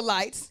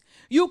Israelites,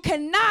 you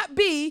cannot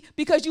be,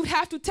 because you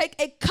have to take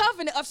a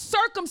covenant of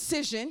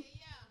circumcision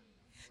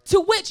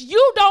to which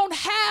you don't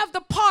have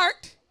the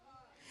part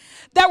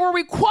that will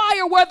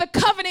require where the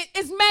covenant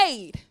is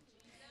made.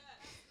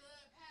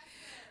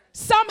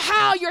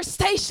 Somehow your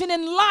station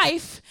in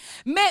life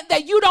meant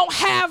that you don't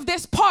have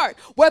this part,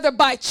 whether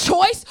by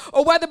choice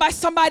or whether by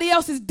somebody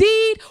else's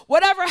deed,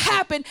 whatever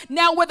happened.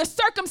 Now, where the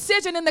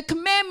circumcision and the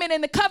commandment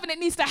and the covenant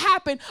needs to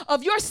happen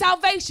of your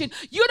salvation,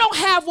 you don't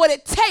have what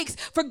it takes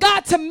for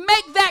God to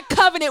make that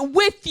covenant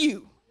with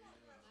you.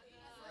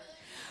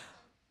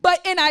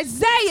 But in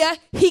Isaiah,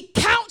 he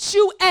counts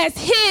you as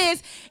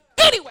his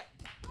anyway.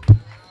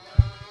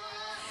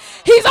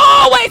 He's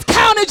always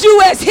counted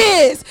you as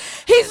his.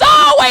 He's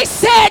always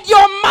said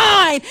you're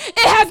mine.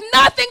 It has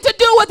nothing to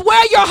do with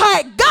where your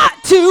heart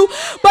got to,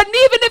 but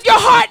even if your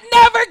heart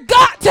never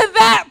got to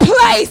that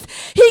place,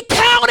 he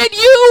counted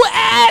you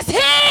as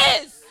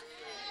his.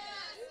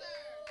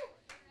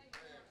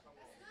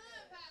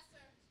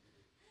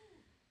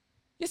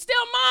 You're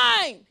still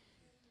mine.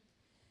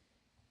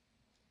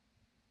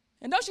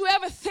 And don't you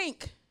ever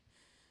think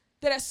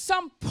that at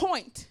some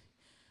point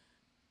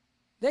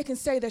they can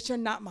say that you're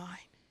not mine.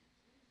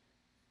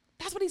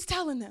 That's what he's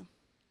telling them.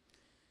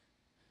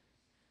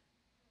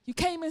 You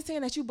came in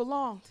saying that you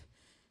belonged.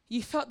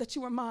 You felt that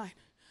you were mine.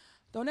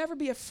 Don't ever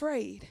be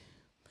afraid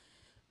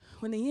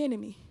when the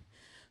enemy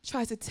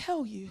tries to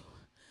tell you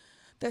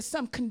that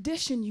some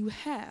condition you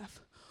have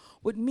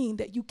would mean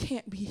that you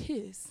can't be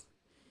his.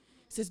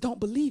 He says, don't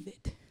believe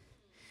it.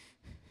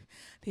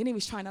 The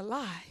enemy's trying to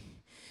lie.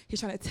 He's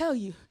trying to tell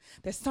you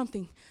that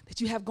something that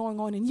you have going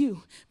on in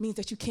you means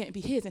that you can't be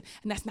his. And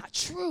that's not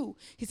true.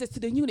 He says to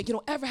the eunuch, you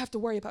don't ever have to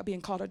worry about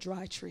being called a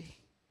dry tree.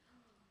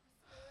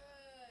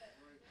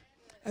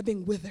 Of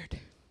being withered.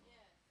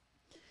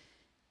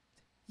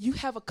 You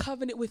have a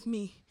covenant with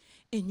me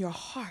in your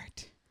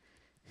heart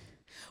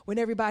when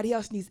everybody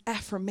else needs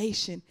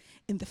affirmation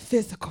in the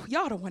physical.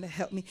 Y'all don't want to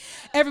help me.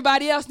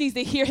 Everybody else needs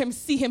to hear him,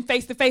 see him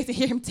face to face, and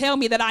hear him tell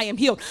me that I am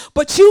healed.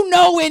 But you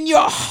know in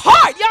your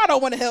heart, y'all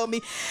don't want to help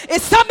me.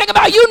 It's something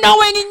about you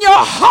knowing in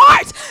your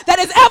heart that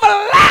is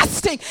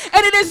everlasting,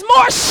 and it is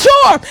more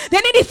sure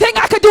than anything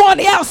I could do on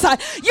the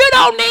outside. You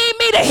don't need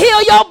me to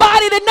heal your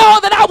body to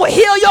know that I will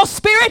heal your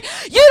spirit.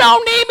 You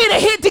don't need me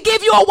to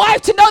give you a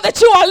wife to know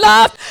that you are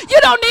loved. You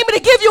don't need me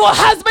to give you a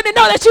husband to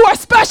know that you are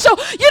special.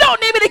 You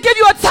don't need me to give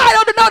you a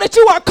title to know that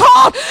you are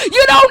called.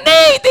 You don't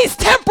need these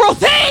temporal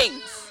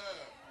things.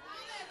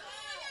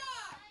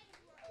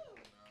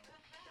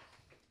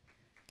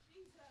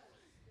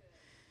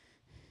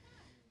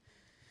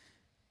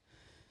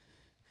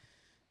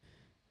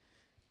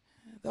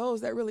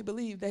 Those that really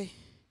believe, they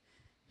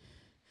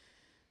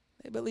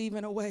believe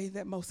in a way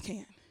that most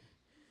can't.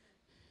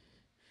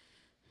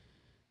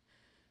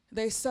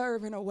 They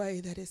serve in a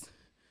way that is,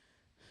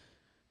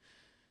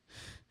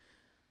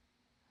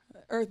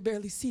 earth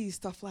barely sees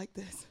stuff like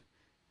this.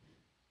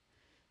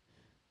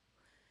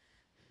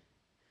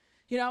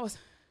 You know, I was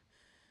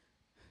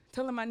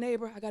telling my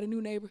neighbor, I got a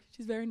new neighbor.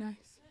 She's very nice.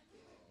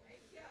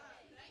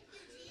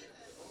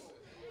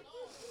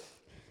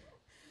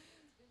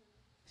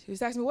 She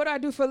was asking me, what do I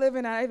do for a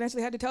living? I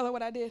eventually had to tell her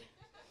what I did.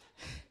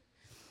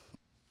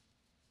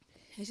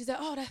 And she said,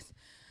 oh,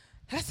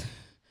 that's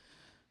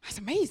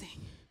amazing.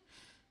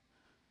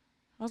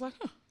 I was like,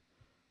 huh.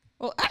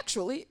 Well,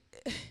 actually,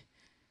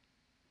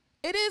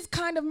 it is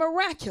kind of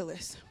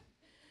miraculous.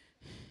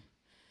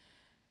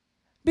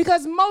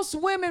 Because most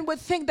women would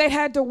think they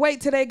had to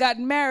wait till they got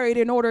married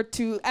in order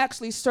to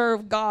actually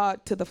serve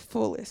God to the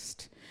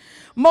fullest.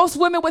 Most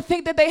women would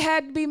think that they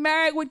had to be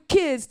married with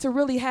kids to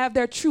really have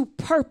their true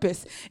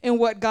purpose in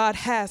what God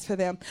has for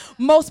them.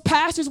 Most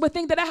pastors would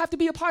think that I have to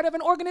be a part of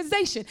an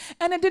organization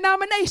and a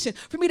denomination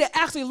for me to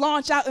actually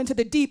launch out into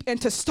the deep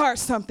and to start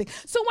something.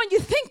 So when you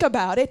think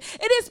about it,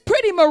 it is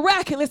pretty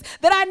miraculous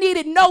that I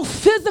needed no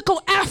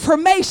physical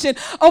affirmation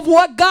of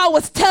what God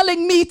was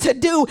telling me to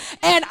do,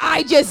 and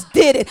I just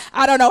did it.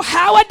 I don't know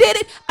how I did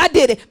it. I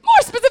did it.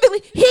 More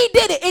specifically, he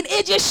did it, and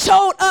it just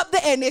showed up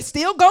there, and it's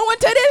still going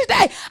to this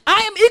day.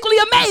 I am equally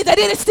amazed that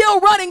it is still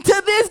running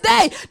to this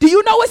day. Do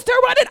you know it's still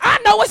running? I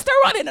know it's still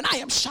running, and I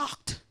am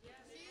shocked.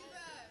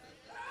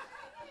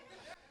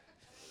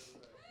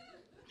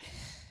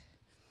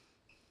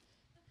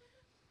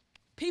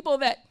 People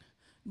that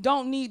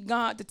don't need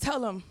God to tell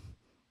them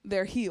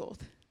they're healed.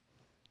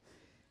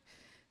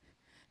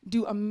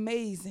 Do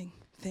amazing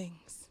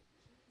things.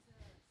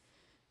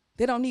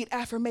 They don't need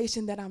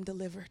affirmation that I'm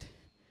delivered.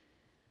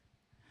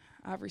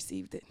 I've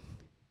received it.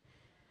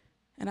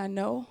 And I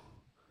know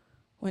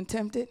when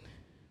tempted,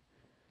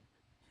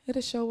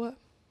 it'll show up.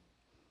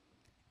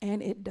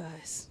 And it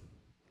does.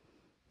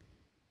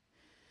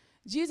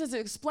 Jesus is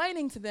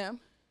explaining to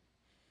them,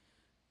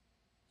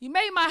 you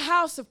made my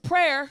house of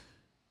prayer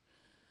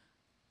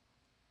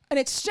an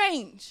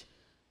exchange,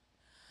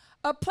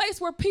 a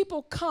place where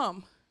people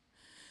come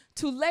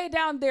to lay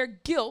down their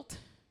guilt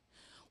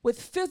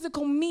with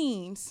physical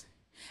means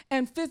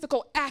and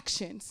physical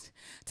actions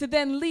to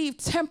then leave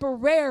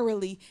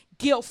temporarily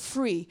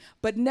guilt-free,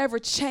 but never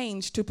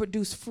change to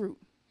produce fruit.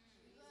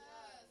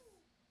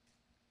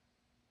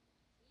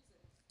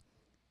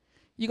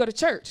 You go to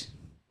church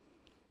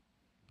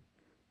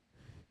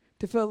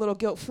to feel a little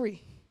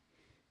guilt-free,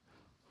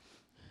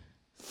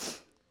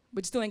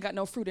 but you still ain't got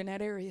no fruit in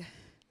that area.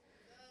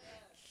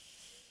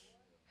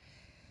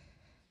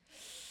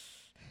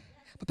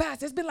 But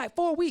Pastor, it's been like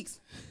 4 weeks.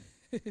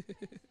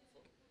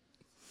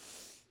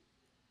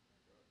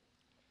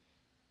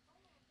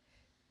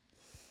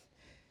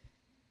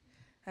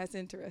 That's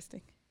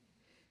interesting.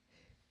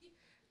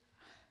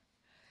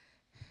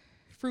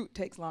 Fruit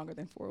takes longer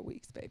than 4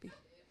 weeks, baby.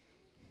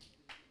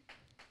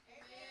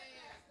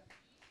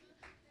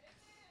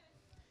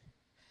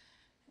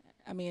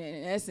 I mean,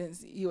 in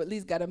essence, you at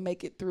least got to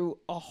make it through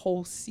a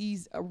whole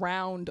season, a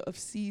round of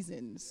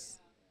seasons.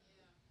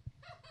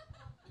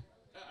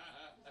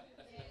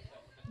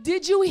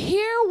 Did you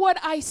hear what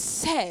I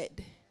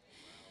said?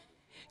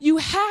 You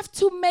have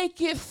to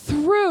make it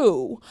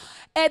through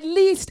at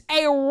least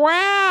a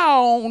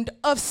round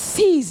of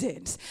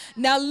seasons.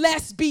 Now,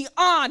 let's be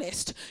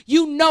honest.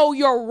 You know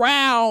your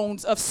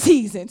rounds of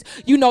seasons.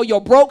 You know your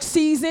broke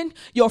season,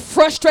 your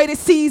frustrated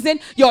season,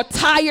 your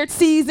tired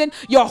season,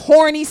 your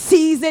horny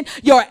season,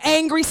 your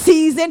angry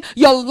season,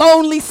 your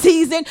lonely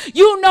season.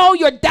 You know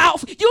your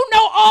doubt. You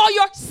know all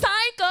your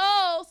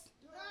cycles.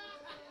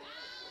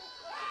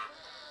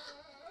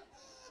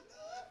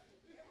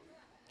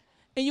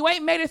 And you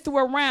ain't made it through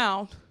a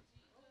round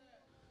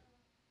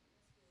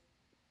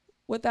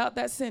without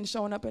that sin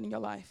showing up in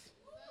your life.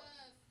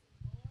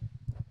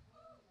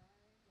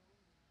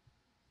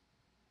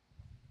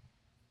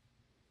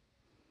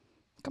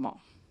 Come on.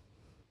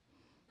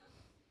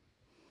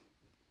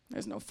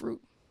 There's no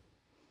fruit.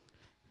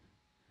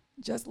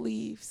 Just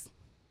leaves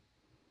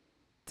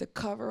to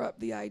cover up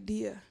the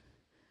idea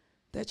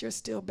that you're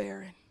still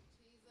barren.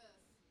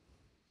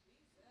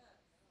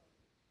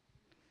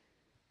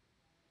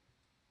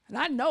 And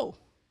I know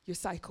your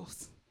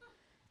cycles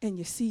and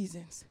your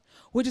seasons,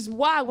 which is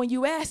why when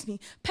you ask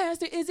me,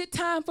 Pastor, is it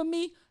time for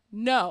me?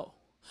 No.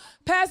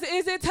 Pastor,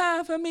 is it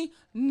time for me?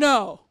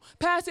 No.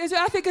 Pastor,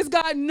 I think it's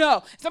God?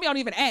 No. Some of y'all don't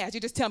even ask.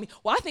 You just tell me,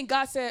 well, I think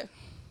God said,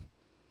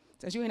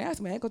 since you ain't asked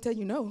me, I ain't going to tell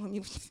you no. I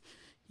mean,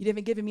 you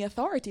didn't give me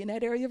authority in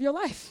that area of your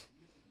life.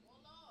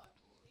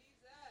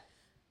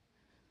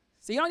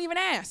 So you don't even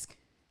ask.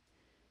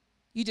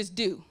 You just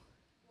do.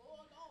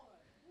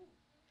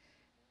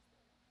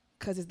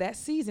 Because it's that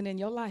season in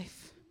your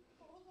life.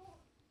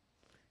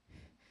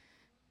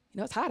 You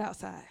know, it's hot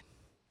outside.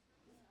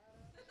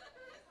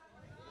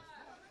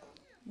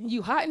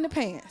 You hot in the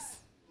pants.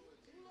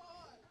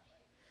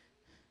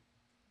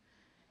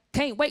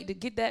 Can't wait to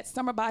get that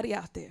summer body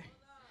out there.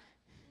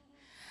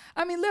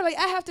 I mean, literally,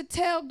 I have to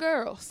tell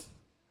girls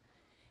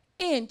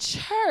in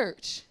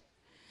church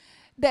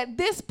that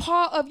this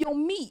part of your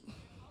meat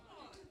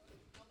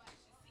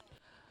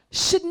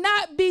should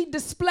not be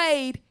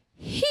displayed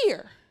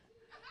here.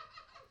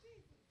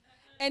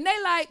 And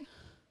they like,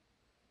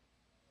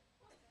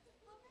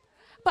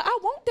 but I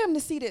want them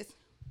to see this.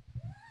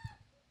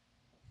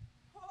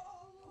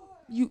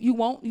 You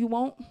want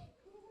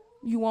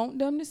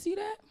them to see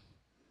that?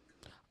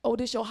 Oh,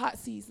 this your hot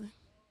season.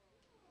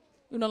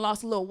 You done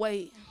lost a little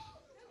weight.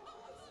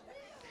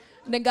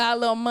 Then got a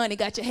little money,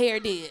 got your hair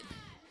did.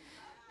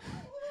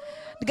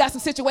 You got some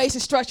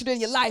situations structured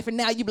in your life, and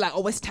now you be like,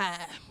 oh, it's time.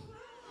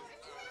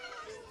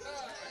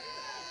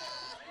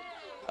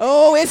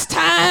 Oh, it's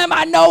time.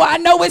 I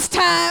know it's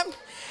time.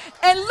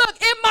 And look,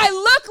 it might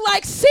look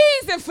like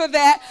season for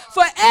that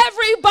for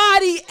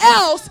everybody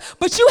else,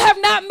 but you have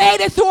not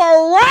made it through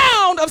a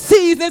round of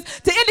seasons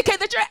to indicate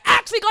that you're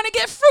actually going to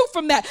get fruit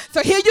from that.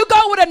 So here you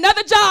go with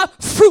another job,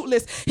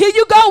 fruitless. Here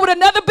you go with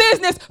another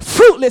business,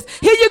 fruitless.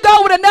 Here you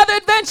go with another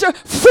adventure,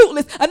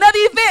 fruitless. Another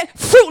event,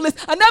 fruitless.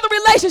 Another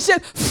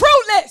relationship,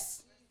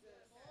 fruitless.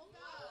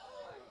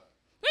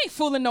 You ain't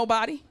fooling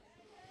nobody.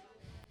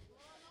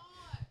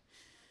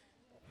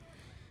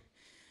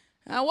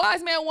 A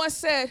wise man once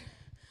said,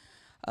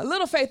 a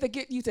little faith will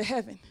get you to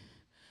heaven,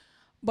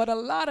 but a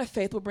lot of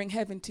faith will bring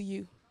heaven to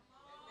you.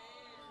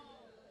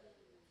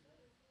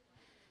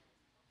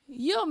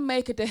 You'll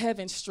make it to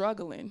heaven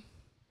struggling,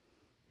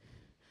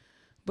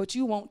 but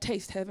you won't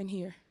taste heaven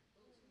here.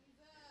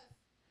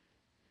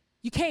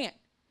 You can't.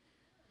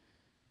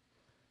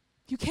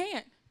 You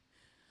can't,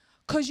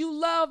 because you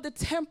love the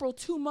temporal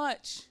too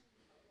much.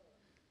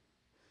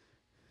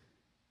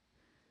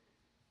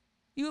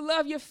 You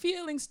love your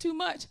feelings too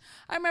much.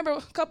 I remember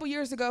a couple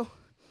years ago,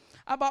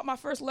 I bought my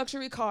first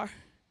luxury car.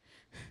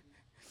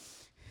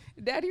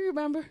 Daddy,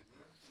 remember?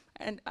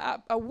 And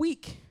a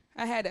week,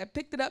 I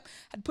picked it up.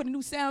 I'd put a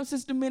new sound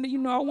system in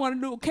it. I wanted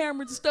new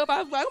cameras and stuff.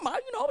 I was like,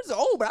 it's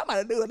old, but I'm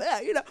about to do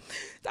that,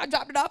 So I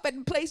dropped it off at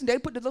the place, and they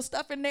put the little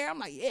stuff in there. I'm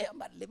like, yeah, I'm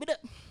about to live it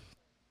up.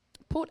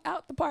 Pulled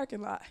out the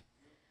parking lot.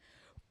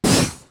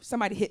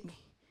 Somebody hit me.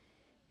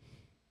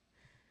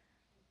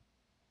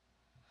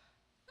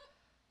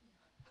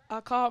 I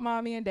called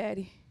mommy and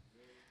daddy,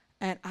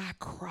 and I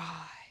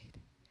cried.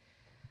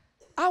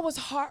 I was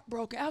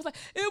heartbroken. I was like,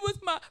 it was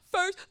my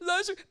first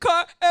luxury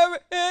car ever.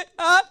 And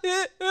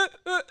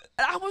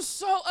I was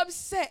so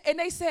upset. And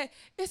they said,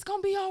 it's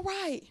going to be all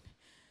right.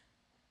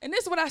 And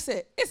this is what I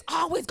said. It's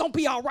always going to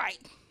be all right.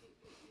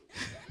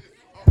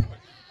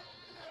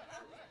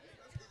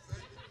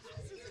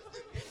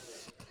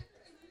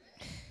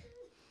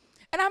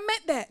 And I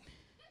meant that.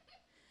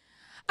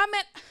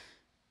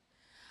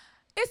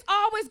 It's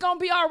always going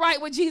to be all right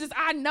with Jesus.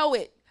 I know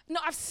it. No,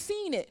 I've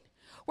seen it.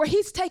 Where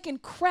he's taken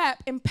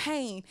crap and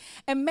pain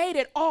and made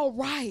it all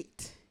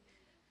right.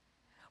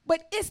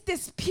 But it's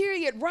this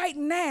period right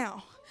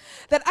now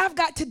that I've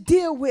got to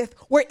deal with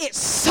where it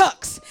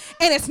sucks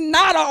and it's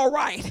not all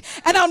right.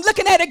 And I'm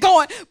looking at it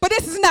going, but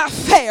this is not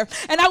fair.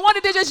 And I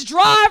wanted to just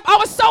drive. I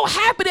was so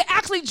happy to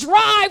actually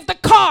drive the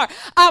car.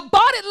 I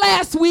bought it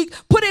last week,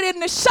 put it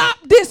in the shop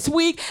this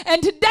week,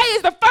 and today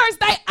is the first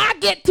day I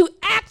get to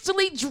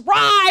actually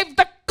drive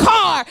the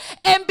car.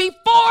 And before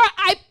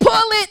I pull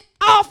it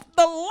off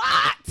the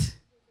lot,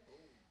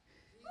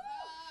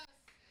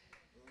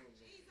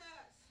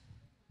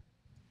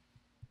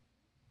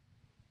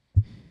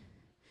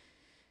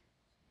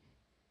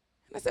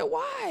 and I said,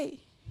 why?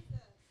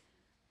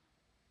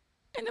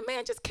 And the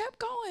man just kept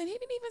going. He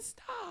didn't even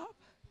stop.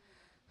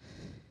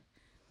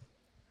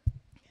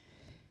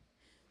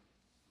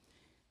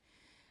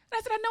 And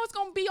I said, I know it's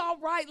going to be all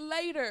right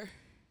later.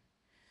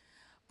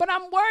 But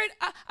I'm worried.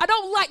 I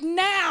don't like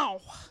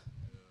now.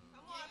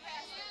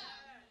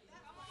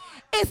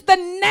 It's the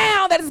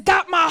now that has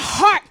got my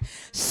heart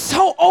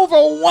so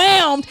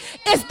overwhelmed.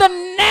 It's the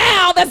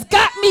now that's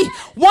got me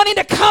wanting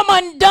to come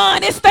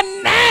undone. It's the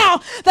now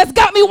that's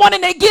got me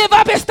wanting to give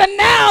up. It's the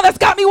now that's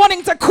got me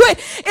wanting to quit.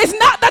 It's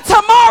not the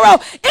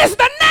tomorrow. It's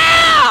the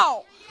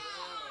now.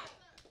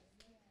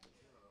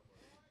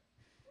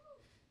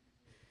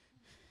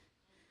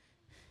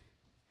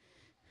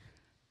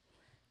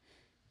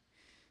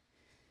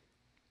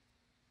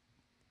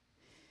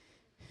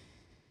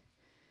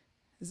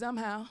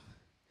 Somehow,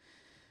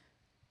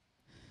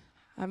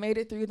 I made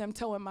it through them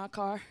towing my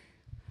car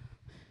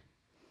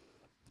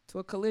to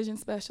a collision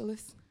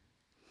specialist.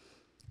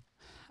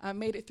 I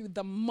made it through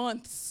the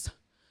months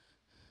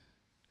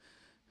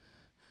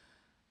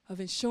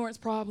of insurance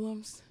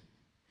problems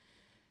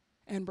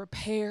and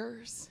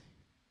repairs.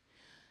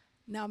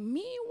 Now,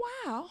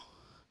 meanwhile,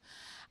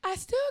 I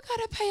still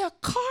got to pay a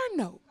car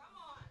note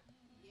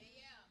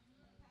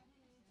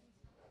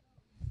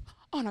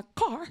on a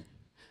car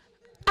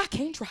I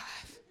can't drive.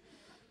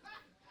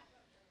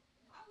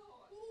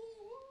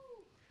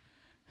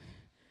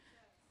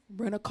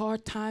 Rent a car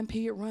time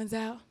period runs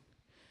out.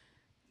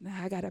 Now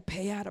I got to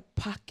pay out of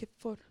pocket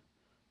for it.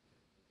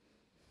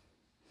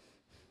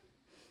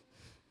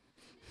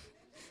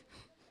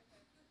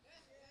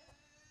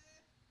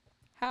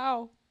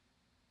 How?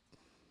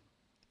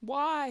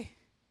 Why?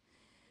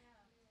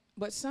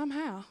 But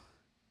somehow,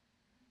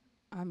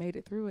 I made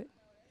it through it.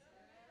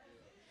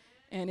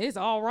 And it's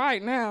all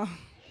right now.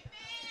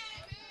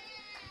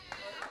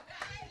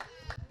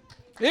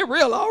 It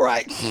real all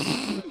right.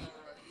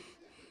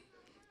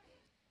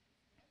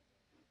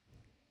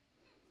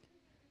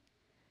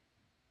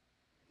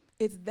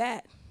 It's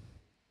that.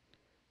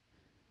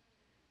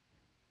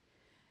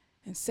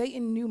 And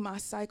Satan knew my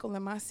cycle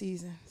and my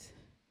seasons.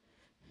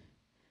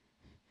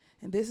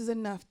 And this is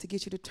enough to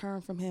get you to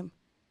turn from him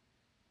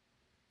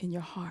in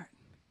your heart.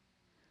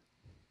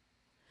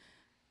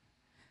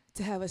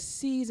 To have a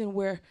season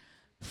where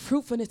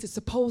fruitfulness is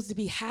supposed to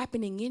be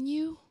happening in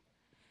you,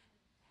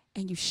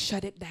 and you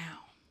shut it down.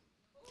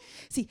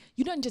 See,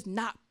 you don't just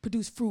not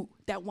produce fruit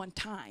that one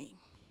time.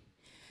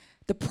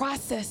 The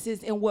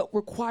processes and what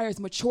requires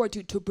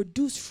maturity to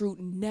produce fruit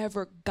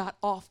never got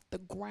off the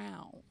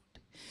ground.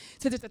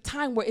 So there's a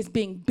time where it's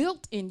being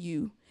built in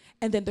you,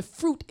 and then the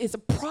fruit is a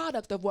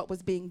product of what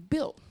was being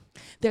built.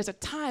 There's a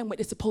time when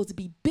it's supposed to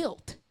be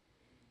built,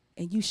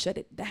 and you shut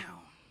it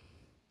down.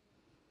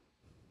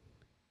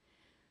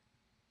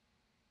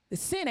 The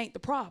sin ain't the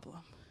problem.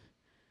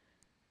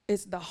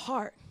 It's the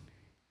heart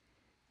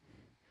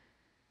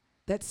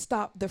that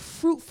stopped the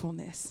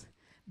fruitfulness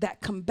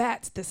that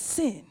combats the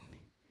sin.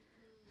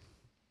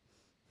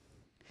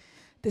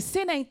 The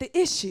sin ain't the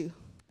issue.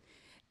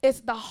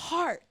 It's the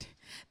heart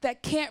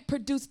that can't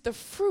produce the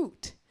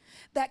fruit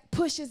that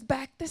pushes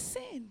back the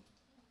sin.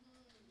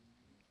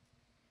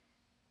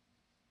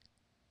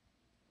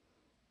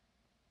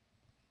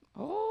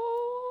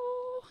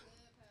 Oh.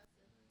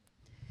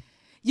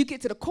 You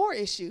get to the core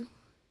issue.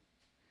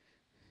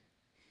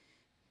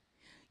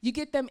 you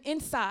get them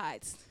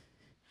insides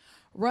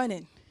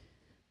running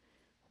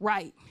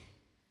right,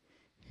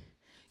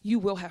 you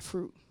will have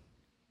fruit.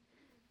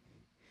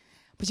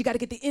 But you got to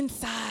get the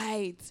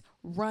insides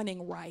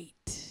running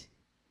right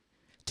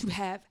to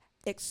have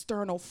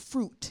external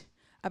fruit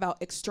about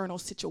external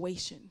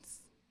situations.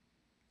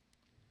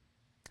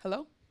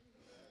 Hello?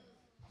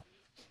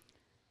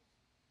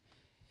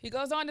 He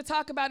goes on to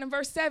talk about in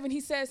verse 7, he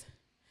says,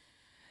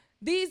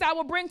 these I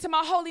will bring to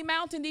my holy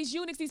mountain, these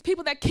eunuchs, these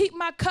people that keep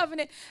my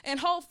covenant and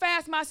hold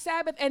fast my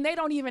Sabbath, and they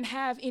don't even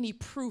have any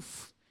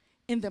proof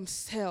in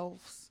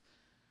themselves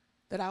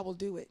that I will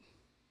do it.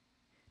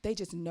 They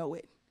just know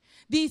it.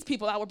 These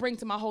people I will bring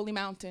to my holy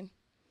mountain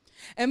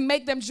and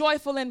make them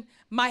joyful in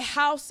my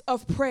house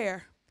of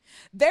prayer.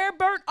 Their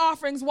burnt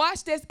offerings,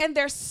 watch this, and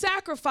their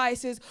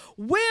sacrifices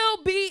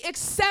will be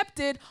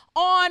accepted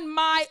on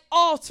my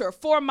altar.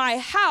 For my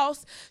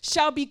house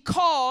shall be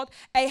called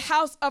a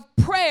house of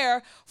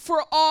prayer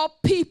for all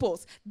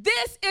peoples.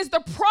 This is the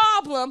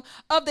problem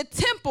of the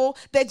temple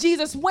that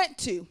Jesus went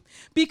to,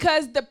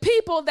 because the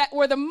people that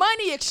were the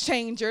money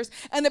exchangers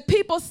and the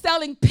people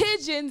selling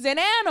pigeons and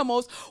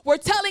animals were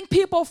telling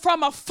people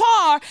from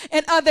afar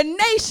in other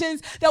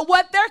nations that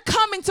what they're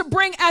coming to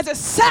bring as a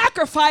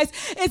sacrifice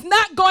is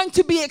not going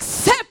to be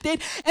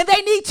accepted, and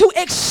they need to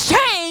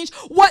exchange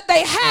what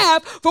they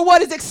have for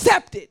what is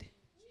accepted.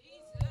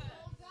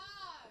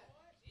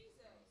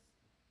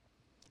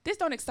 This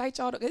don't excite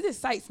y'all. This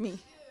excites me,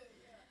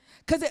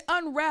 because it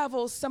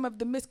unravels some of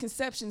the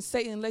misconceptions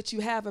Satan lets you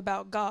have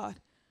about God,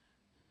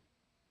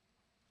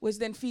 which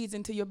then feeds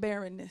into your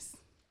barrenness.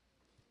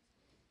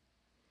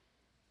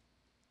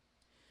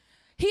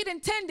 He'd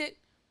intended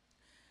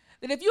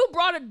that if you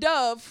brought a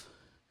dove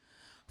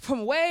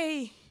from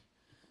way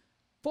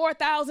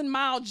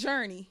 4,000-mile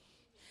journey,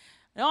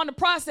 and on the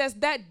process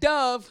that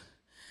dove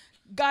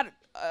got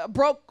a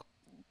broke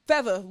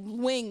feather,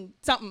 wing,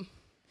 something,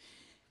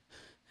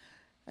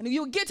 and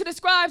you would get to the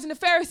scribes and the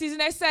Pharisees and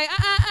they say,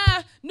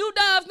 new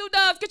doves,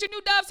 get your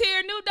new doves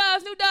here, new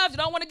doves. You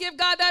don't want to give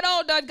God that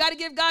old dove. You got to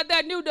give God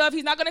that new dove.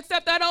 He's not going to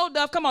accept that old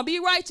dove. Come on, be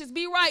righteous,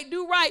 be right,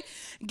 do right.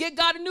 Get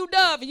God a new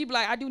dove. And you'd be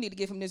like, I do need to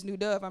give him this new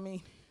dove. I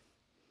mean,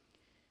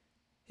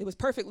 it was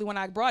perfectly when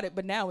I brought it,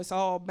 but now it's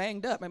all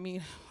banged up. I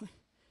mean,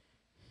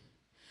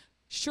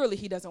 surely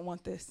he doesn't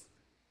want this.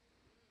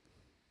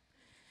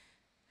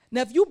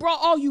 Now, if you brought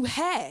all you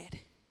had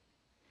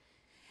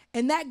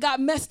and that got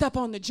messed up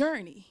on the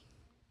journey,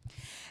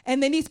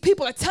 and then these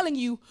people are telling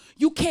you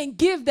you can't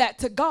give that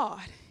to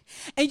God,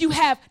 and you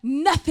have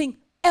nothing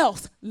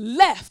else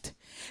left,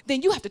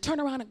 then you have to turn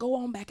around and go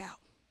on back out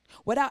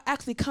without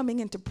actually coming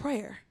into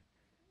prayer.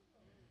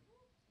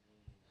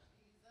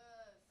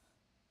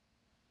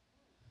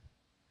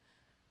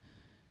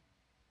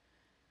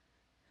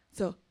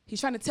 So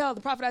he's trying to tell,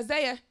 the prophet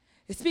Isaiah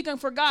is speaking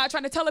for God,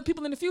 trying to tell the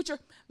people in the future,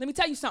 let me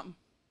tell you something.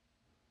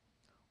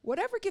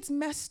 Whatever gets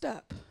messed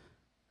up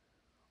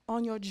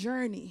on your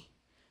journey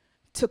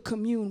to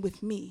commune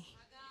with me,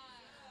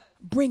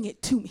 bring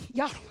it to me.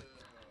 Y'all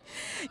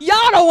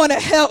don't want to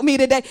help me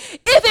today.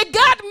 If it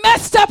got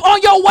messed up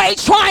on your way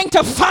trying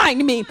to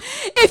find me,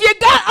 if you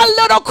got a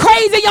little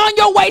crazy on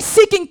your way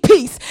seeking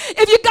peace,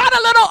 if you got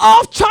a little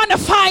off trying to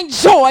find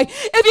joy,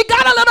 if you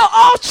got a little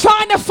off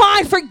trying to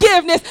find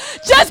forgiveness,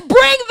 just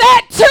bring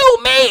that to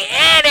me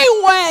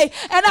anyway,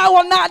 and I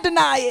will not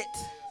deny it.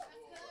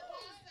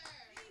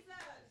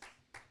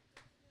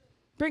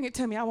 Bring it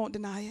to me. I won't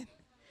deny it.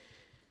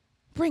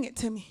 Bring it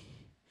to me.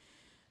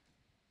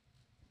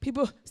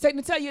 People, Satan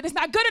will tell you it's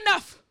not good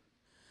enough.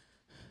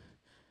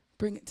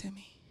 Bring it to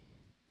me.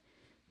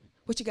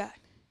 What you got?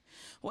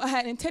 Well, I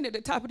had intended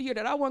at the top of the year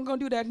that I wasn't going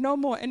to do that no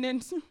more. And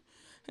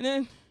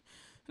then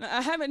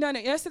I haven't done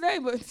it yesterday,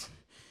 but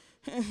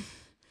I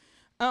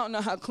don't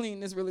know how clean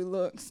this really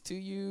looks to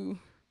you.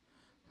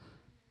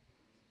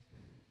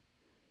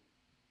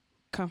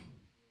 Come.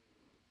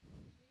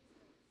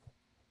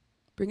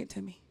 Bring it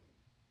to me.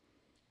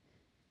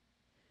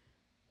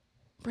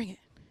 Bring it.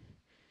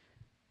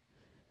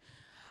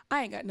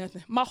 I ain't got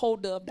nothing. My whole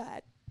dove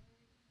died.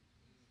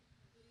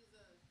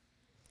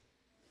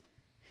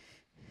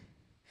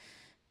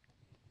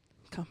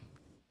 Come.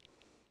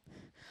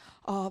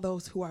 All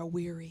those who are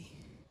weary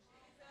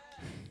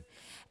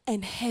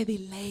and heavy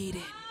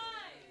laden,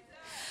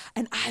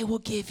 and I will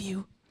give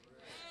you.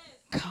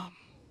 Come.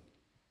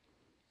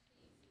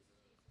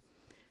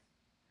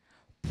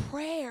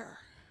 Prayer,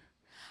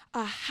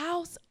 a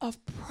house of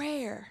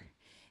prayer,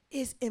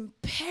 is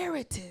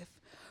imperative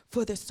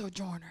for the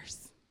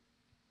sojourners.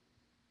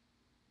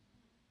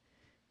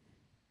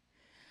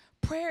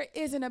 Prayer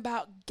isn't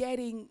about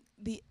getting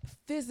the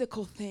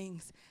physical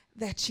things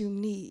that you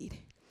need.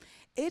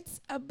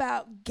 It's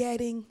about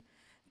getting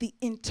the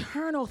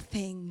internal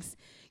things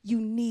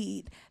you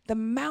need, the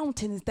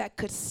mountains that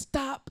could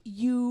stop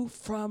you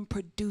from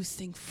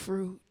producing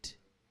fruit.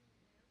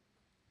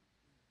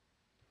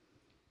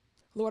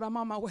 Lord, I'm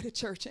on my way to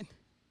church and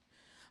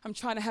I'm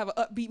trying to have an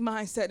upbeat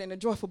mindset and a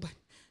joyful, but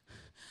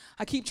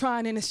I keep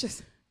trying and it's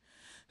just,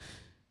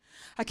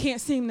 I can't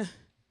seem to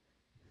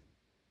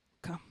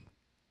come.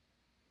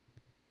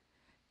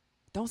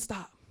 Don't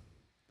stop.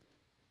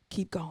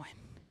 Keep going.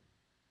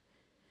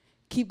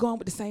 Keep going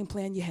with the same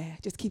plan you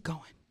had. Just keep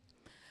going.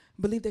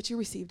 Believe that you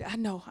received it. I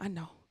know.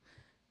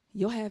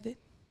 You'll have it.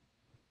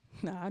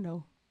 No, I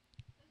know.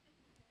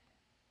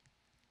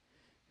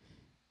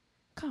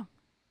 Come.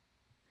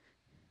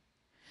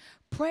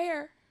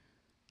 Prayer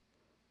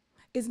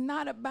is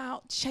not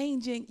about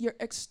changing your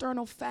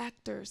external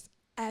factors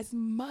as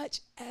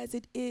much as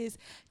it is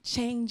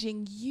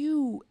changing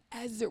you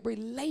as it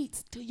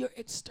relates to your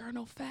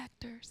external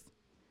factors.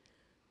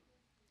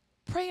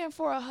 Praying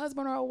for a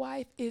husband or a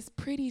wife is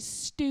pretty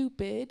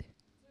stupid,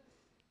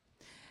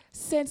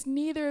 since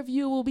neither of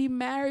you will be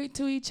married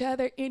to each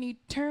other in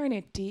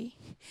eternity.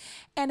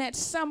 And at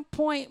some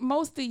point,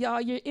 most of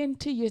y'all, you're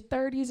into your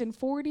 30s and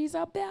 40s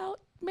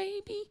about,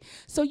 maybe.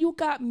 So you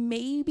got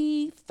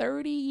maybe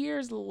 30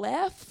 years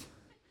left.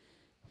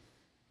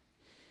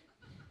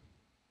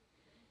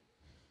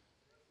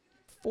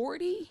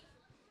 40?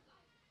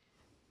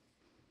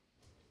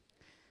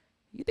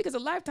 You think it's a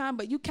lifetime,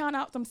 but you count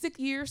out some sick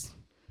years.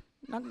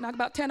 Knock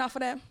about 10 off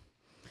of that.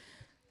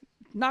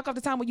 Knock off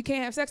the time when you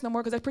can't have sex no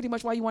more, because that's pretty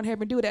much why you want to have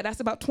me do that.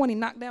 That's about 20.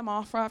 Knock them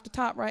off right off the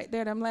top right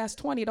there. Them last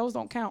 20, those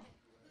don't count.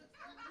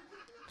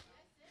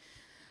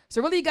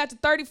 So really you got to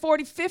 30,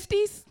 40,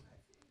 50s,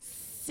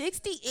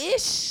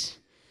 60-ish.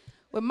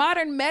 With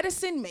modern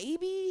medicine,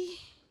 maybe.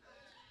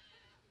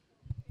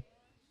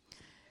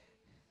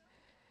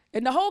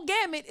 And the whole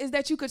gamut is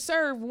that you could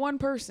serve one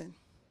person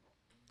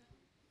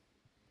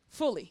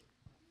fully,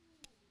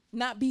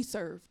 not be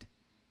served.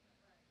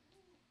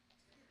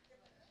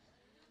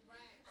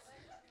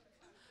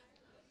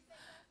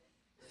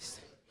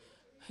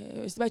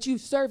 It's about you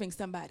serving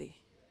somebody.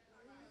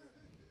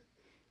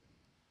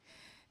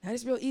 Now,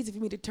 it's real easy for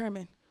me to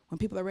determine when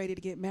people are ready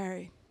to get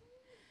married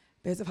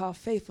based on how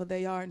faithful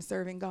they are in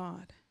serving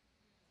God.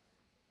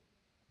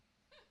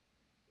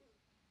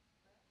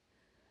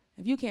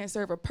 If you can't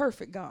serve a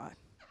perfect God,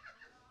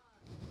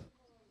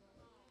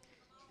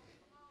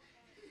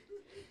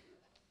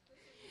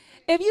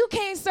 if you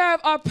can't serve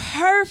a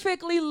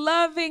perfectly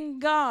loving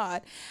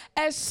God,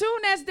 as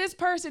soon as this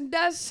person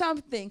does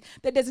something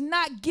that does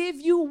not give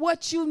you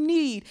what you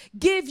need,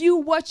 give you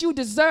what you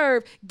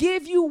deserve,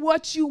 give you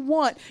what you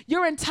want,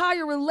 your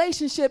entire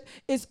relationship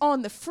is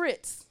on the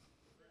fritz.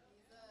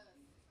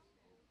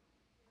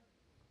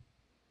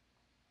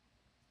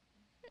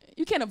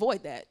 You can't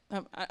avoid that.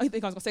 I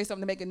think I was going to say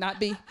something to make it not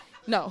be.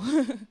 No.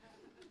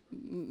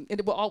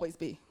 It will always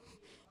be.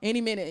 Any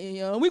minute,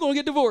 we're going to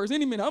get divorced.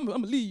 Any minute, I'm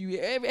going to leave you.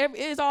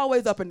 It's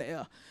always up in the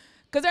air.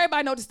 Because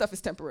everybody knows this stuff is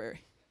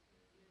temporary.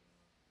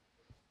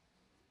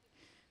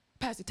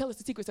 Pastor, tell us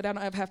the secret so that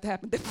don't ever have to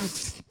happen. The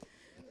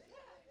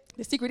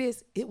secret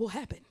is it will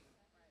happen.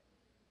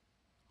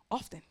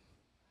 Often.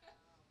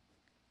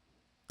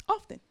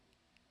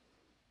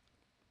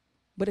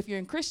 But if you're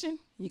a Christian,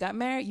 you got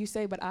married, you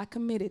say, but I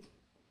committed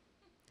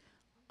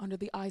under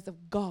the eyes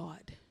of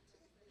God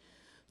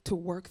to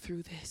work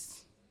through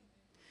this.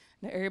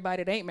 Now,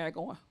 everybody that ain't married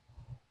going,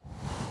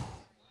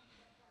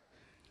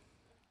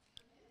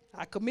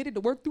 I committed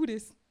to work through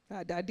this.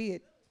 I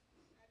did.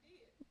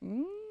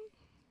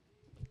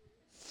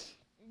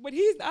 But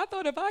I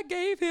thought if I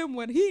gave him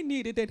what he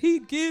needed, that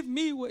he'd give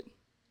me what.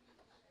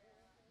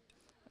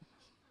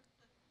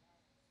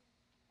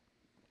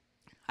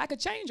 I could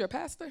change her,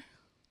 Pastor.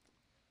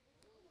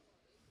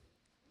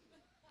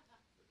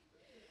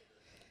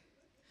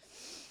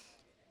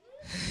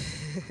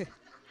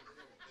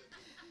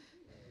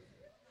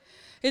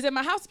 Is that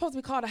my house supposed to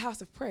be called a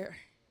house of prayer?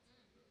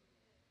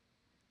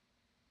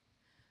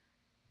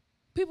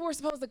 People were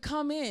supposed to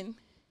come in.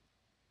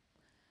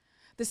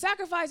 The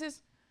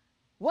sacrifices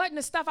wasn't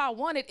the stuff I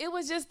wanted. It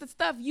was just the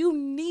stuff you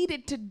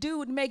needed to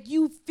do to make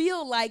you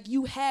feel like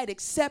you had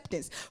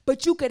acceptance.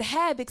 But you could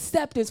have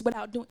acceptance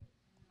without doing it.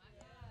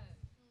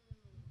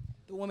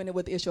 The woman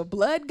with the issue of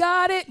blood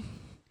got it.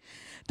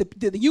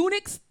 The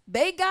eunuchs,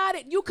 they got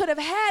it. You could have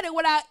had it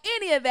without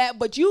any of that,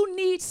 but you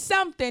need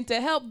something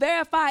to help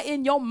verify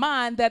in your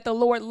mind that the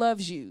Lord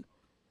loves you.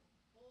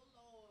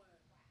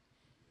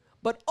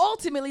 But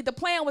ultimately, the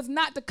plan was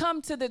not to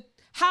come to the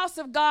house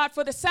of God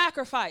for the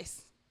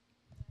sacrifice.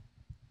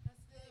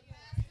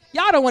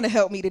 Y'all don't want to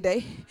help me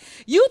today.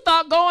 You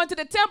thought going to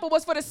the temple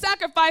was for the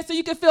sacrifice so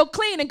you could feel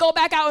clean and go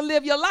back out and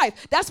live your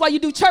life. That's why you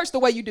do church the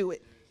way you do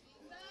it.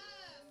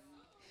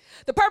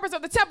 The purpose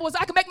of the temple was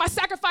I could make my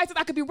sacrifices,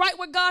 I could be right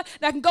with God,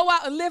 and I can go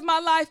out and live my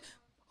life,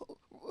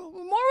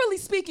 morally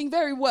speaking,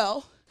 very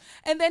well,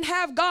 and then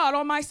have God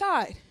on my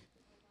side.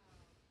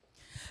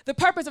 The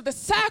purpose of the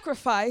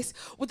sacrifice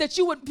was that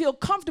you would feel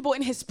comfortable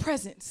in his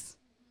presence,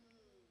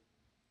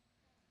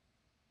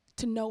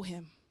 to know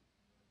him,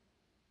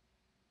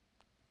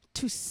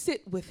 to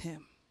sit with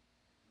him,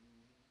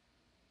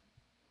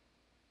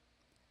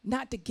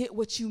 not to get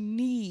what you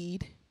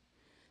need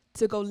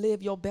to go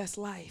live your best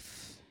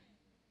life.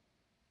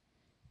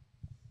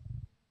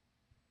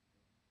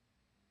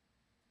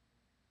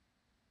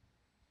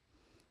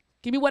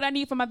 Give me what I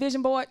need for my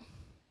vision board.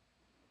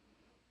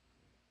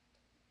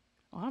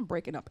 Oh, I'm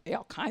breaking up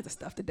all kinds of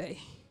stuff today.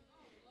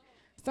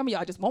 Some of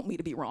y'all just want me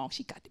to be wrong.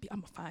 She got to be.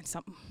 I'm going to find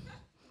something.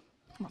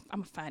 I'm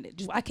going to find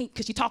it. I can't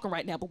because she's talking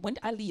right now, but when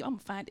I leave, I'm going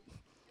to find it.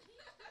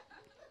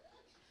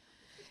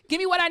 Give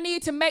me what I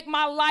need to make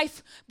my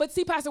life. But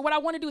see, Pastor, what I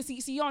want to do is,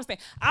 see, you understand?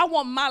 I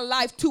want my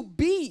life to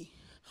be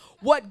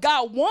what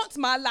God wants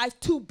my life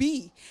to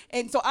be.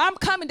 And so I'm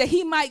coming that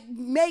he might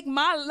make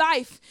my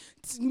life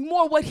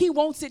more what he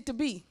wants it to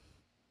be.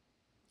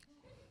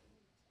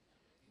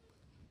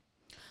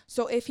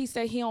 So if he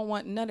say he don't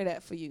want none of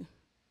that for you,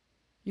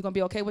 you going to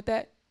be okay with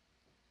that?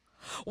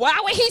 Why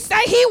would he say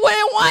he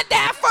wouldn't want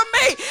that for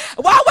me?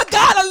 Why would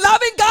God, a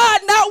loving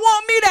God, not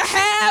want me to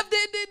have?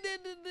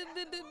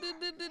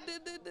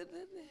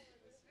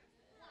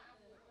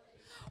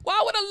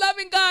 Why would a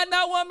loving God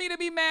not want me to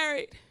be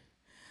married?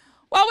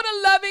 Why would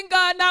a loving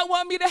God not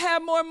want me to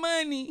have more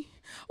money?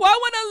 Why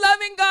would a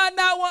loving God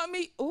not want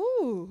me?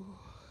 Ooh.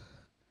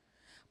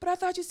 But I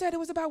thought you said it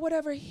was about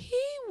whatever he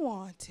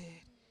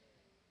wanted.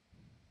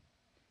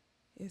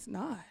 It's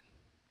not.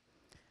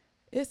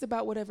 It's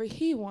about whatever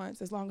he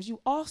wants, as long as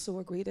you also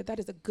agree that that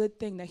is a good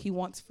thing that he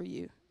wants for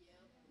you.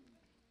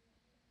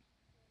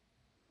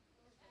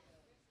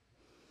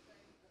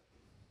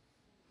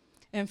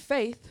 And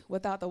faith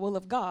without the will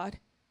of God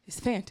is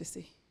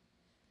fantasy.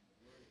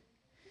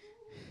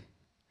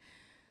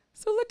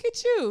 So look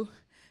at you,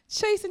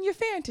 chasing your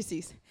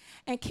fantasies,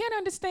 and can't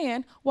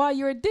understand why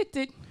you're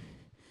addicted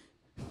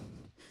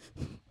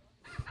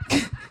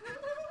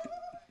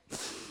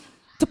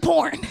to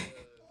porn.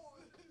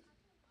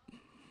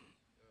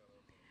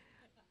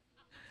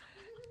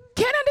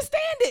 Can't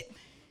understand it.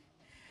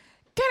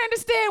 Can't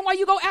understand why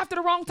you go after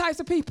the wrong types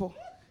of people.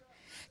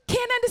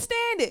 Can't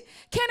understand it.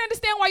 Can't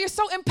understand why you're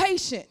so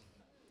impatient.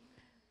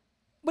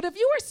 But if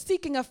you were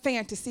seeking a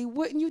fantasy,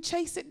 wouldn't you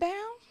chase it down?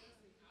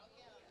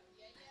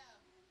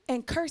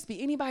 And curse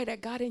be anybody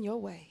that got in your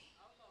way.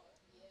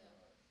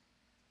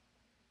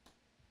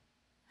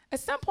 At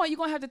some point, you're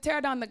going to have to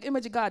tear down the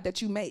image of God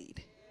that you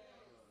made.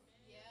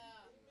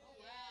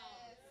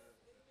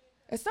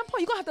 At some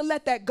point, you're going to have to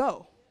let that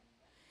go.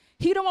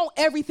 He don't want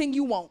everything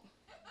you want.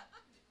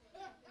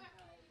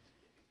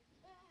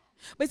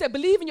 But he said,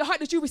 believe in your heart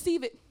that you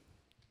receive it.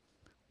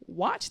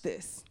 Watch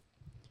this.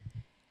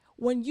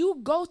 When you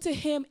go to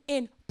him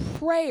in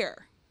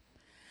prayer,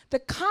 the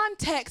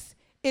context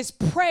is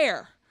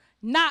prayer,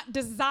 not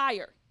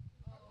desire.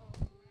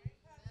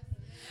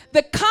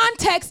 The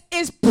context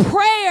is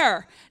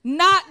prayer,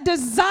 not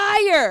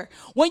desire.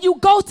 When you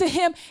go to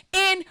him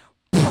in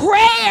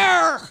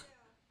prayer,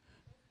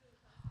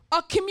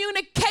 a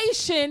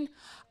communication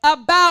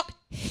about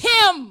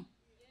him.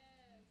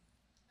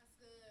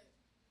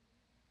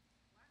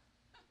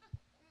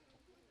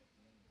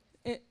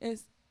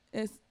 It's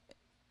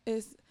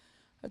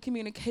a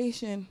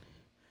communication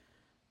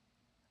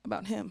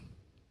about him.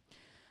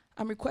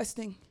 I'm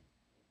requesting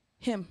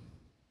him.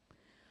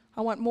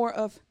 I want more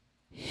of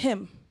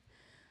him.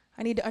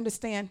 I need to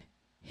understand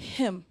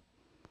him.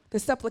 The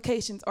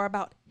supplications are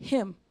about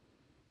him.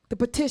 The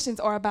petitions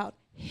are about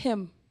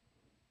him.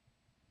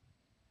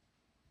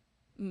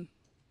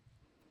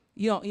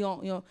 You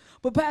don't.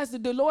 But Pastor,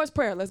 the Lord's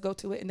Prayer, let's go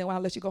to it, and then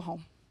I'll let you go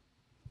home.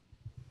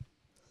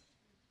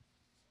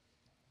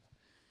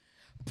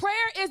 Prayer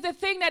is the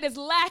thing that is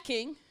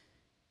lacking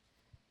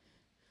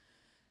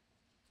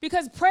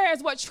because prayer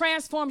is what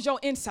transforms your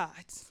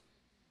insides.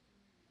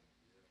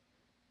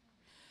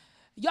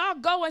 Y'all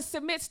go and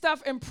submit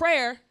stuff in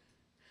prayer,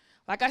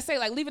 like I say,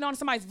 like leaving on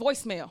somebody's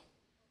voicemail.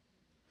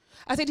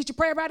 I say, did you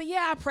pray about it?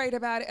 Yeah, I prayed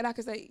about it. And I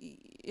could say,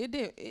 it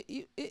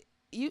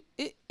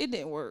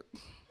didn't work.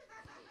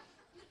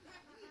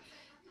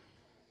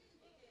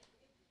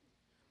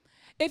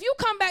 If you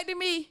come back to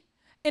me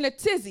in a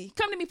tizzy,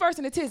 come to me first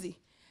in a tizzy.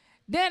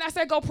 Then I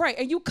said, go pray.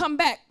 And you come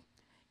back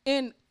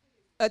in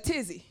a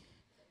tizzy.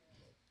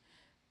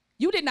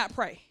 You did not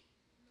pray.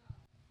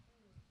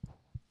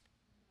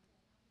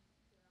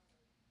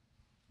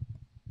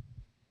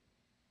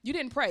 You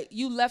didn't pray.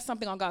 You left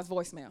something on God's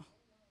voicemail.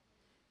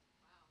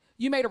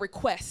 You made a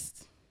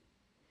request.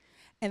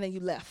 And then you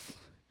left.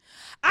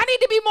 I need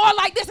to be more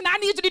like this, and I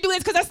need you to do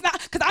this because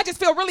I just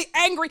feel really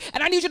angry,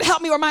 and I need you to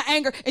help me with my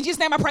anger. In Jesus'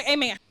 name I pray,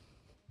 amen.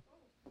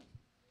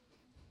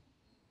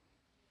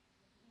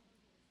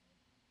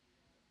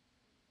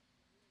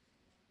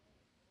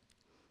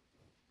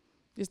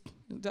 Just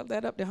dump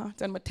that up there, huh?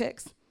 Send them a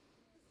text.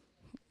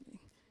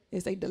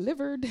 Is they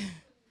delivered?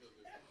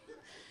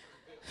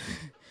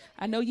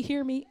 I know you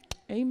hear me.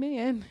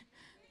 Amen.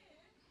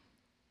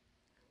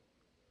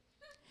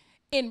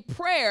 In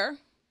prayer,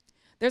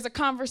 there's a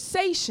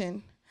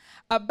conversation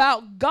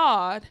about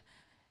God,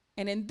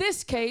 and in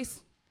this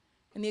case,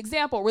 in the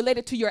example,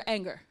 related to your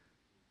anger.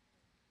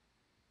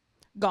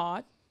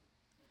 God,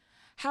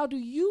 how do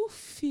you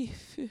feel?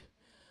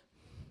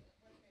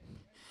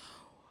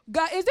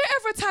 God, is there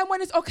ever a time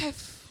when it's okay?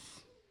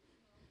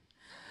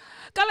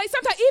 God, like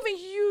sometimes even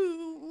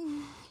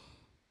you.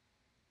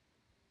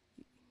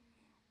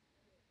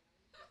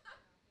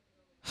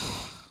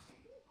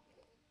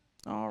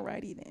 All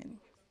righty then.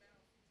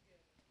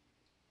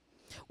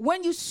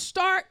 When you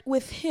start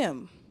with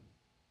him,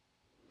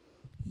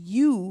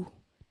 you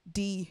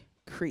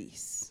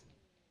decrease.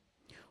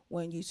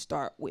 When you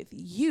start with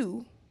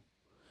you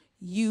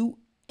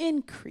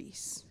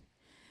increase.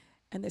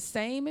 And the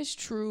same is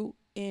true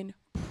in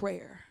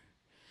prayer.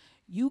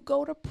 You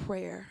go to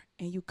prayer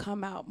and you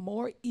come out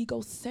more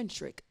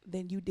egocentric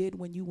than you did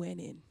when you went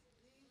in.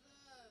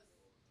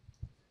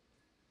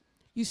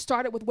 You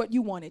started with what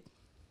you wanted,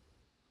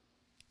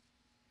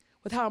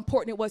 with how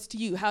important it was to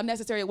you, how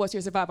necessary it was to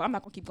your survival. I'm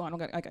not going to keep going.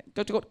 I got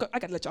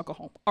to let y'all go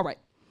home. All right.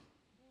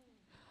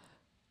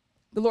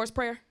 The Lord's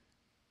Prayer,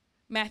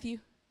 Matthew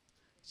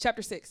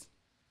chapter 6.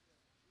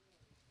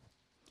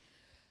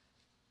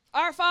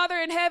 Our Father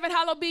in heaven,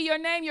 hallowed be your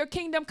name. Your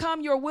kingdom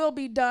come, your will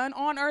be done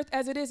on earth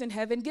as it is in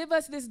heaven. Give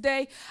us this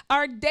day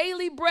our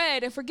daily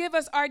bread and forgive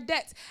us our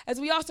debts as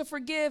we also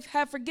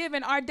have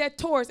forgiven our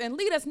debtors. And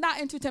lead us not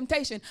into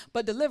temptation,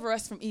 but deliver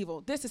us from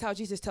evil. This is how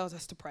Jesus tells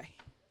us to pray.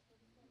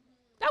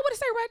 That's what it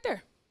say right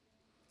there.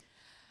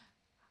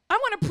 I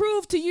want to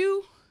prove to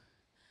you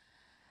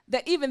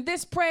that even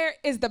this prayer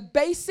is the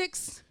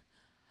basics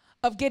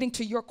of getting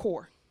to your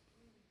core.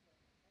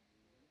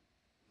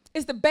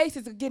 It's the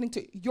basics of getting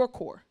to your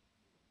core.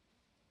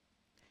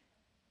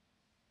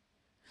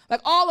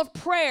 Like all of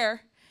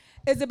prayer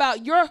is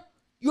about your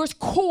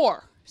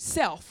core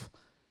self,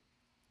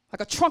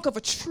 like a trunk of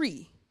a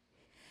tree,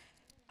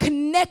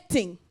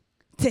 connecting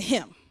to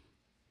him.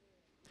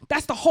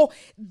 That's the whole,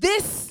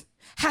 this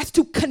has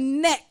to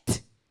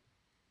connect.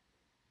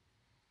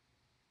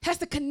 Has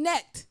to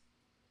connect.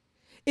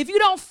 If you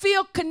don't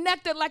feel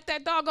connected like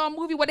that doggone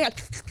movie where they have,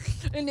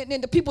 and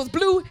the people's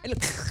blue, and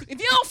if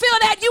you don't feel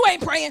that, you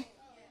ain't praying.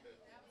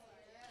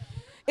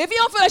 If you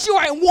don't feel like you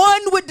are in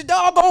one with the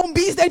doggone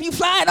beast that be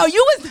flying, oh,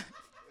 you is.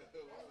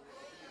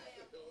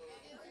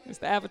 It's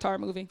the Avatar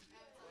movie.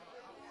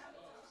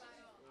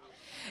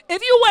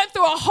 If you went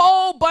through a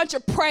whole bunch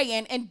of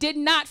praying and did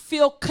not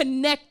feel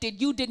connected,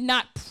 you did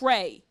not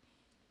pray.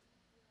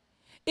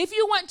 If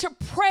you went to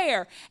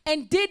prayer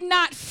and did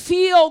not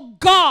feel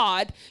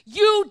God,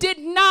 you did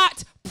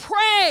not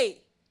pray.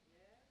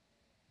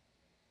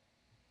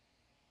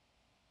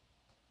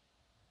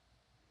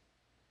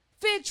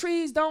 Fig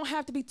trees don't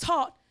have to be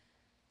taught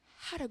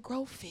how to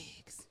grow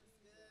figs.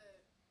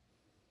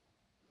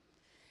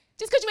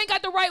 Just because you ain't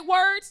got the right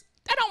words,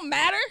 that don't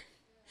matter.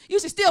 You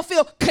should still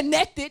feel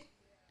connected.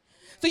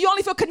 So you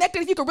only feel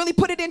connected if you can really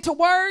put it into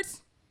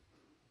words.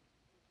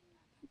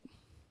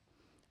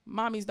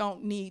 Mommies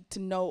don't need to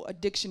know a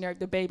dictionary of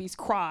the baby's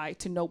cry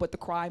to know what the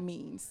cry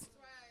means.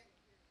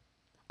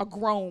 A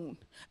groan,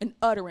 an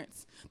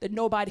utterance that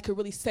nobody could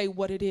really say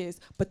what it is,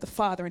 but the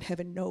Father in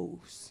heaven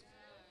knows.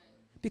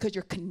 Because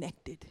you're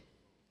connected.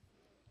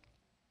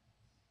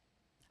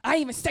 I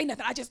didn't even say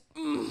nothing. I just,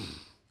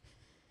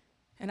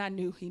 And I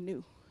knew he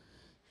knew.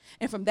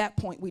 And from that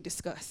point, we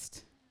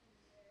discussed.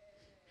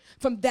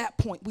 From that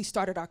point, we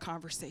started our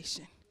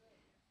conversation.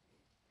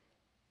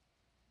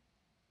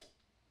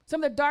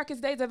 Some of the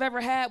darkest days I've ever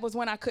had was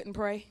when I couldn't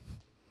pray.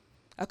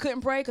 I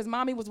couldn't pray because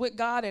mommy was with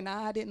God and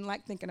I didn't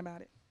like thinking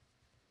about it.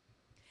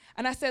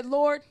 And I said,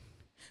 Lord,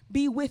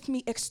 be with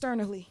me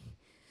externally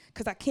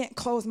because I can't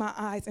close my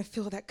eyes and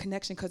feel that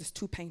connection because it's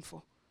too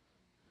painful.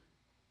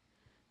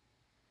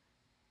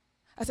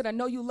 I said, I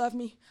know you love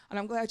me and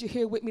I'm glad you're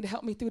here with me to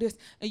help me through this.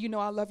 And you know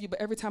I love you,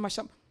 but every time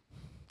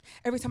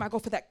I go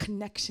for that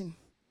connection,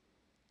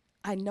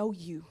 I know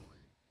you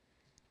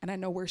and I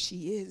know where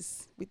she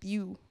is with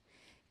you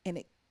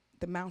and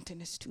the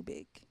mountain is too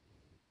big.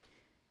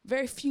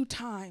 Very few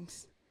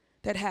times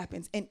that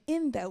happens. And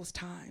in those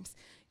times,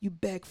 you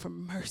beg for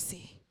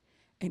mercy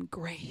and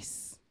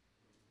grace.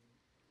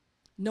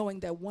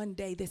 Knowing that one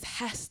day this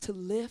has to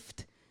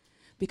lift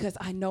because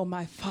I know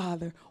my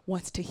Father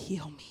wants to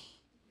heal me.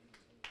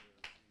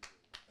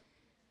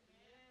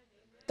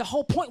 The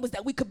whole point was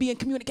that we could be in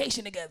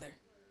communication together.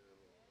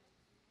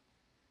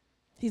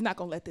 He's not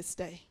going to let this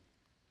stay.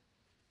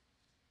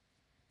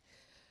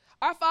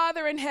 Our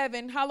Father in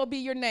heaven, hallowed be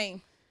your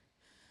name.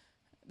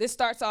 This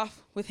starts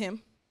off with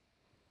him,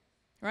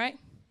 right?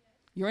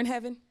 You're in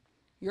heaven.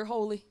 You're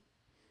holy.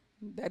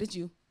 That is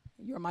you.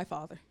 You're my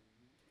Father.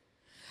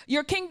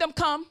 Your kingdom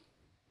come.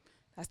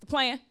 That's the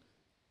plan,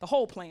 the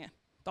whole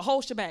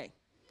shebang.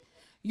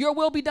 Your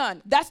will be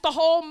done. That's the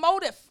whole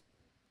motive.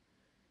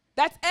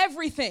 That's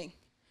everything.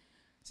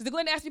 So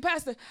Glenda asked me,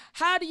 Pastor,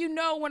 how do you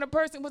know when a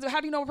person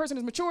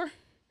is mature?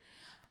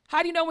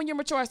 How do you know when you're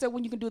mature? I said,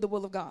 when you can do the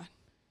will of God.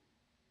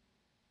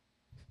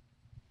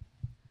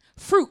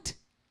 Fruit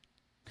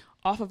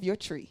off of your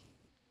tree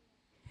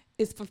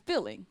is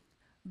fulfilling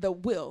the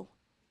will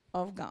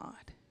of God.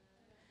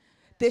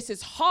 This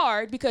is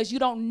hard because you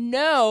don't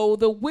know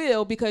the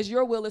will because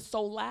your will is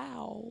so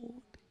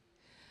loud.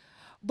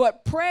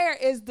 But prayer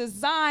is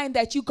designed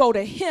that you go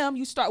to him,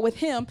 you start with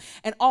him,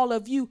 and all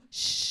of you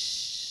shh.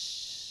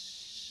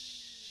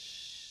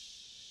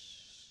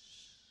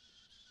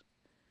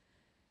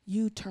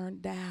 You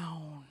turn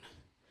down,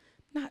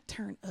 not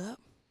turn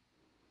up,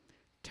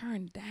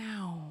 turn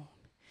down,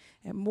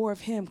 and more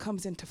of him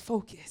comes into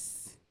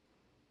focus.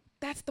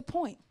 That's the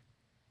point.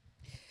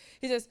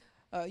 He says,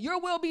 your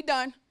will be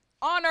done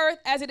on earth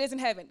as it is in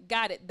heaven.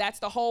 Got it. That's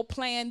the whole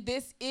plan.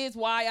 This is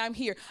why I'm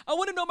here. I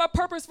want to know my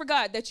purpose for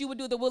God, that you would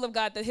do the will of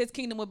God, that his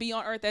kingdom will be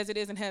on earth as it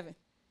is in heaven.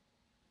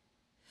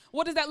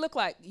 What does that look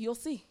like? You'll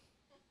see.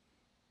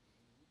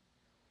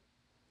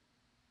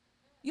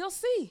 You'll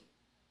see.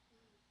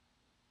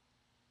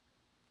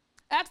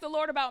 Asked the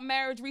Lord about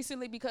marriage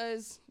recently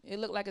because it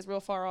looked like it's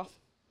real far off.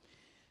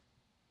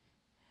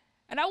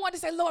 And I wanted to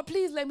say, Lord,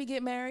 please let me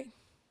get married.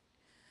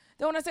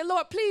 Then when I say,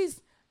 Lord,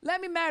 please let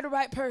me marry the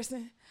right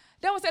person.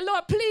 Then when I say,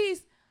 Lord,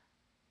 please,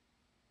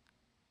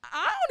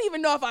 I don't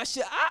even know if I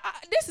should.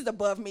 This is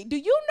above me. Do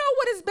you know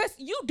what is best?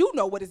 You do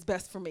know what is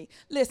best for me.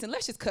 Listen,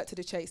 let's just cut to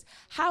the chase.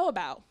 How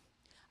about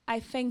I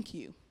thank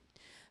you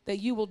that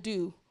you will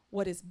do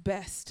what is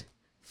best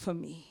for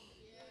me.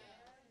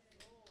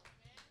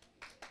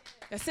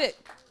 That's it.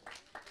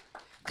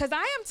 Because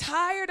I am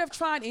tired of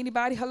trying,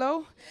 anybody,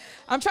 hello?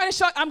 I'm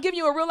giving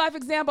you a real life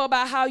example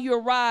about how you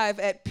arrive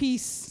at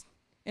peace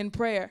in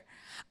prayer.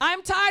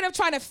 I'm tired of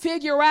trying to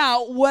figure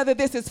out whether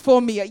this is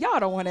for me. Y'all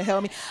don't want to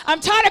help me. I'm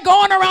tired of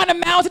going around the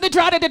mountain to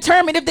try to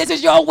determine if this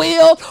is your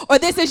will, or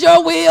this is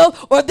your will,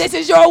 or this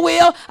is your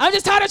will. I'm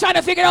just tired of trying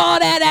to figure all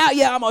that out.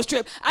 Yeah, I almost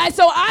tripped.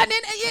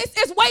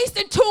 It's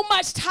wasting too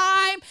much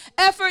time,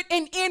 effort,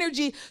 and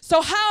energy.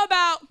 So how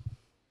about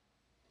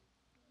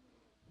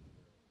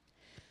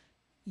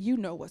you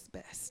know what's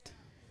best?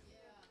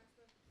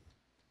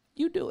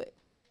 You do it.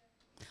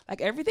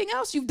 Like everything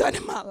else you've done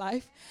in my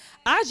life,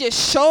 I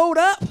just showed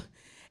up.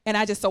 And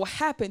I just so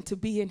happened to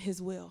be in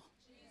his will.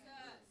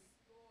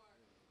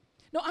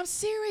 No, I'm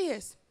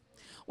serious.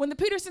 When the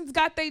Petersons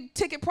got their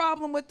ticket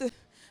problem with the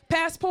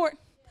passport,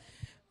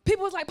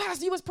 people was like,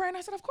 Pastor, you was praying?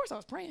 I said, of course I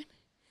was praying.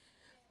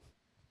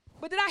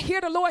 But did I hear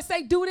the Lord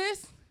say, do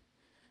this?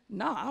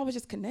 No, I was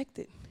just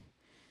connected.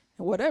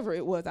 And whatever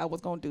it was I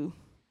was going to do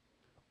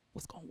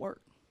was going to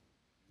work.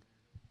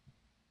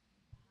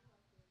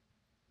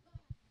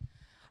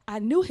 I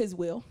knew his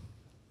will.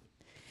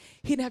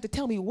 He didn't have to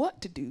tell me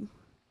what to do,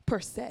 per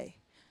se,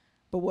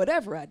 but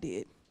whatever I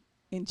did,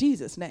 in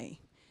Jesus' name,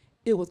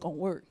 it was going to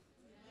work.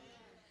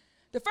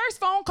 The first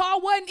phone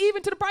call wasn't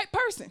even to the right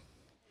person.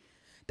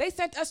 They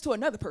sent us to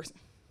another person,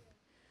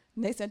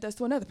 and they sent us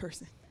to another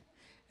person,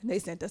 and they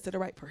sent us to the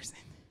right person.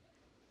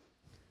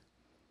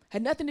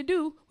 Had nothing to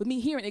do with me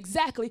hearing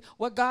exactly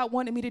what God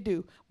wanted me to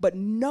do, but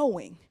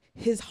knowing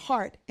his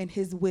heart and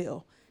his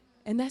will,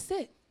 and that's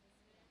it.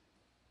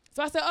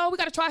 So I said, we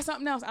got to try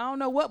something else. I don't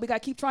know what. We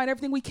got to keep trying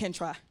everything we can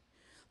try.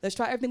 Let's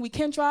try everything we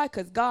can try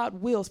because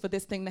God wills for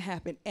this thing to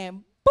happen. And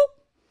boop,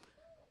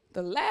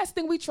 the last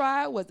thing we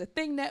tried was the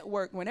thing that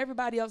worked when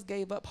everybody else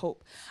gave up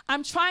hope.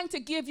 I'm trying to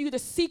give you the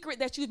secret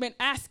that you've been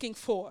asking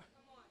for.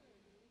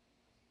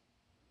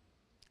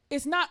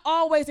 It's not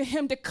always in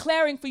him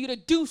declaring for you to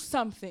do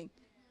something.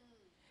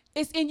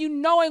 It's in you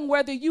knowing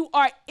whether you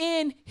are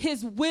in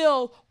his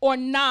will or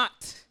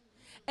not.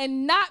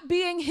 And not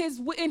being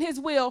in his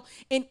will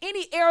in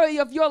any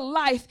area of your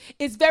life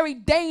is very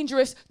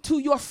dangerous to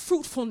your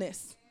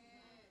fruitfulness.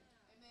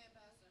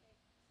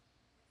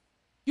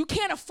 You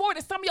can't afford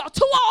it. Some of y'all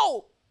too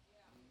old.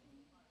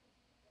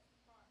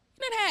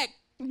 You done had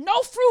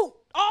no fruit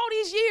all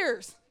these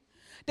years.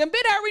 Then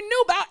been at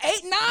Renew about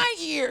 8-9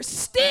 years,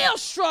 still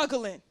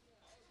struggling.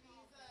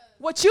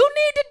 What you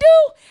need to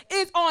do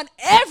is on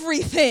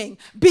everything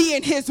be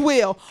in his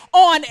will.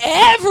 On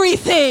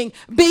everything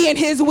be in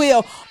his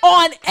will.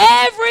 On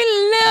every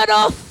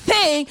little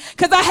thing,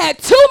 because I had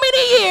too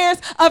many years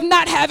of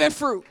not having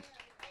fruit.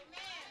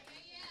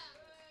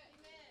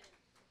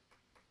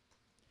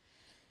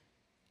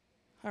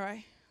 All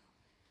right.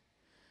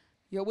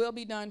 Your will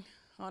be done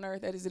on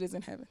earth as it is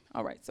in heaven.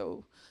 All right,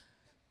 so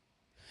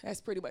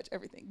that's pretty much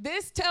everything.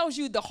 This tells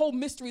you the whole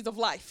mysteries of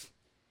life.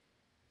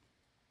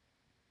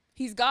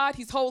 He's God,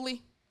 he's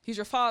holy, he's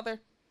your father.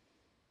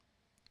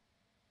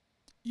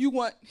 You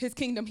want his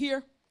kingdom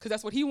here because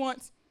that's what he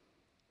wants.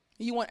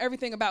 You want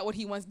everything about what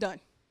he wants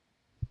done.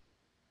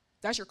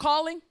 That's your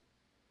calling.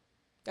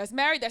 That's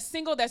married, that's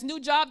single, that's new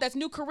job, that's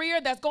new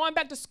career, that's going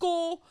back to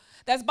school,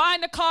 that's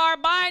buying the car,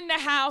 buying the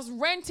house,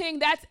 renting.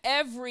 That's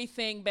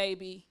everything,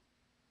 baby.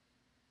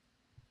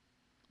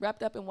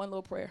 Wrapped up in one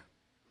little prayer.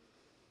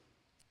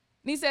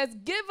 And he says,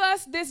 give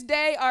us this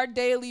day our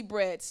daily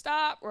bread.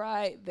 Stop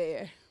right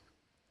there.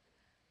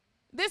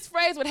 This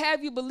phrase would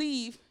have you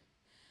believe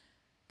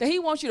that he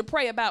wants you to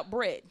pray about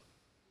bread.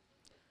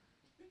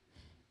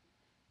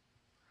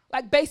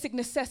 Like basic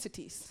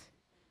necessities.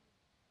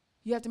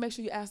 You have to make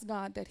sure you ask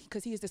God that,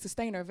 because he is the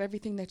sustainer of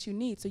everything that you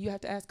need. So you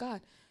have to ask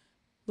God,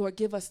 Lord,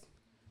 give us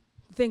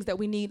things that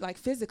we need, like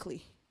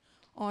physically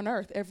on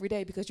earth every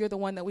day, because you're the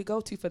one that we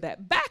go to for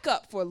that. Back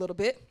up for a little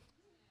bit.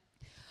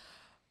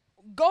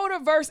 Go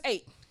to verse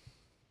 8.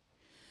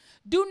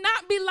 Do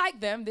not be like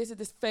them. This is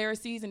the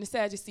Pharisees and the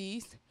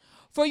Sadducees.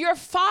 For your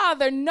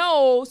Father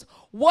knows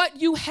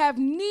what you have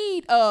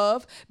need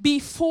of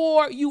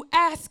before you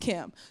ask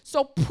him.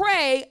 So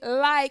pray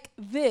like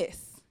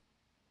this.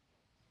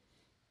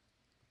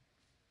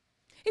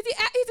 Is he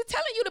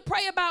telling you to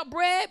pray about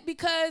bread?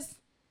 Because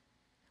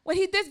when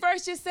this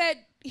verse just said,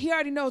 he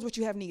already knows what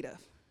you have need of.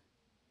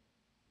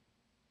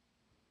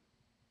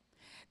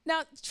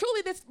 Now,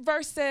 truly this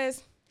verse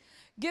says,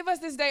 give us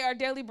this day our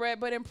daily bread,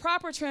 but in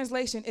proper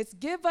translation, it's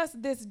give us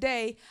this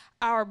day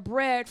our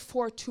bread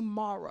for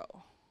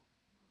tomorrow.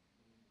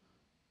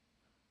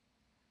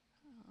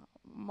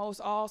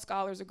 Most all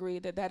scholars agree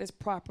that that is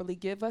properly,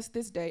 give us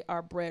this day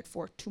our bread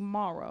for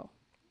tomorrow.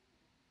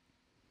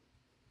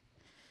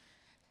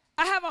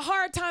 I have a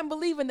hard time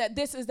believing that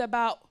this is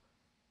about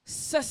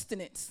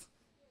sustenance.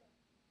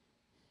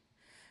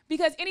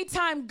 Because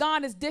anytime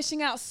God is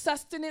dishing out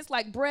sustenance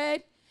like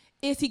bread,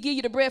 is he give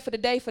you the bread for the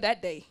day for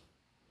that day.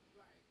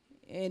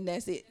 And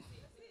that's it.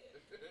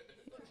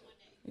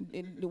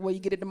 Well, you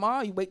get it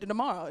tomorrow, you wait till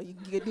tomorrow. You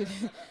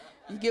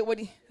get what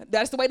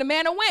that's the way the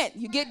manna went.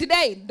 You get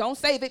today, don't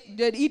save it,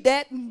 just eat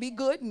that and be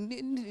good.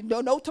 And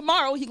no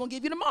tomorrow, he's going to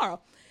give you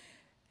tomorrow.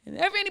 And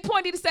every any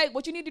point you need to say,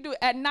 what you need to do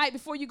at night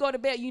before you go to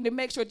bed, you need to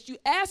make sure that you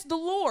ask the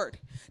Lord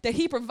that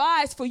he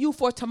provides for you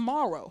for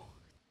tomorrow.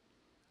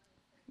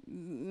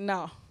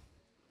 No.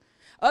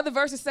 Other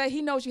verses say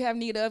he knows you have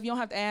need of. You don't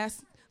have to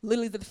ask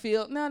lilies of the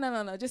field.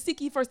 No. Just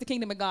seek ye first the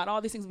kingdom of God. All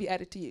these things will be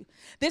added to you.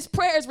 This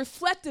prayer is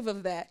reflective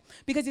of that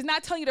because he's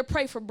not telling you to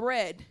pray for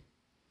bread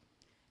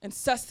and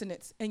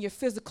sustenance and your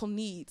physical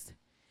needs.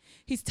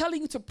 He's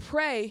telling you to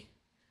pray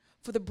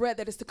for the bread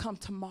that is to come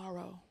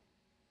tomorrow.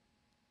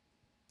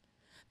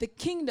 The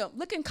kingdom,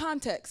 look in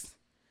context.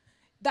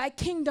 Thy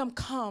kingdom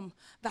come,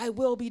 thy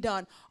will be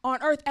done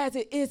on earth as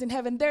it is in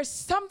heaven. There's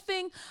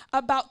something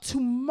about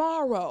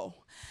tomorrow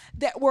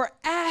that we're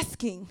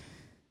asking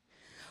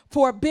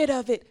for a bit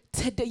of it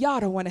today. Y'all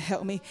don't want to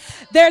help me.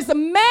 There's a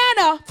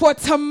manna for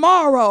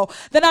tomorrow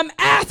that I'm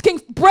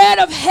asking. Bread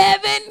of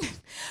heaven,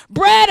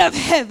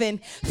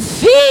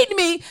 feed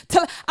me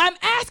till I'm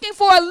asking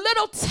for a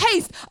little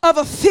taste of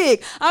a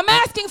fig. I'm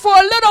asking for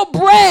a little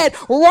bread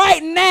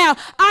right now.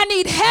 I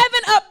need heaven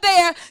up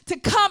there to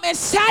come and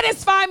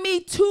satisfy me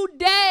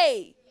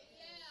today.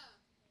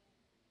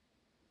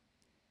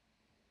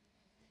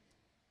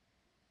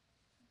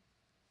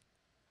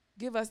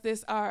 Give us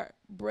this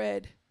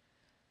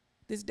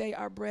day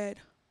our bread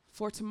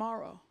for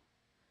tomorrow,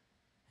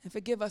 and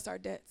forgive us our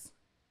debts.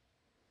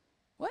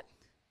 What?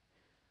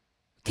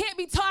 Can't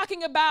be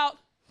talking about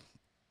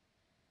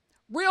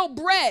real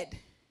bread,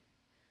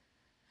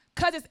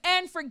 because it's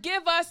and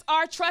forgive us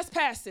our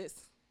trespasses.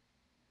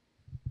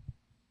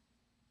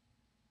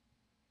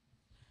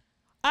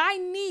 I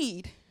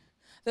need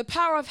the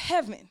power of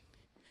heaven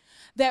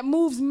that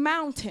moves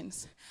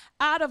mountains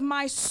out of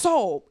my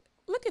soul.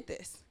 Look at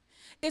this.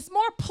 It's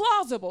more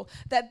plausible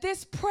that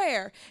this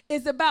prayer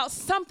is about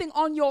something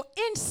on your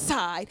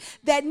inside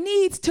that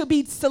needs to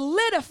be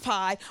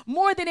solidified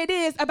more than it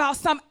is about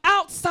some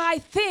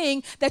outside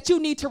thing that you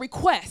need to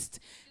request.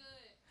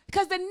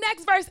 Because the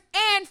next verse,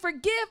 and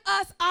forgive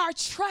us our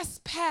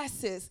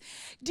trespasses.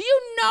 Do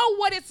you know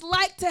what it's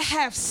like to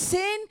have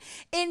sin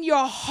in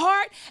your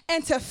heart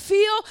and to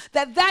feel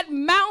that that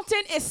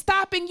mountain is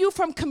stopping you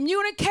from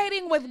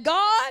communicating with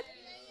God?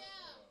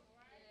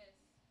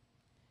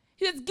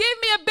 He says, give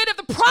me a bit of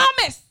the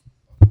promise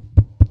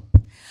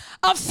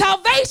of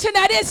salvation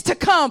that is to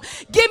come.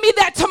 Give me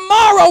that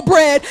tomorrow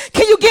bread.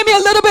 Can you give me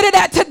a little bit of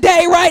that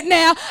today, right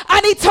now?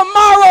 I need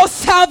tomorrow's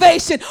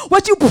salvation,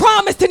 what you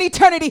promised in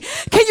eternity.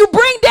 Can you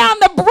bring down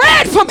the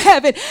bread from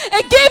heaven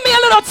and give me a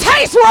little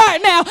taste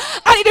right now?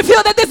 I need to feel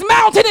that this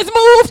mountain is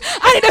moved.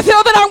 I need to feel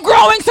that I'm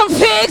growing some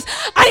figs.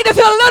 I need to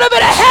feel a little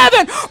bit of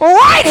heaven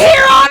right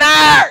here on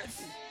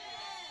earth.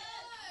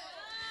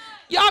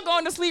 Y'all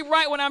going to sleep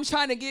right when I'm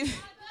trying to give.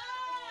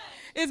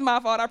 It's my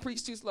fault. I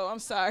preached too slow. I'm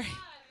sorry.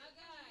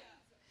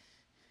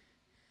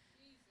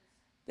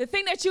 The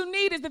thing that you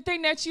need is the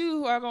thing that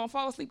you are going to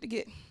fall asleep to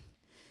get.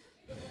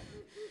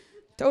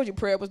 Told you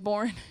prayer was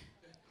boring.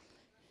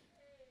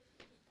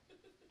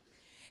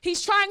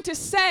 He's trying to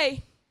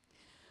say,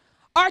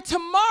 our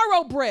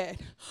tomorrow bread,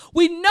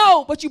 we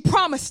know what you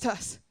promised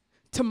us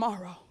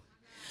tomorrow.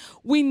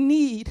 We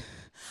need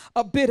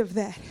a bit of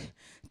that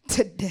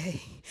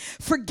today.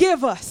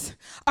 Forgive us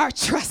our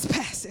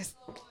trespasses.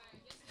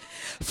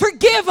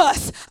 Forgive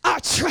us our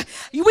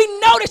we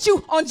know that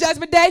you, on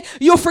Judgment Day,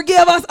 you'll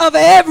forgive us of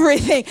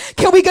everything.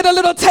 Can we get a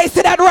little taste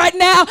of that right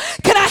now?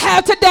 Can I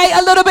have today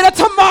a little bit of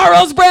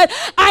tomorrow's bread?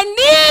 I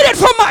need it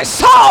for my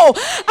soul.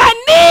 I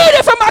need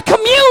it for my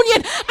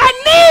communion. I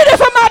need it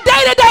for my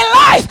day-to-day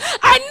life.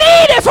 I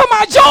need it for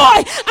my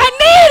joy. I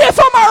need it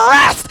for my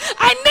rest.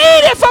 I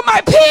need it for my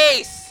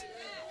peace.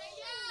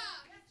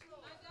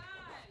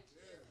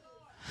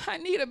 I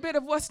need a bit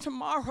of what's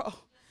tomorrow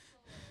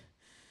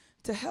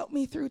to help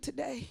me through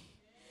today.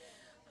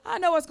 I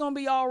know it's going to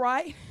be all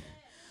right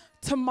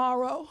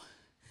tomorrow,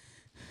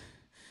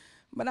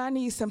 but I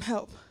need some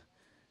help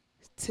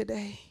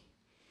today.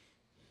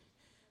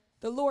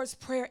 The Lord's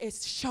Prayer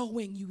is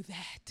showing you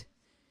that.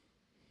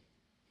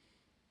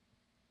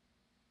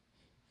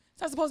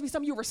 It's not supposed to be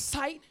something you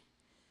recite.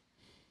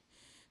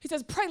 He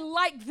says, pray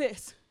like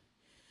this.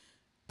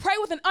 Pray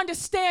with an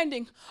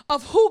understanding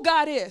of who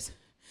God is.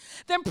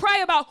 Then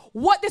pray about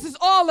what this is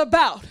all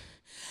about.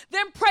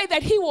 Then pray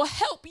that he will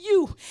help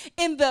you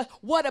in the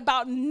what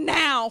about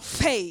now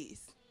phase.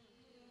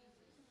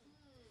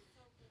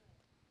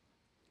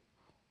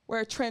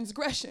 where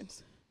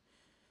transgressions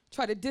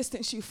try to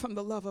distance you from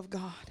the love of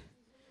God,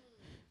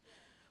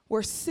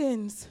 where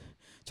sins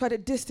try to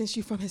distance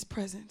you from his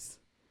presence,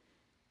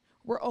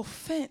 where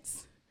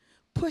offense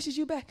pushes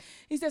you back.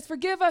 He says,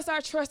 forgive us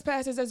our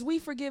trespasses as we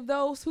forgive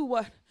those who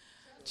what?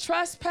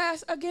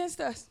 Trespass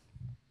against us.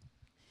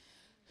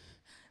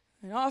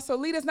 And also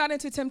lead us not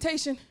into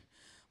temptation,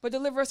 but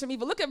deliver us from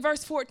evil. Look at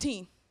verse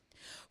 14.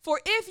 For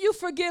if you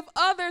forgive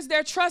others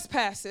their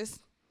trespasses,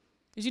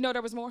 did you know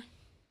there was more?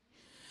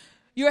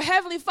 Your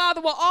heavenly Father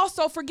will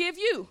also forgive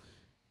you.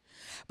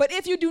 But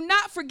if you do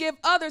not forgive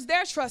others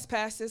their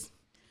trespasses,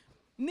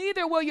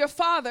 neither will your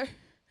Father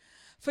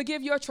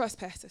forgive your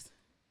trespasses.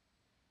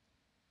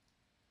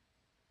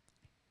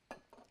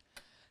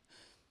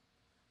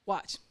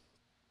 Watch.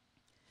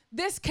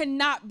 This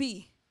cannot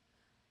be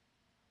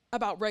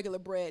about regular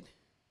bread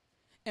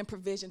and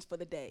provisions for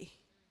the day.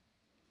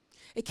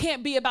 It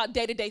can't be about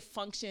day-to-day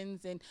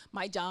functions and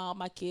my job,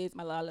 my kids,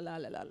 my la la la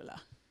la la la.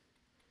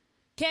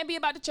 Can't be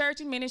about the church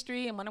and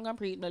ministry and when I'm going to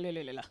preach, blah, blah,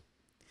 blah, blah.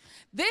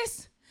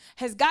 This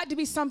has got to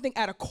be something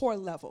at a core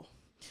level,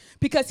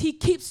 because he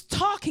keeps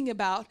talking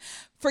about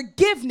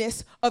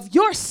forgiveness of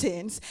your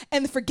sins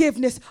and the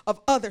forgiveness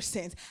of other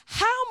sins.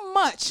 How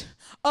much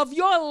of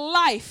your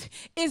life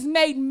is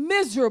made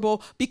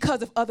miserable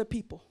because of other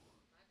people?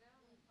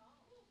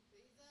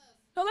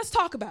 Now let's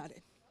talk about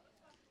it.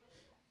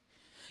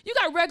 You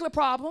got regular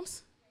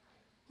problems,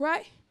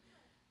 right?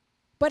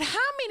 But how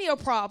many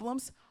of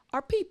problems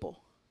are people?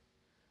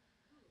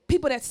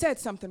 People that said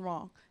something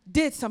wrong,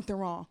 did something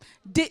wrong,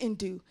 didn't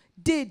do,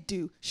 did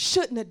do,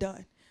 shouldn't have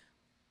done.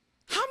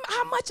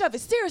 How much of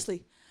it?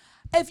 Seriously.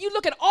 If you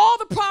look at all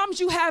the problems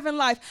you have in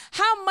life,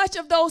 how much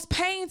of those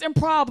pains and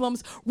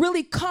problems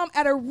really come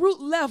at a root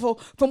level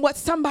from what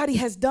somebody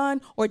has done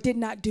or did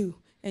not do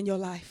in your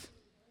life?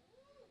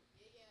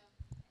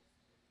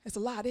 It's a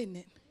lot, isn't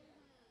it?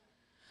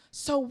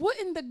 So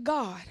wouldn't the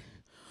God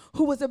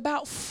who was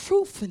about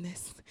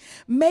fruitfulness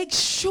make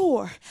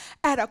sure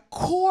at a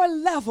core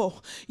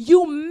level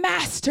you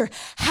master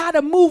how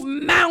to move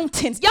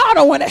mountains? Y'all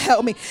don't want to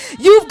help me.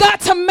 You've got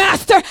to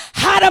master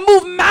how to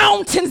move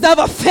mountains of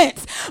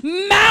offense,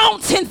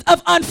 mountains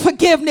of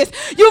unforgiveness.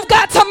 You've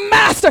got to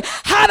master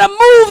how to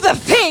move the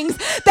things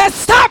that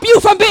stop you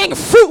from being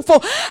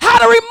fruitful, how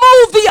to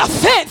remove the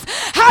offense,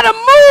 how to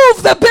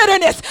move the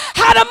bitterness,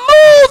 how to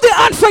move the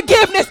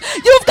unforgiveness.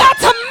 You've got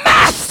to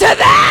master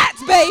that,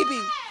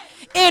 baby,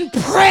 in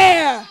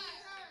prayer.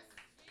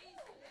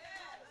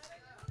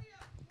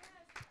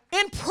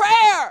 In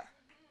prayer.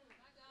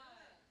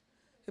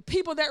 The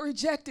people that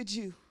rejected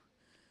you,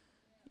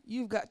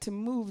 you've got to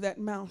move that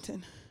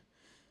mountain.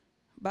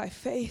 By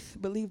faith,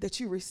 believe that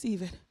you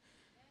receive it,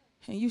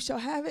 and you shall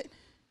have it.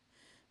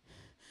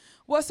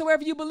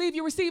 Whatsoever you believe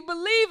you receive,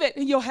 believe it,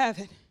 and you'll have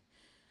it.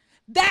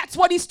 That's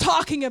what he's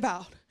talking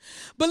about.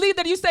 Believe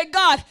that you say,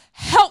 God,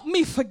 help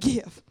me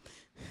forgive.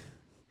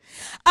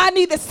 I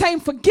need the same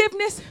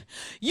forgiveness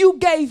you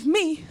gave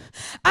me.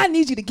 I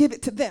need you to give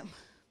it to them.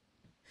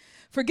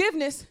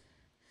 Forgiveness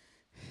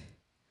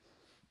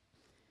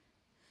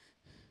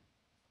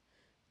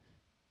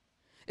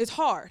is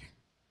hard.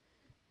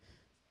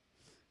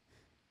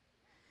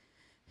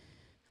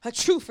 A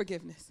true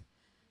forgiveness.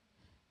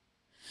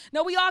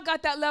 No, we all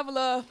got that level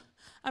of,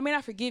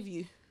 I forgive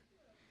you.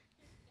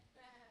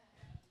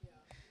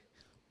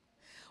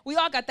 We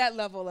all got that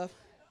level of,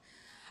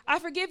 I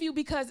forgive you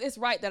because it's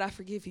right that I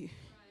forgive you.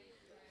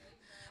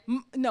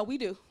 No, we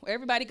do.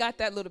 Everybody got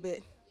that little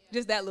bit.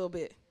 Just that little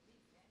bit.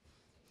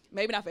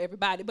 Maybe not for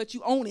everybody, but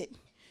you own it.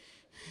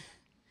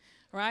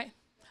 Right?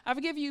 I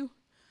forgive you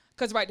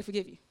because it's right to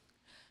forgive you.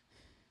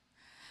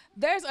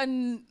 There's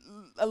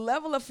a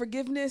level of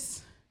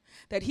forgiveness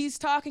that he's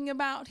talking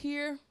about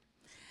here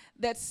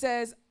that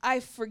says, I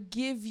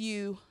forgive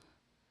you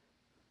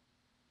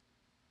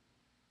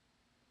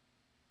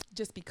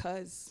just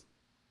because.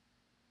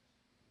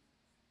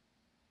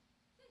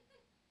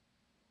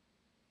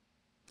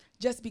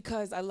 Just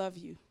because I love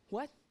you.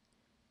 What?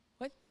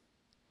 What?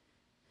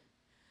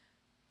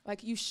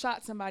 Like you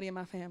shot somebody in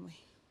my family,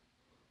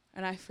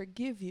 and I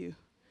forgive you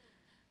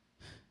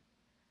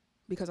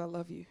because I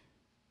love you.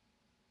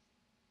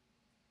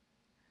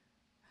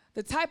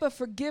 The type of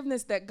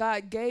forgiveness that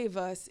God gave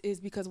us is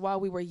because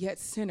while we were yet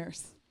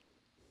sinners,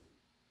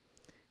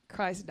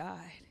 Christ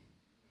died.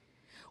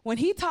 When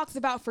he talks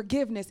about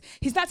forgiveness,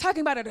 he's not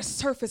talking about at a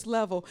surface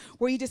level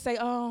where you just say,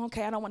 oh,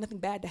 okay, I don't want nothing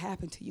bad to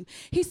happen to you.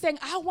 He's saying,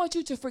 I want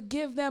you to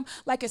forgive them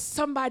like it's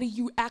somebody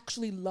you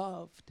actually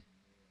loved.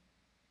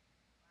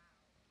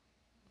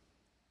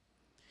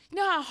 You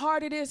know how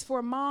hard it is for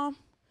a mom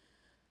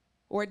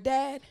or a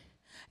dad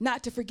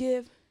not to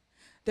forgive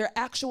their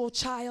actual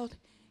child,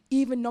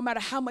 even no matter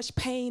how much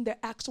pain their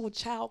actual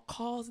child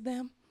caused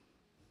them?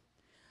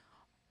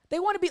 They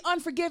want to be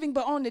unforgiving,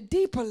 but on the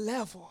deeper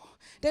level,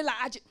 they're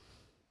like,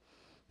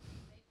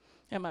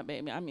 and my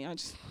baby, I'm gonna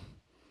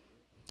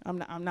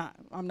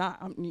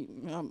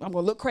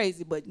look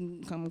crazy, but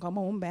come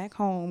on back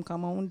home.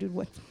 Come on, do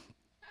what?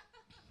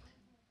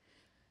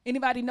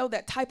 Anybody know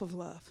that type of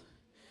love?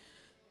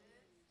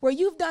 where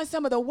you've done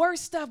some of the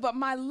worst stuff, but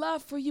my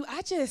love for you,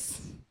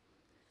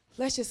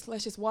 let's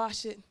just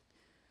wash it.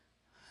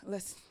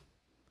 Let's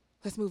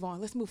move on.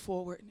 Let's move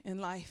forward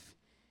in life.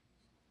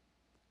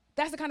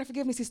 That's the kind of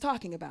forgiveness he's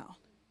talking about.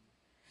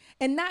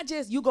 And not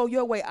just you go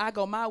your way, I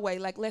go my way.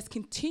 Like, let's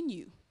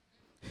continue.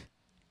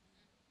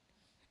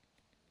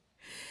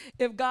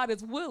 If God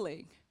is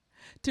willing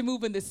to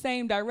move in the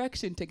same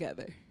direction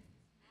together,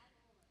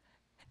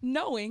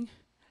 knowing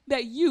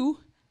that you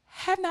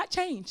have not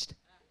changed.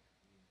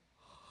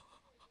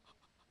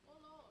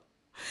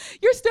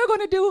 You're still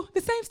going to do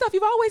the same stuff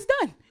you've always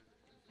done.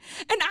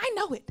 And I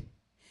know it.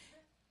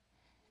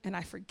 And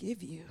I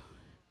forgive you.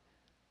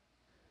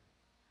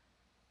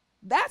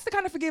 That's the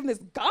kind of forgiveness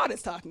God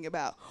is talking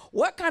about.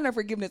 What kind of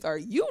forgiveness are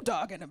you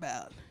talking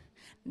about?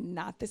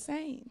 Not the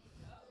same.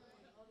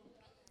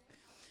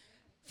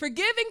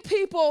 Forgiving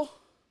people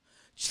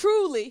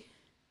truly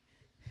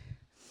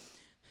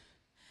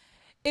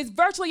is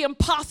virtually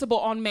impossible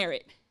on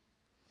merit.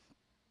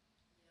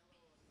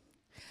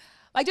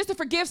 Like, just to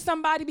forgive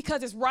somebody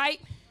because it's right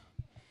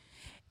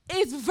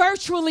is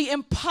virtually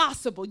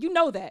impossible. You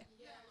know that.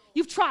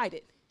 You've tried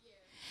it.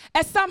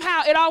 And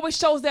somehow it always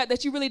shows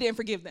that you really didn't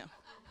forgive them.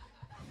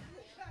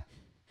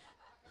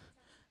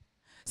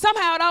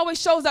 Somehow it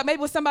always shows up,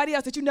 maybe with somebody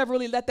else, that you never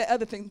really let that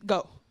other thing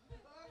go.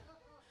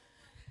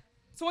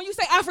 So when you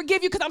say, I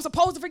forgive you because I'm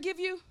supposed to forgive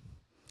you,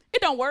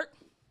 it don't work.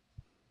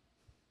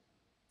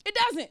 It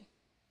doesn't.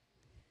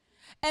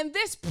 And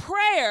this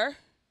prayer,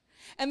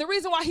 and the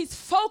reason why he's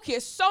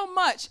focused so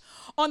much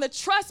on the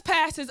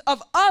trespasses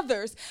of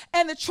others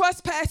and the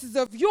trespasses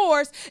of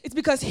yours is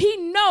because he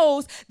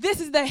knows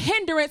this is the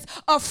hindrance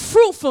of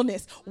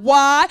fruitfulness.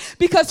 Why?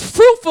 Because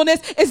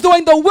fruitfulness is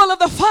doing the will of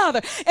the Father.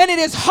 And it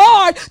is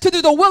hard to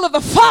do the will of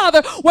the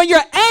Father when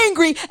you're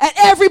angry at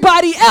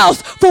everybody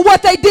else for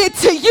what they did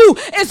to you.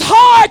 It's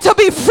hard to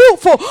be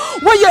fruitful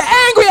when you're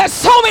angry at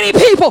so many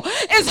people.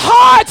 It's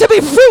hard to be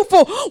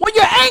fruitful when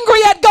you're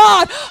angry at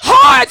God.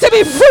 Hard to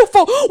be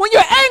fruitful when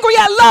you're angry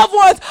at loved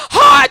ones.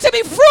 Hard to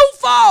be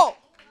fruitful.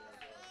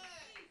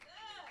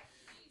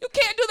 You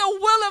can't do the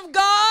will of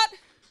God.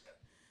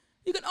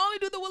 You can only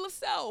do the will of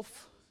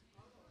self.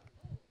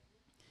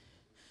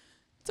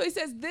 So he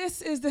says,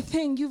 this is the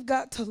thing you've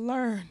got to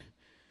learn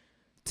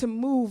to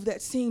move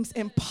that seems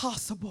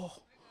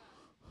impossible.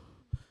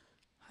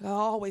 I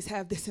always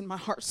have this in my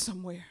heart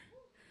somewhere.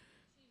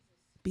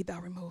 Be thou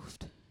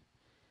removed.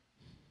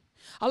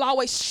 I'll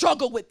always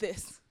struggle with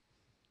this.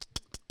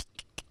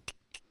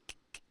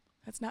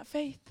 That's not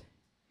faith.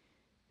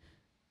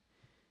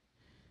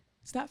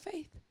 It's not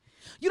faith.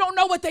 You don't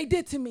know what they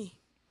did to me.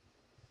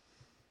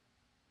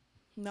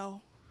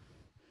 No.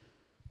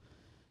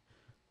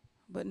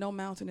 But no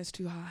mountain is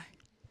too high.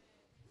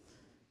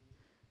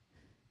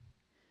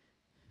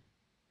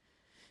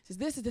 Says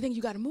this is the thing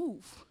you got to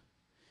move.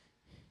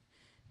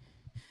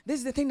 This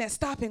is the thing that's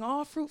stopping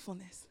all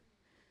fruitfulness.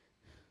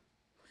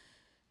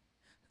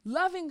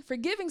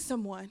 Forgiving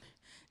someone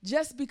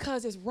just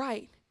because it's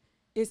right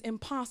is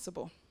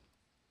impossible.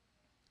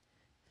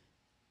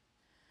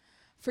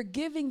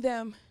 Forgiving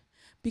them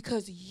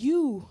because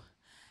you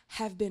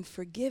have been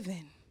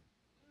forgiven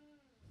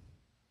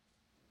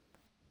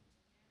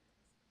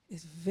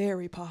is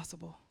very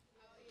possible.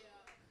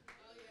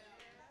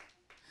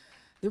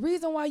 The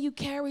reason why you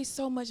carry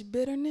so much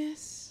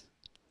bitterness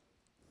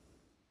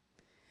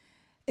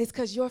is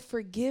because your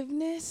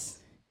forgiveness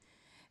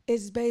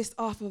is based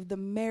off of the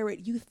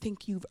merit you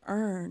think you've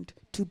earned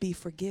to be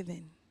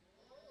forgiven.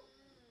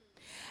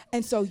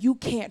 And so you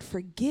can't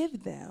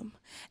forgive them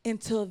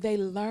until they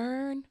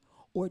learn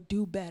or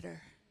do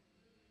better.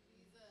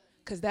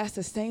 Because that's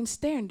the same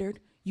standard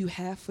you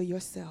have for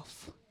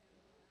yourself.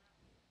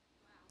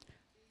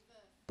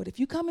 But if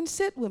you come and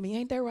sit with me,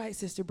 ain't that right,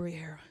 Sister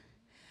Briera?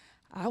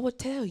 I will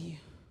tell you,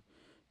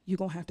 you're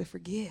going to have to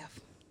forgive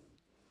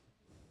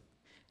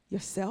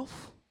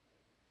yourself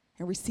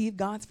and receive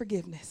God's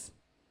forgiveness.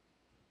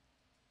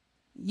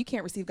 You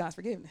can't receive God's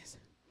forgiveness.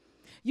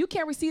 You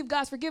can't receive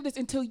God's forgiveness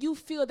until you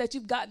feel that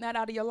you've gotten that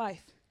out of your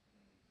life.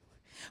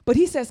 But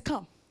he says,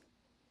 come.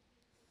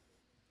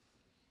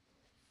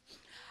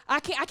 I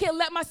can't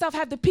let myself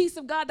have the peace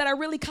of God that I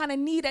really kind of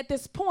need at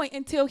this point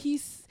until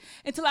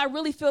I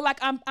really feel like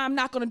I'm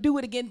not going to do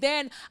it again.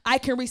 Then I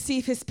can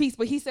receive his peace.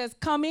 But he says,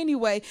 come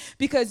anyway,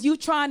 because you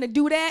trying to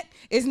do that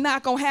is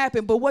not going to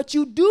happen. But what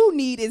you do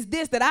need is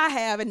this that I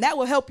have, and that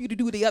will help you to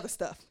do the other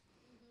stuff.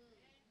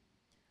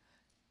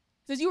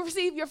 Says you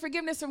receive your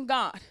forgiveness from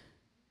God.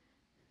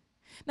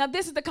 Now,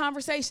 this is the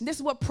conversation. This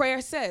is what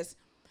prayer says.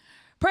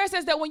 Prayer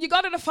says that when you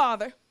go to the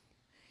Father,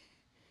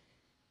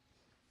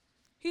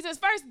 he says,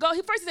 first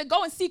he said,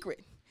 go in secret.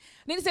 And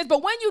then he says,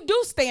 but when you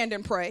do stand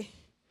and pray,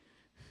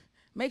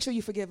 make sure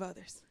you forgive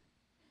others.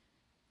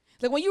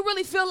 Like when you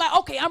really feel like,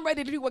 okay, I'm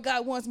ready to do what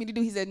God wants me to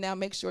do, he said, now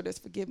make sure there's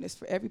forgiveness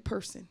for every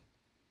person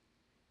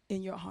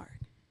in your heart.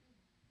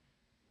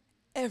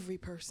 Every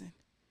person.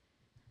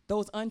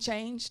 Those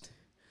unchanged,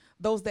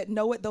 those that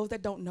know it, those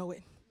that don't know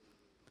it.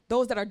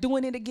 Those that are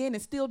doing it again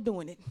and still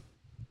doing it.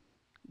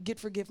 Get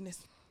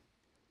forgiveness.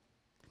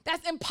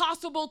 That's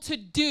impossible to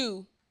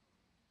do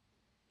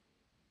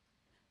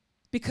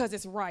because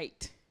it's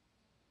right.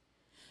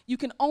 You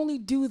can only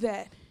do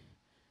that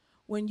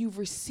when you've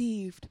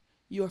received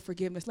your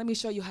forgiveness. Let me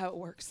show you how it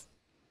works.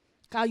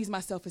 I'll use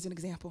myself as an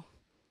example.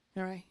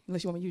 All right?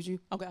 Unless you want me to use you.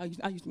 Okay,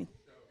 I'll use me.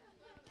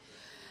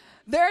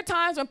 There are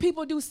times when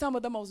people do some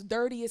of the most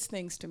dirtiest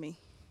things to me.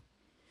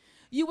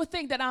 You would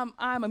think that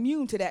I'm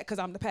immune to that because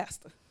I'm the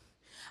pastor.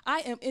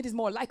 I am. It is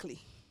more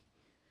likely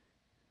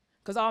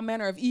because all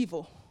manner of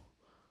evil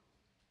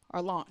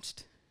are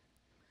launched.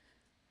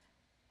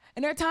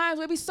 And there are times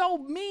where it be so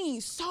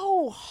mean,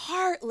 so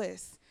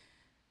heartless,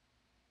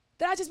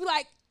 that I just be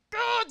like,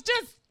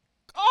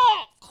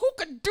 who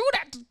could do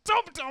that to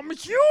somebody? I'm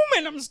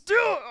human. I'm still,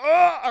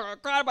 I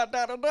cried about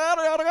that.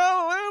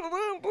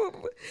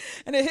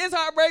 And then his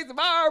heart breaks and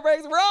my heart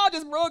breaks. We're all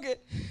just broken.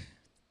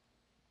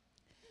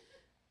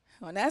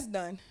 When that's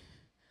done,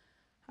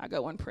 I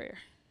go in prayer.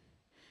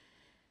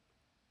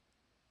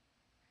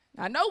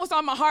 I know what's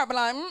on my heart,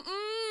 but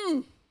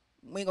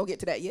we ain't gonna get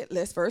to that yet.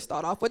 Let's first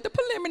start off with the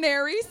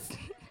preliminaries.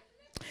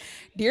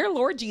 Dear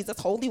Lord Jesus,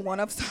 Holy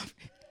One of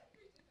Suffering.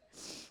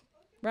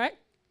 Right?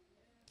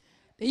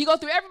 Then you go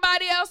through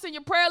everybody else in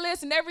your prayer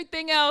list and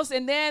everything else,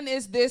 and then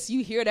is this,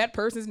 you hear that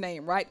person's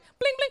name, right?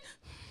 Bling, bling.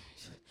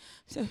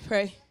 So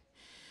pray,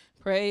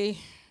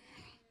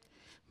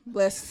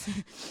 bless.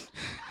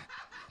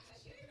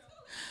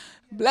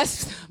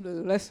 Bless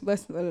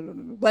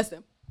them.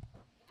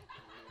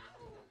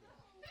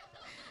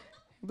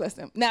 Bless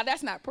them. Now,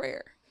 that's not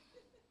prayer.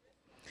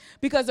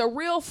 Because a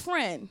real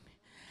friend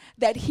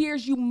that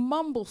hears you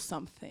mumble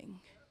something,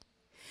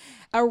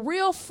 a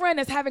real friend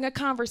is having a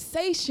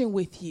conversation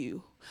with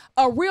you,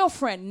 a real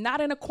friend,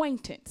 not an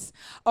acquaintance,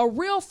 a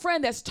real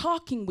friend that's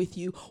talking with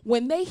you,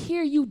 when they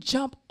hear you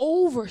jump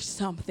over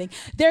something,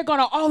 they're going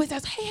to always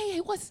ask, hey,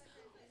 what's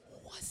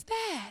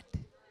that?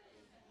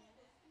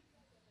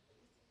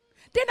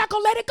 They're not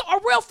going to let it go. A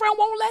real friend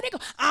won't let it go.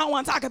 I don't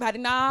want to talk about it.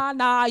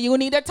 Nah, you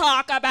need to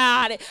talk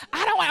about it.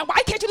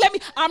 Why can't you let me?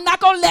 I'm not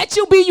going to let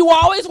you be. You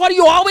always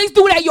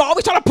do that. You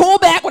always try to pull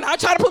back when I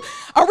try to pull.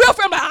 A real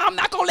friend, I'm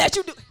not going to let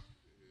you do.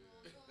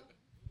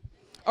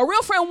 A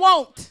real friend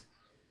won't.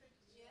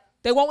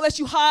 They won't let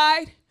you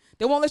hide.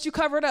 They won't let you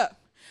cover it up.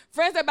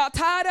 Friends that about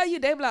tired of you,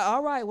 they be like,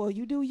 all right, well,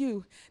 you do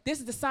you. This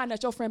is the sign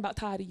that your friend about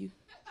tired of you.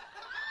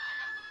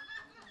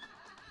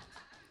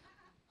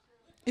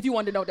 If you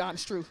want to know the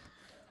honest truth.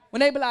 When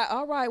they be like,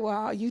 all right,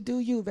 well, you do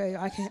you, babe.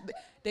 I can't.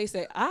 They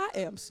say, I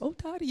am so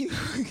tired of you.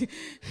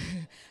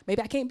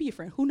 Maybe I can't be your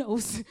friend. Who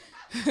knows?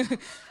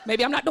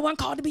 Maybe I'm not the one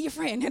called to be your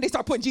friend. And they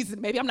start putting Jesus,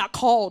 maybe I'm not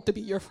called to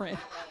be your friend.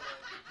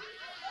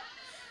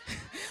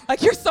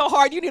 Like, you're so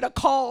hard, you need a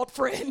called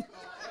friend.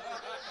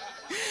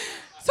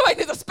 Somebody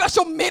needs a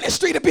special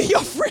ministry to be your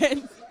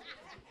friend.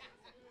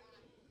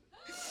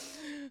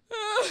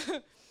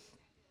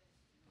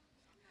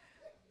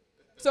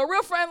 So a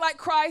real friend like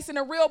Christ and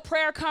a real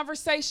prayer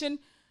conversation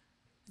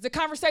is a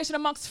conversation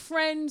amongst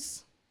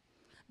friends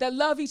that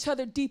love each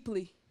other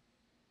deeply.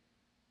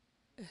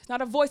 It's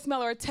not a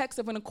voicemail or a text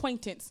of an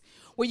acquaintance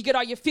where you get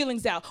all your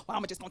feelings out. Well,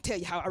 I'm just going to tell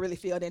you how I really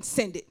feel, then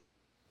send it.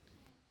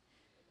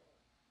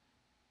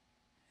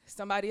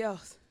 Somebody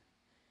else.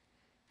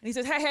 And he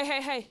says,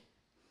 hey,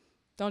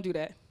 don't do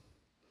that.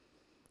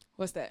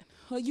 What's that?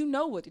 Well, you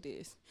know what it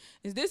is.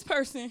 It's this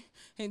person,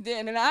 and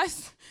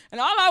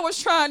all I was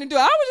trying to do,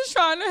 I was just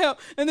trying to help.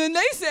 And then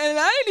they said, and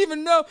I didn't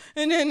even know.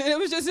 And then it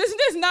was just, this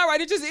is not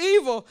right. It's just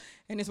evil.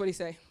 And that's what he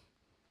say.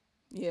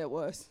 Yeah, it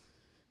was.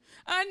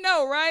 I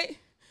know, right?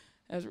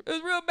 It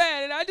was real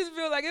bad, and I just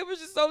feel like it was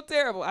just so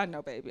terrible. I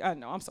know, baby. I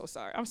know. I'm so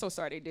sorry. I'm so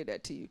sorry they did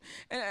that to you.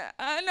 And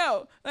I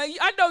know. Like,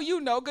 I know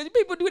you know, because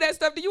people do that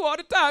stuff to you all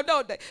the time,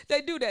 don't they?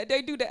 They do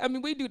that. I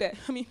mean, we do that.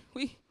 I mean,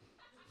 we.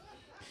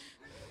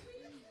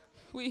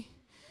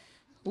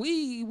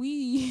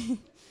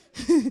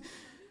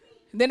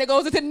 Then it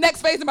goes into the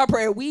next phase of my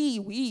prayer.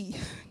 We.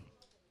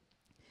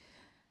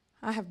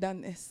 I have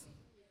done this.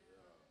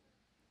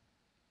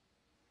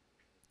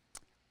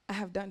 I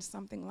have done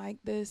something like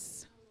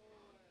this.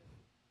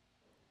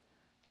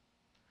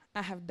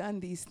 I have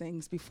done these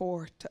things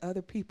before to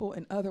other people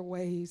in other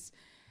ways,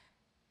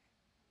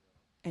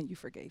 and you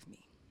forgave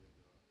me.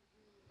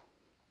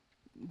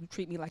 You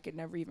treat me like it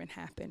never even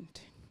happened.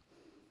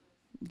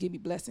 You give me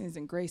blessings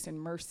and grace and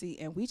mercy,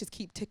 and we just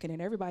keep ticking,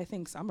 and everybody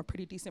thinks I'm a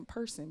pretty decent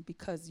person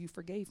because you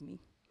forgave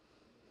me.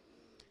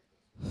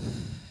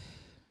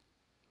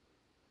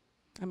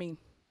 I mean,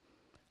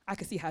 I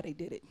can see how they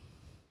did it.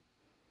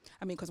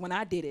 I mean, because when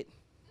I did it,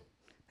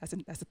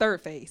 that's the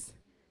third phase.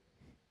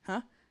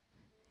 Huh?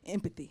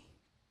 Empathy.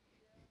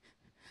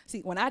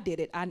 See, when I did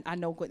it, I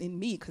know what in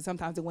me, because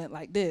sometimes it went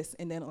like this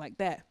and then like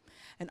that.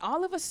 And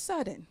all of a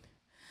sudden,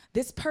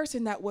 this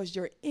person that was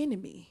your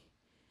enemy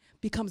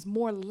becomes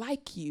more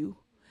like you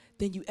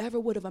than you ever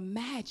would have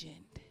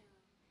imagined.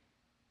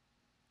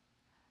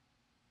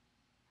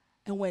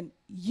 And when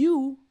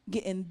you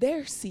get in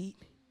their seat,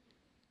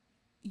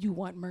 you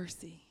want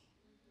mercy.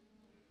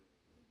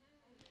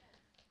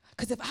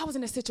 Because if I was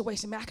in a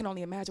situation, man, I can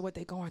only imagine what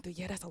they're going through.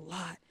 Yeah, that's a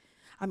lot.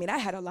 I mean, I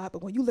had a lot,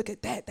 but when you look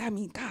at that, I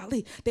mean,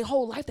 golly, their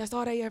whole life, that's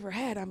all they ever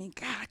had. I mean,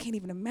 God, I can't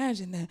even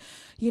imagine that.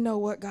 You know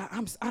what, God,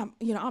 I'm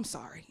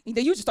sorry. And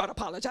then you just start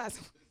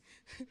apologizing.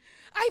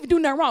 I even do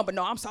nothing wrong, but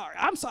no, I'm sorry.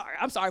 I'm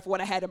sorry for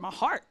what I had in my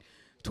heart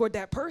toward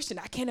that person.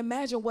 I can't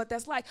imagine what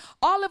that's like.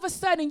 All of a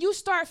sudden, you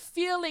start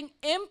feeling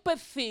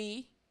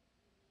empathy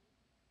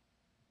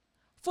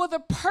for the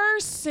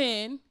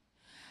person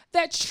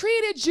that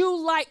treated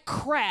you like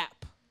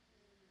crap.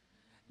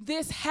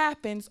 This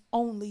happens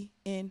only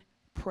in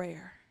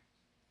prayer.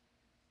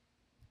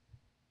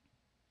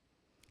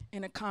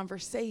 In a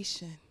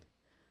conversation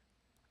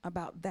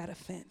about that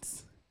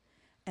offense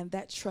and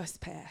that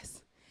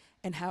trespass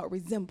and how it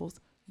resembles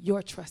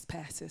your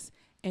trespasses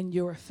and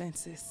your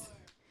offenses.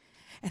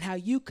 And how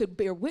you could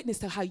bear witness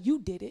to how you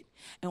did it.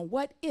 And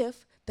what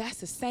if that's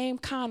the same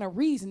kind of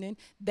reasoning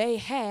they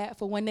had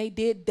for when they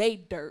did they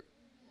dirt?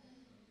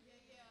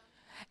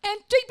 And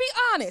to be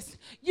honest,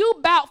 you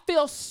about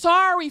feel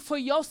sorry for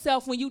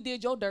yourself when you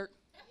did your dirt.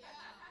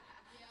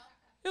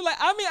 You're like,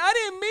 I mean, I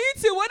didn't mean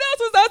to. What else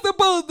was I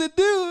supposed to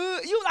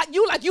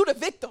do? You the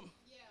victim.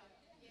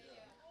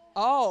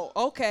 Oh,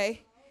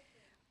 okay.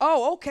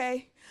 Oh,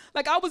 okay.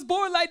 Like, I was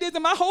born like this,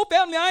 and my whole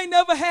family I ain't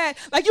never had.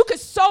 Like, you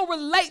could so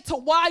relate to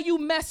why you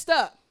messed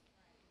up.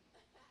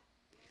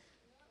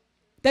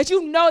 That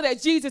you know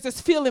that Jesus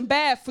is feeling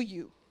bad for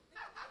you.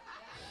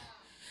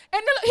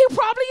 And he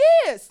probably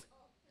is.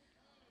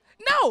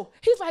 No,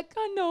 he's like,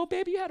 I know,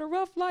 baby, you had a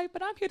rough life,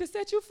 but I'm here to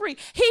set you free.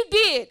 He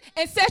did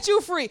and set you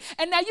free.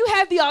 And now you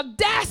have the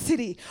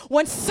audacity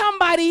when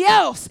somebody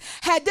else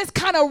had this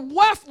kind of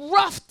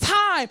rough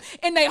time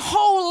in their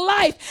whole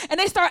life, and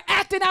they start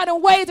acting out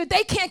in ways that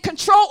they can't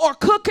control or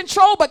could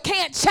control but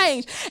can't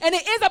change. And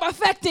it ends up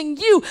affecting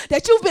you,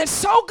 that you've been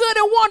so good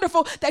and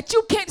wonderful that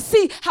you can't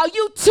see how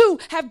you too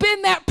have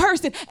been that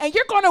person. And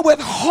you're going to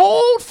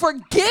withhold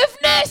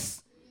forgiveness?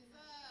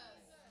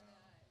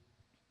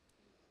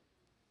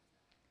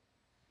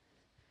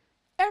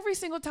 Every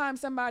single time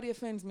somebody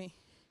offends me,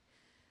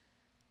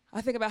 I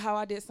think about how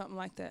I did something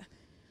like that.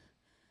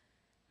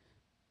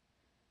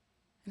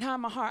 And how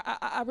in my heart,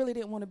 I really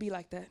didn't want to be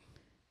like that.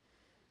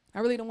 I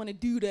really didn't want to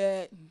do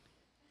that. And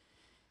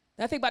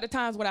I think about the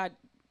times when I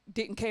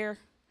didn't care,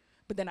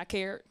 but then I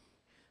cared.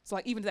 So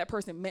like even if that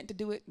person meant to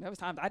do it, there was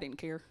times I didn't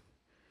care.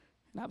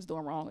 And I was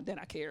doing wrong, and then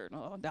I cared.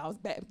 I was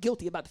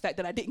guilty about the fact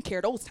that I didn't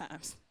care those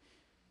times.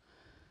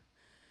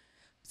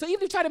 So even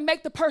if you try to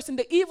make the person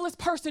the evilest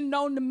person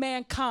known to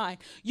mankind,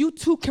 you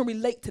too can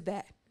relate to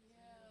that.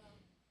 Yeah.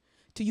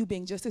 To you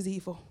being just as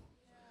evil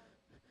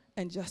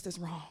and just as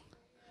wrong.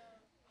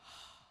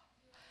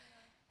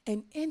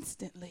 And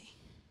instantly,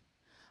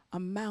 a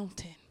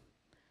mountain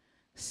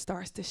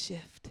starts to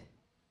shift.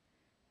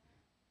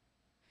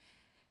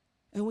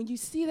 And when you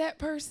see that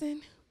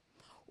person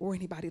or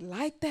anybody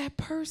like that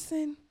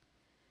person,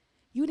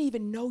 you didn't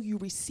even know you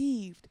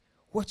received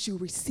what you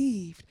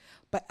received,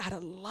 but out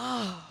of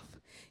love,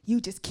 you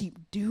just keep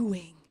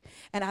doing.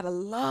 And out of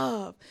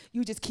love,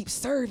 you just keep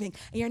serving.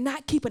 And you're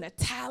not keeping a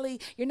tally.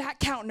 You're not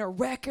counting a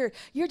record.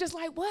 You're just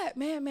like, what?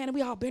 Man, and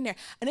we all been there.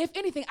 And if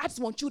anything, I just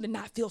want you to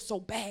not feel so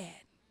bad.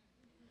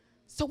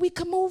 So we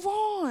can move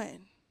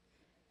on.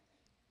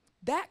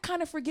 That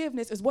kind of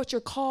forgiveness is what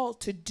you're called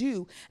to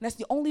do. And that's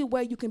the only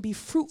way you can be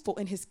fruitful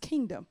in his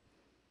kingdom.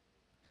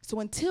 So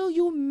until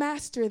you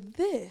master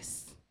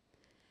this,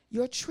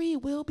 your tree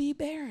will be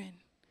barren,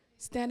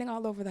 standing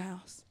all over the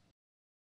house.